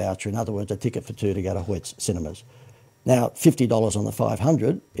 movie voucher. In other words, a ticket for two to go to Hoyt's Cinemas. Now, $50 on the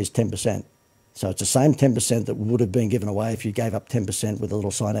 500 is 10%. So it's the same 10% that would have been given away if you gave up 10% with a little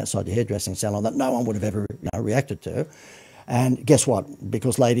sign outside your hairdressing salon that no one would have ever reacted to. And guess what?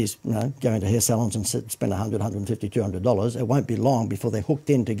 Because ladies, go into hair salons and spend $100, $150, $200, it won't be long before they're hooked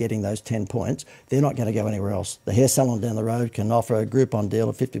into getting those 10 points. They're not going to go anywhere else. The hair salon down the road can offer a Groupon deal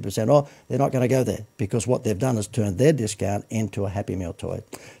of 50% off. They're not going to go there because what they've done is turned their discount into a Happy Meal toy.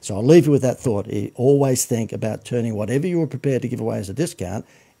 So I'll leave you with that thought. Always think about turning whatever you were prepared to give away as a discount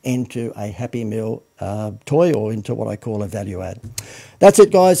into a Happy Meal toy or into what I call a value add. That's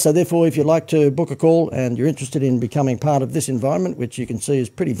it, guys. So therefore, if you'd like to book a call and you're interested in becoming part of this environment, which you can see is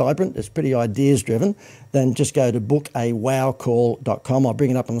pretty vibrant, it's pretty ideas driven, then just go to bookawowcall.com. I'll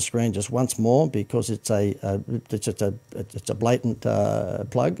bring it up on the screen just once more because it's a blatant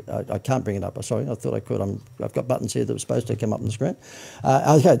plug. I can't bring it up. Sorry, I thought I could. I've got buttons here that were supposed to come up on the screen.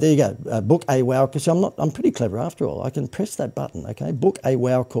 Okay, there you go. Book a wow, because I'm pretty clever after all. I can press that button. Okay,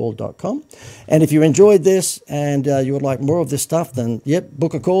 bookawowcall.com. And if you enjoyed this and you would like more of this stuff, then yep,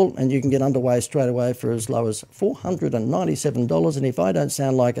 book a call and you can get underway straight away for as low as $497. And if I don't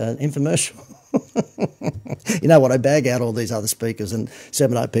sound like an infomercial, you know what, I bag out all these other speakers and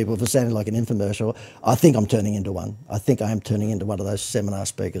seminar people for sounding like an infomercial. I think I'm turning into one. I think I am turning into one of those seminar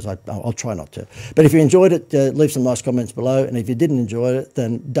speakers. I'll try not to. But if you enjoyed it, leave some nice comments below. And if you didn't enjoy it,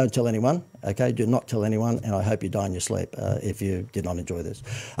 then don't tell anyone. Okay, do not tell anyone. And I hope you die in your sleep if you did not enjoy this.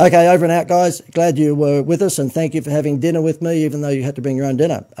 Okay, over and out, guys. Glad you were with us. And thank you for having dinner with me, even though you had to bring your own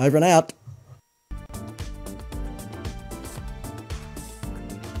dinner. Over and out.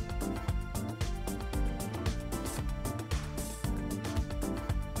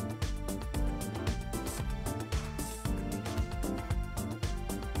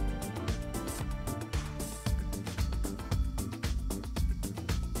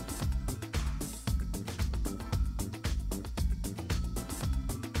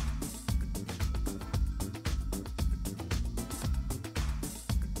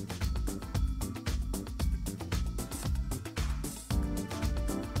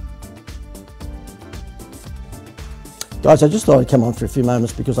 Guys, I just thought I'd come on for a few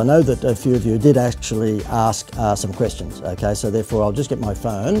moments because I know that a few of you did actually ask some questions, okay? So therefore I'll just get my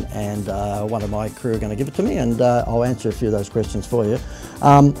phone and one of my crew are going to give it to me and I'll answer a few of those questions for you.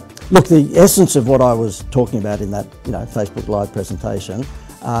 Look, the essence of what I was talking about in that, Facebook Live presentation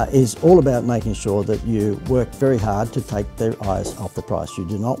is all about making sure that you work very hard to take their eyes off the price. You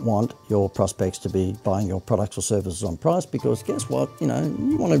do not want your prospects to be buying your products or services on price, because guess what? You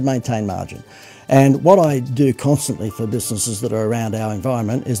want to maintain margin. And what I do constantly for businesses that are around our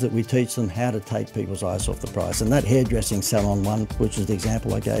environment is that we teach them how to take people's eyes off the price. And that hairdressing salon one, which is the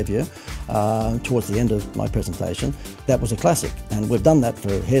example I gave you towards the end of my presentation, that was a classic. And we've done that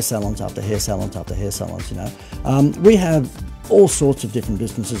for hair salons after hair salons after hair salons, We have all sorts of different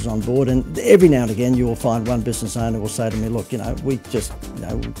businesses on board, and every now and again you will find one business owner will say to me, look, we just,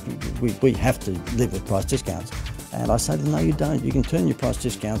 we have to live with price discounts. And I say to them, no, you don't. You can turn your price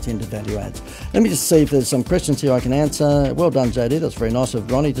discounts into value adds. Let me just see if there's some questions here I can answer. Well done, JD. That's very nice of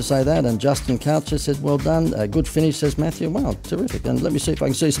Ronnie to say that. And Justin Coucher said, well done. Good finish, says Matthew. Wow, terrific. And let me see if I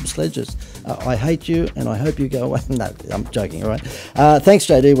can see some sledges. I hate you and I hope you go away. No, I'm joking, all right. Thanks,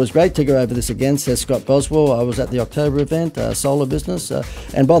 JD. It was great to go over this again, says Scott Boswell. I was at the October event, solar business.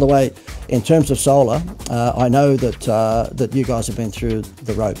 And by the way, in terms of solar, I know that you guys have been through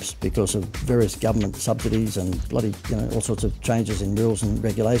the ropes because of various government subsidies and all sorts of changes in rules and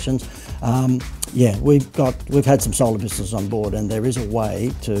regulations. We've had some solar businesses on board, and there is a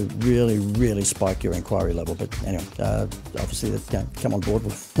way to really, really spike your inquiry level. But anyway, obviously, come on board.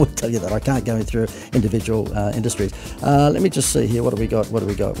 We'll tell you that. I can't go through individual industries. Let me just see here. What do we got?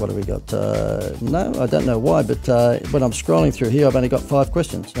 No, I don't know why, but when I'm scrolling through here, I've only got 5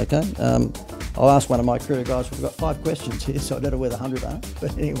 questions. Okay. I'll ask one of my career guys. We've got 5 questions here, so I don't know where the 100 are.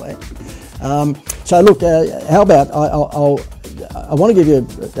 But anyway, so look, how about I want to give you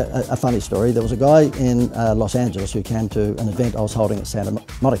a funny story. There was a guy in Los Angeles who came to an event I was holding at Santa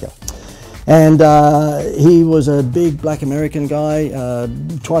Monica. And he was a big black American guy,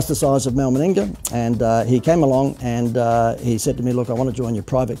 twice the size of Mel Meninga. And he came along and he said to me, look, I want to join your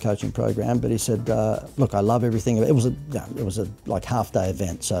private coaching program. But he said, look, I love everything. It was a like half-day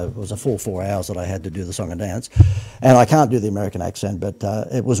event, so it was a full 4 hours that I had to do the song and dance. And I can't do the American accent, but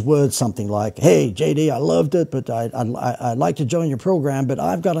it was words something like, hey, JD, I loved it, but I'd like to join your program, but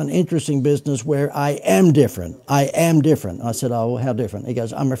I've got an interesting business where I am different. I am different. I said, oh, well, how different? He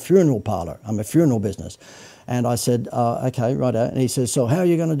goes, I'm a funeral parlor. I'm a funeral business. And I said, okay, right out. And he says, so how are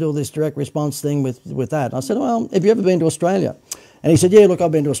you going to do this direct response thing with that? And I said, well, have you ever been to Australia? And he said, yeah, look,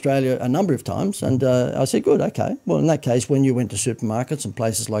 I've been to Australia a number of times. And I said, good, okay. Well, in that case, when you went to supermarkets and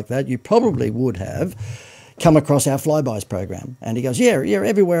places like that, you probably would have come across our Flybuys program. And he goes, yeah,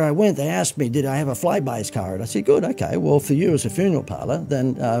 everywhere I went, they asked me, did I have a Flybuys card? I said, good, okay. Well, for you as a funeral parlour,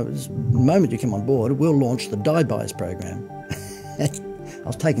 then the moment you come on board, we'll launch the Die-Buys program. I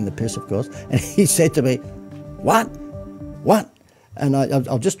was taking the piss, of course, and he said to me, what? And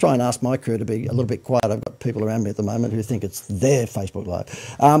I'll just try and ask my crew to be a little bit quiet. I've got people around me at the moment who think it's their Facebook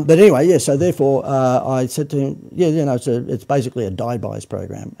Live. But anyway, yeah, so therefore I said to him, yeah, it's basically a Die-Buys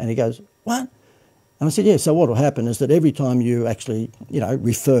program. And he goes, what? And I said, yeah, so what will happen is that every time you actually,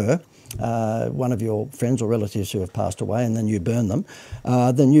 refer one of your friends or relatives who have passed away and then you burn them,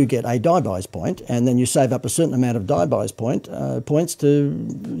 then you get a Die-Buys point, and then you save up a certain amount of Die-Buys points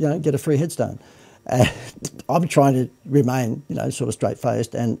to, get a free headstone. I'm trying to remain, sort of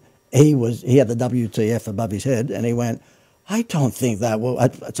straight-faced, and he had the WTF above his head, and he went, I don't think that will...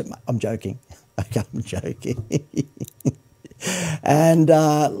 I'm joking. I'm joking. And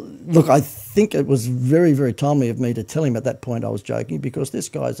look, I think it was very, very timely of me to tell him at that point I was joking, because this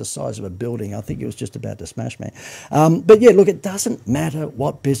guy's the size of a building. I think he was just about to smash me. But yeah, look, it doesn't matter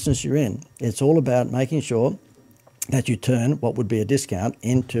what business you're in. It's all about making sure that you turn what would be a discount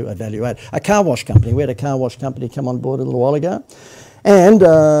into a value add. A car wash company, we had a car wash company come on board a little while ago, and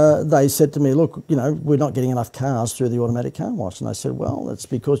they said to me, look, we're not getting enough cars through the automatic car wash. And I said, well, that's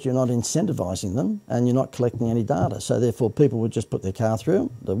because you're not incentivising them and you're not collecting any data. So therefore people would just put their car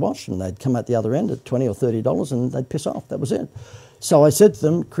through the wash and they'd come out the other end at $20 or $30 and they'd piss off. That was it. So I said to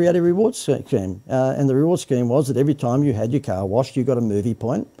them, create a reward scheme. And the reward scheme was that every time you had your car washed, you got a movie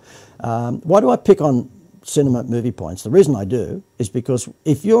point. Why do I pick on cinema movie points? The reason I do is because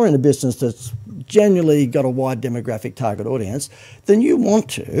if you're in a business that's generally got a wide demographic target audience, then you want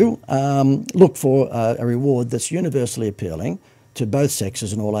to look for a reward that's universally appealing to both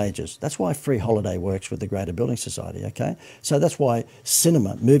sexes and all ages. That's why free holiday works with the Greater Building Society, okay? So that's why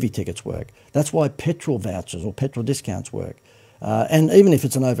cinema movie tickets work. That's why petrol vouchers or petrol discounts work. And even if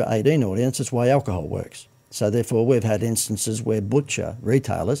it's an over 18 audience, it's why alcohol works. So therefore, we've had instances where butcher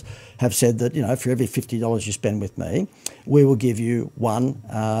retailers have said that, for every $50 you spend with me, we will give you one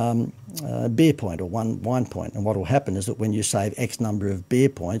beer point or one wine point. And what will happen is that when you save X number of beer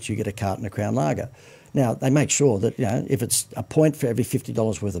points, you get a carton of Crown Lager. Now, they make sure that, you know, if it's a point for every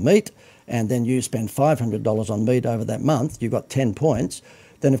 $50 worth of meat, and then you spend $500 on meat over that month, you've got 10 points,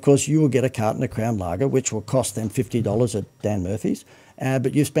 then of course you will get a carton of Crown Lager, which will cost them $50 at Dan Murphy's,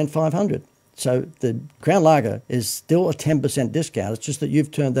 but you've spent $500. So the Crown Lager is still a 10% discount. It's just that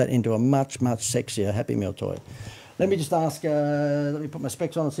you've turned that into a much, much sexier Happy Meal toy. Let me just ask, let me put my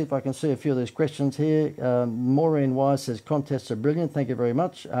specs on and see if I can see a few of these questions here. Maureen Wise says, contests are brilliant. Thank you very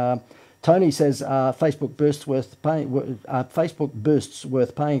much. Tony says, Facebook boosts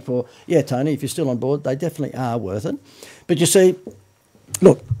worth paying for. Yeah, Tony, if you're still on board, they definitely are worth it. But you see,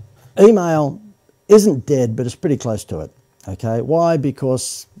 look, email isn't dead, but it's pretty close to it. Okay, why?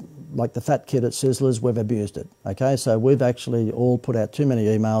 Because like the fat kid at Sizzlers, we've abused it. Okay, so we've actually all put out too many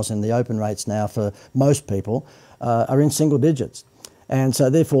emails, and the open rates now for most people are in single digits. And so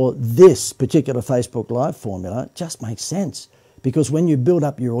therefore, this particular Facebook Live formula just makes sense. Because when you build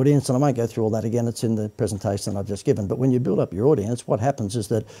up your audience, and I won't go through all that again, it's in the presentation I've just given, but when you build up your audience, what happens is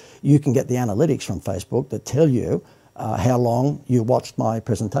that you can get the analytics from Facebook that tell you how long you watched my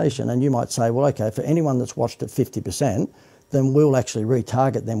presentation, and you might say, well, okay, for anyone that's watched it 50%, then we'll actually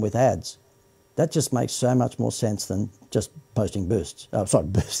retarget them with ads. That just makes so much more sense than just posting boosts.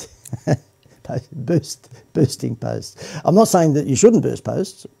 Boosting posts. I'm not saying that you shouldn't boost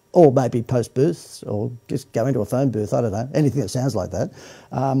posts, or maybe post boosts, or just go into a phone booth, I don't know, anything that sounds like that.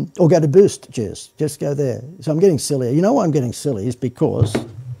 Or go to Boost, just go there. So I'm getting silly. You know why I'm getting silly is because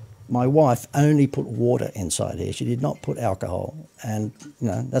my wife only put water inside here. She did not put alcohol. And, you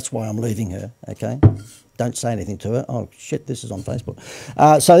know, that's why I'm leaving her, okay? Don't say anything to her. Oh, shit, this is on Facebook.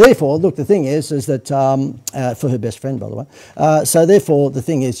 So therefore, look, the thing is that, for her best friend, by the way. So therefore, the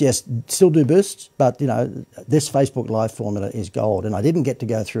thing is, yes, still do boosts, but, you know, this Facebook Live formula is gold. And I didn't get to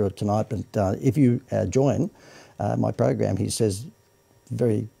go through it tonight, but if you join my program, he says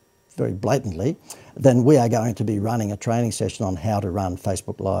very blatantly, then we are going to be running a training session on how to run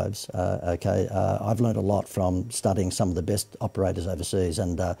Facebook Lives. Okay, I've learned a lot from studying some of the best operators overseas,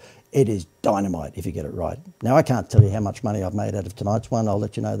 and it is dynamite if you get it right. Now, I can't tell you how much money I've made out of tonight's one. I'll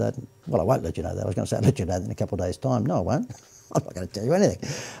let you know that. Well, I won't let you know that. I was going to say I'll let you know that in a couple of days' time. No, I won't. I'm not going to tell you anything.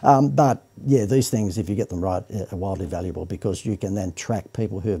 But yeah, these things, if you get them right, are wildly valuable, because you can then track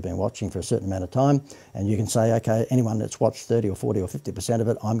people who have been watching for a certain amount of time, and you can say, okay, anyone that's watched 30 or 40 or 50% of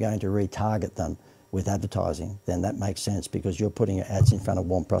it, I'm going to retarget them with advertising. Then that makes sense, because you're putting your ads in front of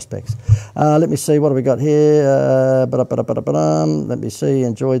warm prospects. Let me see, what have we got here? Let me see,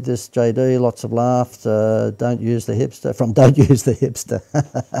 enjoyed this, JD, lots of laughs. Don't use the hipster, from Don't Use the Hipster.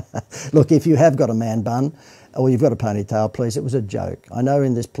 Look, if you have got a man bun, or you've got a ponytail, please, it was a joke. I know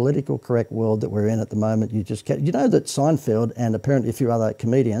in this political correct world that we're in at the moment, you just can't, you know that Seinfeld and apparently a few other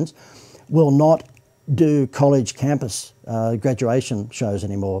comedians will not do college campus graduation shows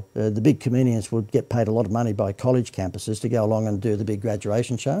anymore. The big comedians would get paid a lot of money by college campuses to go along and do the big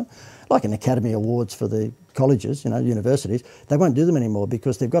graduation show, like an Academy Awards for the colleges, you know, universities. They won't do them anymore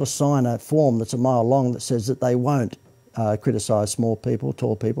because they've got to sign a form that's a mile long that says that they won't criticise small people,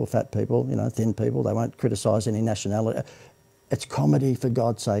 tall people, fat people, you know, thin people. They won't criticise any nationality. It's comedy, for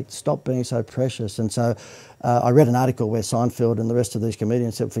God's sake. Stop being so precious. And so I read an article where Seinfeld and the rest of these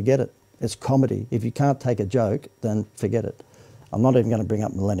comedians said, forget it. It's comedy. If you can't take a joke, then forget it. I'm not even going to bring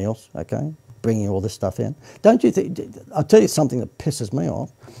up millennials, okay, bringing all this stuff in. Don't you think, I'll tell you something that pisses me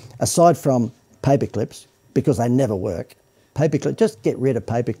off, aside from paper clips, because they never work. Paperclip, just get rid of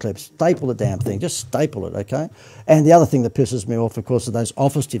paper clips, staple the damn thing, just staple it, okay? And the other thing that pisses me off, of course, are those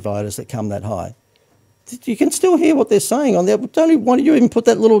office dividers that come that high. You can still hear what they're saying on there. Why do you even put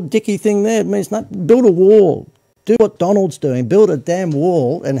that little dicky thing there? It means nothing. Build a wall. Do what Donald's doing. Build a damn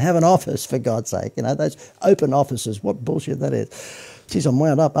wall and have an office, for God's sake. You know, those open offices, what bullshit that is. Geez, I'm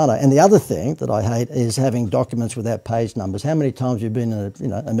wound up, aren't I? And the other thing that I hate is having documents without page numbers. How many times you've been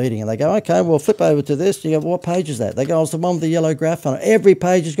in a meeting and they go, okay, well, flip over to this. You go, what page is that? They go, oh, it's the one with the yellow graph on it. Every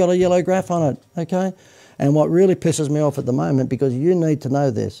page has got a yellow graph on it, okay? And what really pisses me off at the moment, because you need to know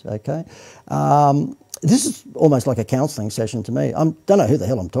this, okay? This is almost like a counselling session to me. I don't know who the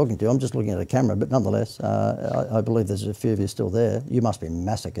hell I'm talking to. I'm just looking at a camera, but nonetheless, I believe there's a few of you still there. You must be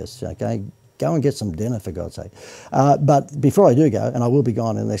masochists, okay? Go and get some dinner, for God's sake. But before I do go, and I will be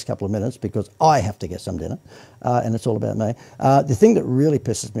gone in the next couple of minutes because I have to get some dinner, and it's all about me. The thing that really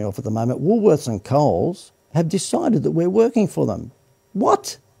pisses me off at the moment, Woolworths and Coles have decided that we're working for them.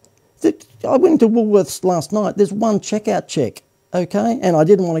 What? I went to Woolworths last night. There's one checkout check. okay? And I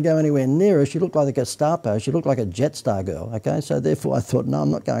didn't want to go anywhere near her. She looked like a Gestapo. She looked like a Jetstar girl, okay? So therefore I thought, no,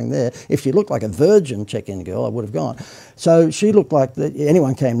 I'm not going there. If she looked like a Virgin check-in girl, I would have gone. So she looked like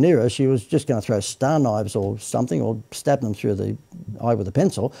anyone came near her, she was just going to throw star knives or something or stab them through the eye with a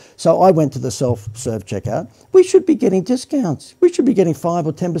pencil. So I went to the self-serve checkout. We should be getting discounts. We should be getting 5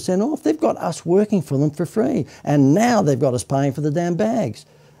 or 10% off. They've got us working for them for free. And now they've got us paying for the damn bags.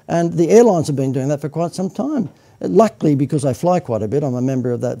 And the airlines have been doing that for quite some time. Luckily, because I fly quite a bit, I'm a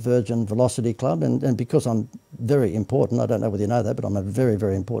member of that Virgin Velocity Club, and because I'm very important, I don't know whether you know that, but I'm a very,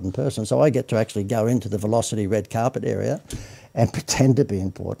 very important person, so I get to actually go into the Velocity red carpet area and pretend to be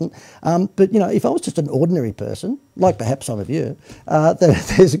important. But, you know, if I was just an ordinary person, like perhaps some of you,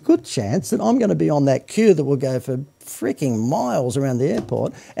 there's a good chance that I'm going to be on that queue that will go for freaking miles around the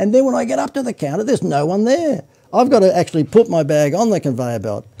airport, and then when I get up to the counter, there's no one there. I've got to actually put my bag on the conveyor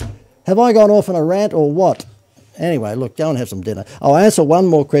belt. Have I gone off on a rant or what? Anyway, look, go and have some dinner. I'll answer one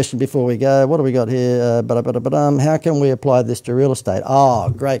more question before we go. What do we got here? How can we apply this to real estate? Oh,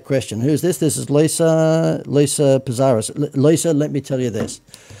 great question. Who's this? This is Lisa Pizarro. Lisa, let me tell you this.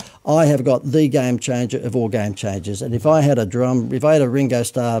 I have got the game changer of all game changers. And if I had a Ringo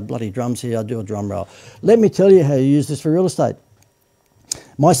Starr bloody drums here, I'd do a drum roll. Let me tell you how you use this for real estate.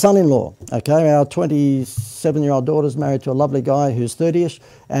 My son-in-law, okay, our 27-year-old daughter's married to a lovely guy who's 30-ish,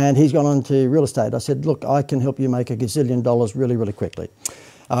 and he's gone on to real estate. I said, look, I can help you make $1 gazillion really, really quickly.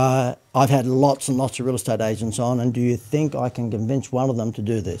 I've had lots and lots of real estate agents on, and do you think I can convince one of them to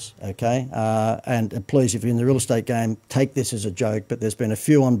do this, okay? And please, if you're in the real estate game, take this as a joke, but there's been a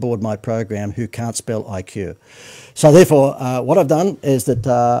few on board my program who can't spell IQ. So therefore, what I've done is that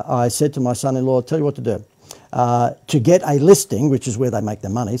I said to my son-in-law, tell you what to do. To get a listing, which is where they make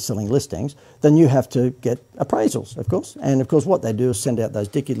their money, selling listings, then you have to get appraisals, of course. And of course, what they do is send out those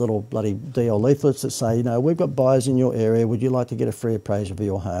dicky little bloody DL leaflets that say, you know, we've got buyers in your area. Would you like to get a free appraisal for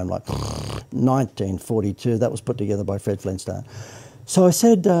your home? Like 1942, that was put together by Fred Flintstone. So I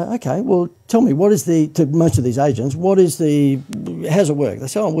said, okay, well, tell me, what is to most of these agents, how's it work? They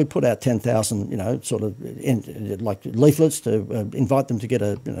say, oh, we put out 10,000, you know, sort of like leaflets to invite them to get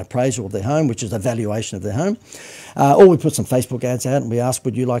an appraisal of their home, which is a valuation of their home. Or we put some Facebook ads out and we ask,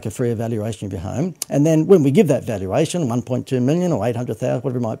 would you like a free evaluation of your home? And then when we give that valuation, 1.2 million or 800,000,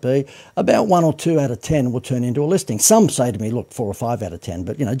 whatever it might be, about 1 or 2 out of 10 will turn into a listing. Some say to me, look, 4 or 5 out of 10,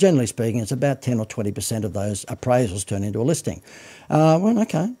 but, you know, generally speaking, it's about 10 or 20% of those appraisals turn into a listing. Well,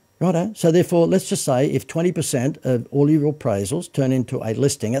 okay, righto. So therefore, let's just say if 20% of all your appraisals turn into a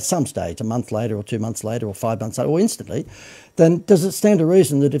listing at some stage, a month later or 2 months later or 5 months later or instantly, then does it stand to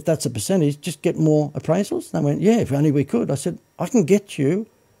reason that if that's a percentage, just get more appraisals? They went, yeah, if only we could. I said, I can get you,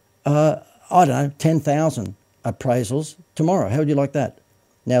 I don't know, 10,000 appraisals tomorrow. How would you like that?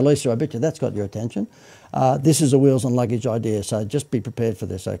 Now, Lisa, I bet you that's got your attention. This is a wheels on luggage idea, so just be prepared for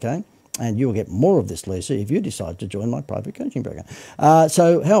this, okay? And you will get more of this, Lisa, if you decide to join my private coaching program.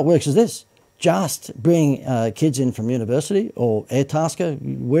 So how it works is this. Just bring kids in from university or Airtasker,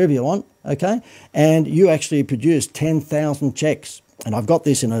 wherever you want, okay? And you actually produce 10,000 checks. And I've got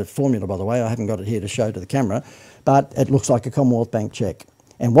this in a formula, by the way. I haven't got it here to show to the camera, but it looks like a Commonwealth Bank check.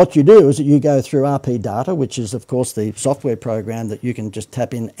 And what you do is that you go through RP Data, which is, of course, the software program that you can just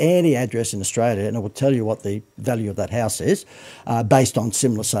tap in any address in Australia and it will tell you what the value of that house is based on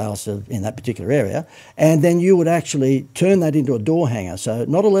similar sales in that particular area. And then you would actually turn that into a door hanger. So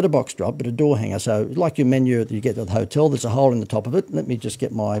not a letterbox drop, but a door hanger. So like your menu that you get at the hotel, there's a hole in the top of it. Let me just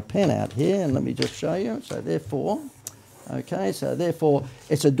get my pen out here and let me just show you. So therefore... Okay, so therefore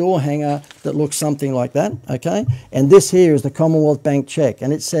it's a door hanger that looks something like that, okay? And this here is the Commonwealth Bank check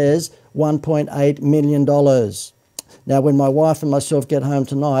and it says $1.8 million. Now when my wife and myself get home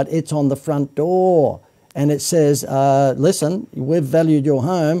tonight, it's on the front door and it says, listen, we've valued your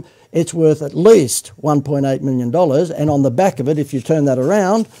home, it's worth at least $1.8 million, and on the back of it, if you turn that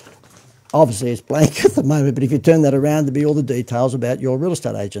around, obviously it's blank at the moment, but if you turn that around, there'll be all the details about your real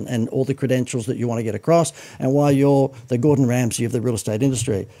estate agent and all the credentials that you want to get across and why you're the Gordon Ramsay of the real estate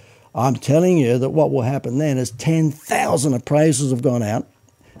industry. I'm telling you that what will happen then is 10,000 appraisals have gone out,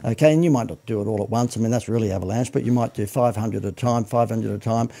 okay, and you might not do it all at once. I mean, that's really avalanche, but you might do 500 at a time, 500 at a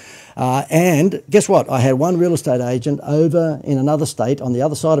time. And guess what? I had one real estate agent over in another state on the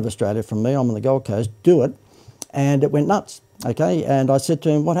other side of Australia from me, I'm on the Gold Coast, do it, and it went nuts. Okay, and I said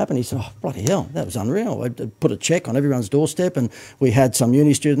to him, what happened? He said, oh, bloody hell, that was unreal. I put a check on everyone's doorstep and we had some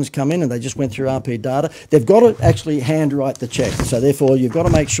uni students come in and they just went through RP Data. They've got to actually handwrite the check. So therefore, you've got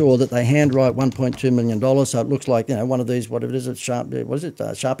to make sure that they handwrite $1.2 million. So it looks like, you know, one of these, whatever it is,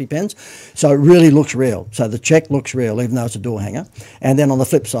 Sharpie pens. So it really looks real. So the check looks real, even though it's a door hanger. And then on the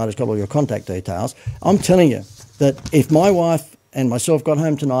flip side, it's got all your contact details. I'm telling you that if my wife and myself got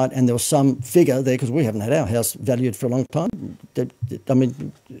home tonight and there was some figure there, because we haven't had our house valued for a long time. I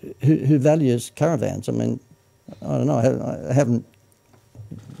mean, who values caravans? I mean, I don't know. I haven't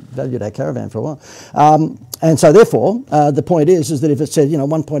valued our caravan for a while. And so therefore, the point is that if it said,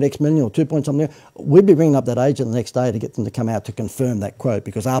 1.x million or 2 point something, we'd be ringing up that agent the next day to get them to come out to confirm that quote,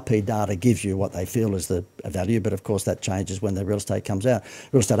 because RP data gives you what they feel is the value, but of course that changes when the real estate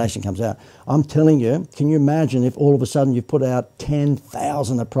agent comes out. I'm telling you, can you imagine if all of a sudden you put out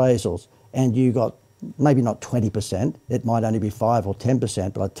 10,000 appraisals and you got maybe not 20%, it might only be 5 or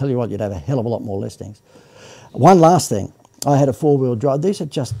 10%, but I tell you what, you'd have a hell of a lot more listings. One last thing. I had a 4-wheel drive. These are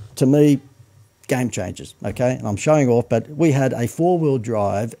just, to me, game changers, okay? And I'm showing off, but we had a 4-wheel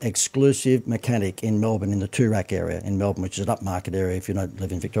drive exclusive mechanic in Melbourne, in the Toorak area in Melbourne, which is an upmarket area if you don't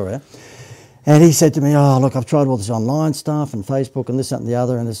live in Victoria. And he said to me, oh, look, I've tried all this online stuff and Facebook and this, that and the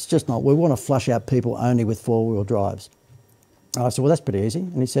other, and it's just not, we want to flush out people only with 4-wheel drives. I said, well, that's pretty easy.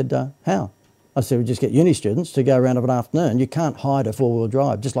 And he said, how? I said, we just get uni students to go around of an afternoon. You can't hide a 4-wheel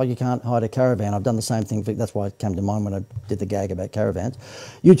drive, just like you can't hide a caravan. I've done the same thing. That's why it came to mind when I did the gag about caravans.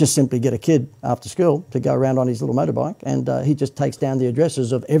 You just simply get a kid after school to go around on his little motorbike, and he just takes down the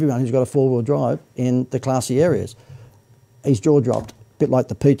addresses of everyone who's got a 4-wheel drive in the classy areas. His jaw dropped, a bit like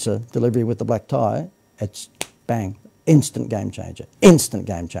the pizza delivery with the black tie. It's bang. Instant game changer, instant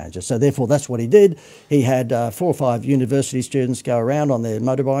game changer. So therefore, that's what he did. He had 4 or 5 university students go around on their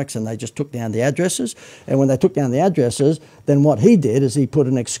motorbikes, and they just took down the addresses. And when they took down the addresses, then what he did is he put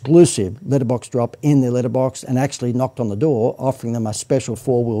an exclusive letterbox drop in their letterbox and actually knocked on the door, offering them a special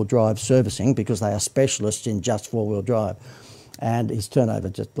 4-wheel drive servicing, because they are specialists in just 4-wheel drive. And his turnover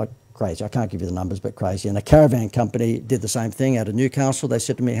just like crazy. I can't give you the numbers, but crazy. And a caravan company did the same thing out of Newcastle. They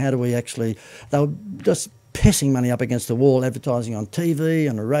said to me, how do we actually, they were just pissing money up against the wall, advertising on TV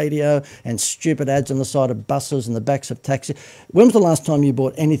and the radio, and stupid ads on the side of buses and the backs of taxis. When was the last time you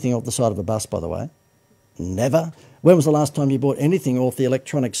bought anything off the side of a bus, by the way? Never. When was the last time you bought anything off the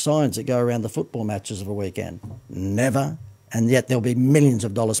electronic signs that go around the football matches of a weekend? Never. And yet there'll be millions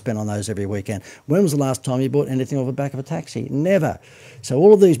of dollars spent on those every weekend. When was the last time you bought anything off the back of a taxi? Never. So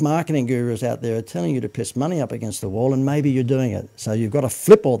all of these marketing gurus out there are telling you to piss money up against the wall, and maybe you're doing it. So you've got to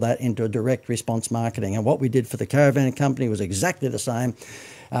flip all that into a direct response marketing. And what we did for the caravan company was exactly the same.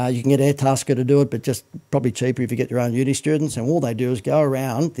 You can get Airtasker to do it, but just probably cheaper if you get your own uni students. And all they do is go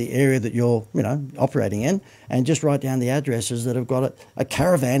around the area that you're, operating in, and just write down the addresses that have got a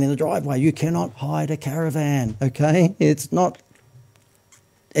caravan in the driveway. You cannot hide a caravan, okay? It's not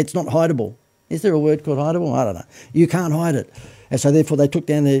hideable. Is there a word called hideable? I don't know. You can't hide it. And so therefore they took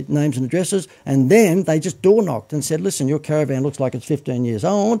down their names and addresses, and then they just door knocked and said, listen, your caravan looks like it's 15 years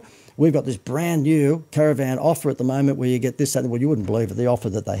old. We've got this brand new caravan offer at the moment where you get this, that. Well, you wouldn't believe it. The offer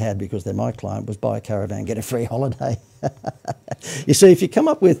that they had, because they're my client, was buy a caravan, get a free holiday. You see, if you come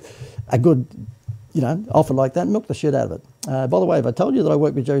up with a good, offer like that, milk the shit out of it. By the way, have I told you that I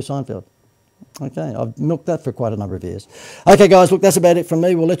work with Jerry Seinfeld? Okay, I've milked that for quite a number of years. Okay, guys, look, that's about it from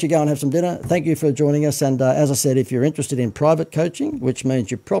me. We'll let you go and have some dinner. Thank you for joining us. And as I said, if you're interested in private coaching, which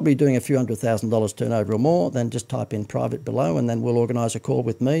means you're probably doing a few $100,000 turnover or more, then just type in private below, and then we'll organise a call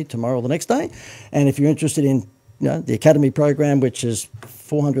with me tomorrow or the next day. And if you're interested in the Academy program, which is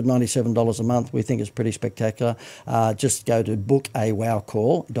 $497 a month, we think is pretty spectacular. Just go to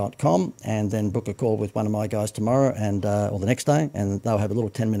bookawowcall.com and then book a call with one of my guys tomorrow and or the next day, and they'll have a little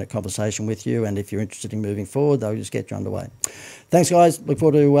 10-minute conversation with you. And if you're interested in moving forward, they'll just get you underway. Thanks, guys. Look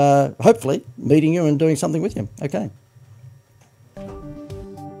forward to hopefully meeting you and doing something with you. Okay.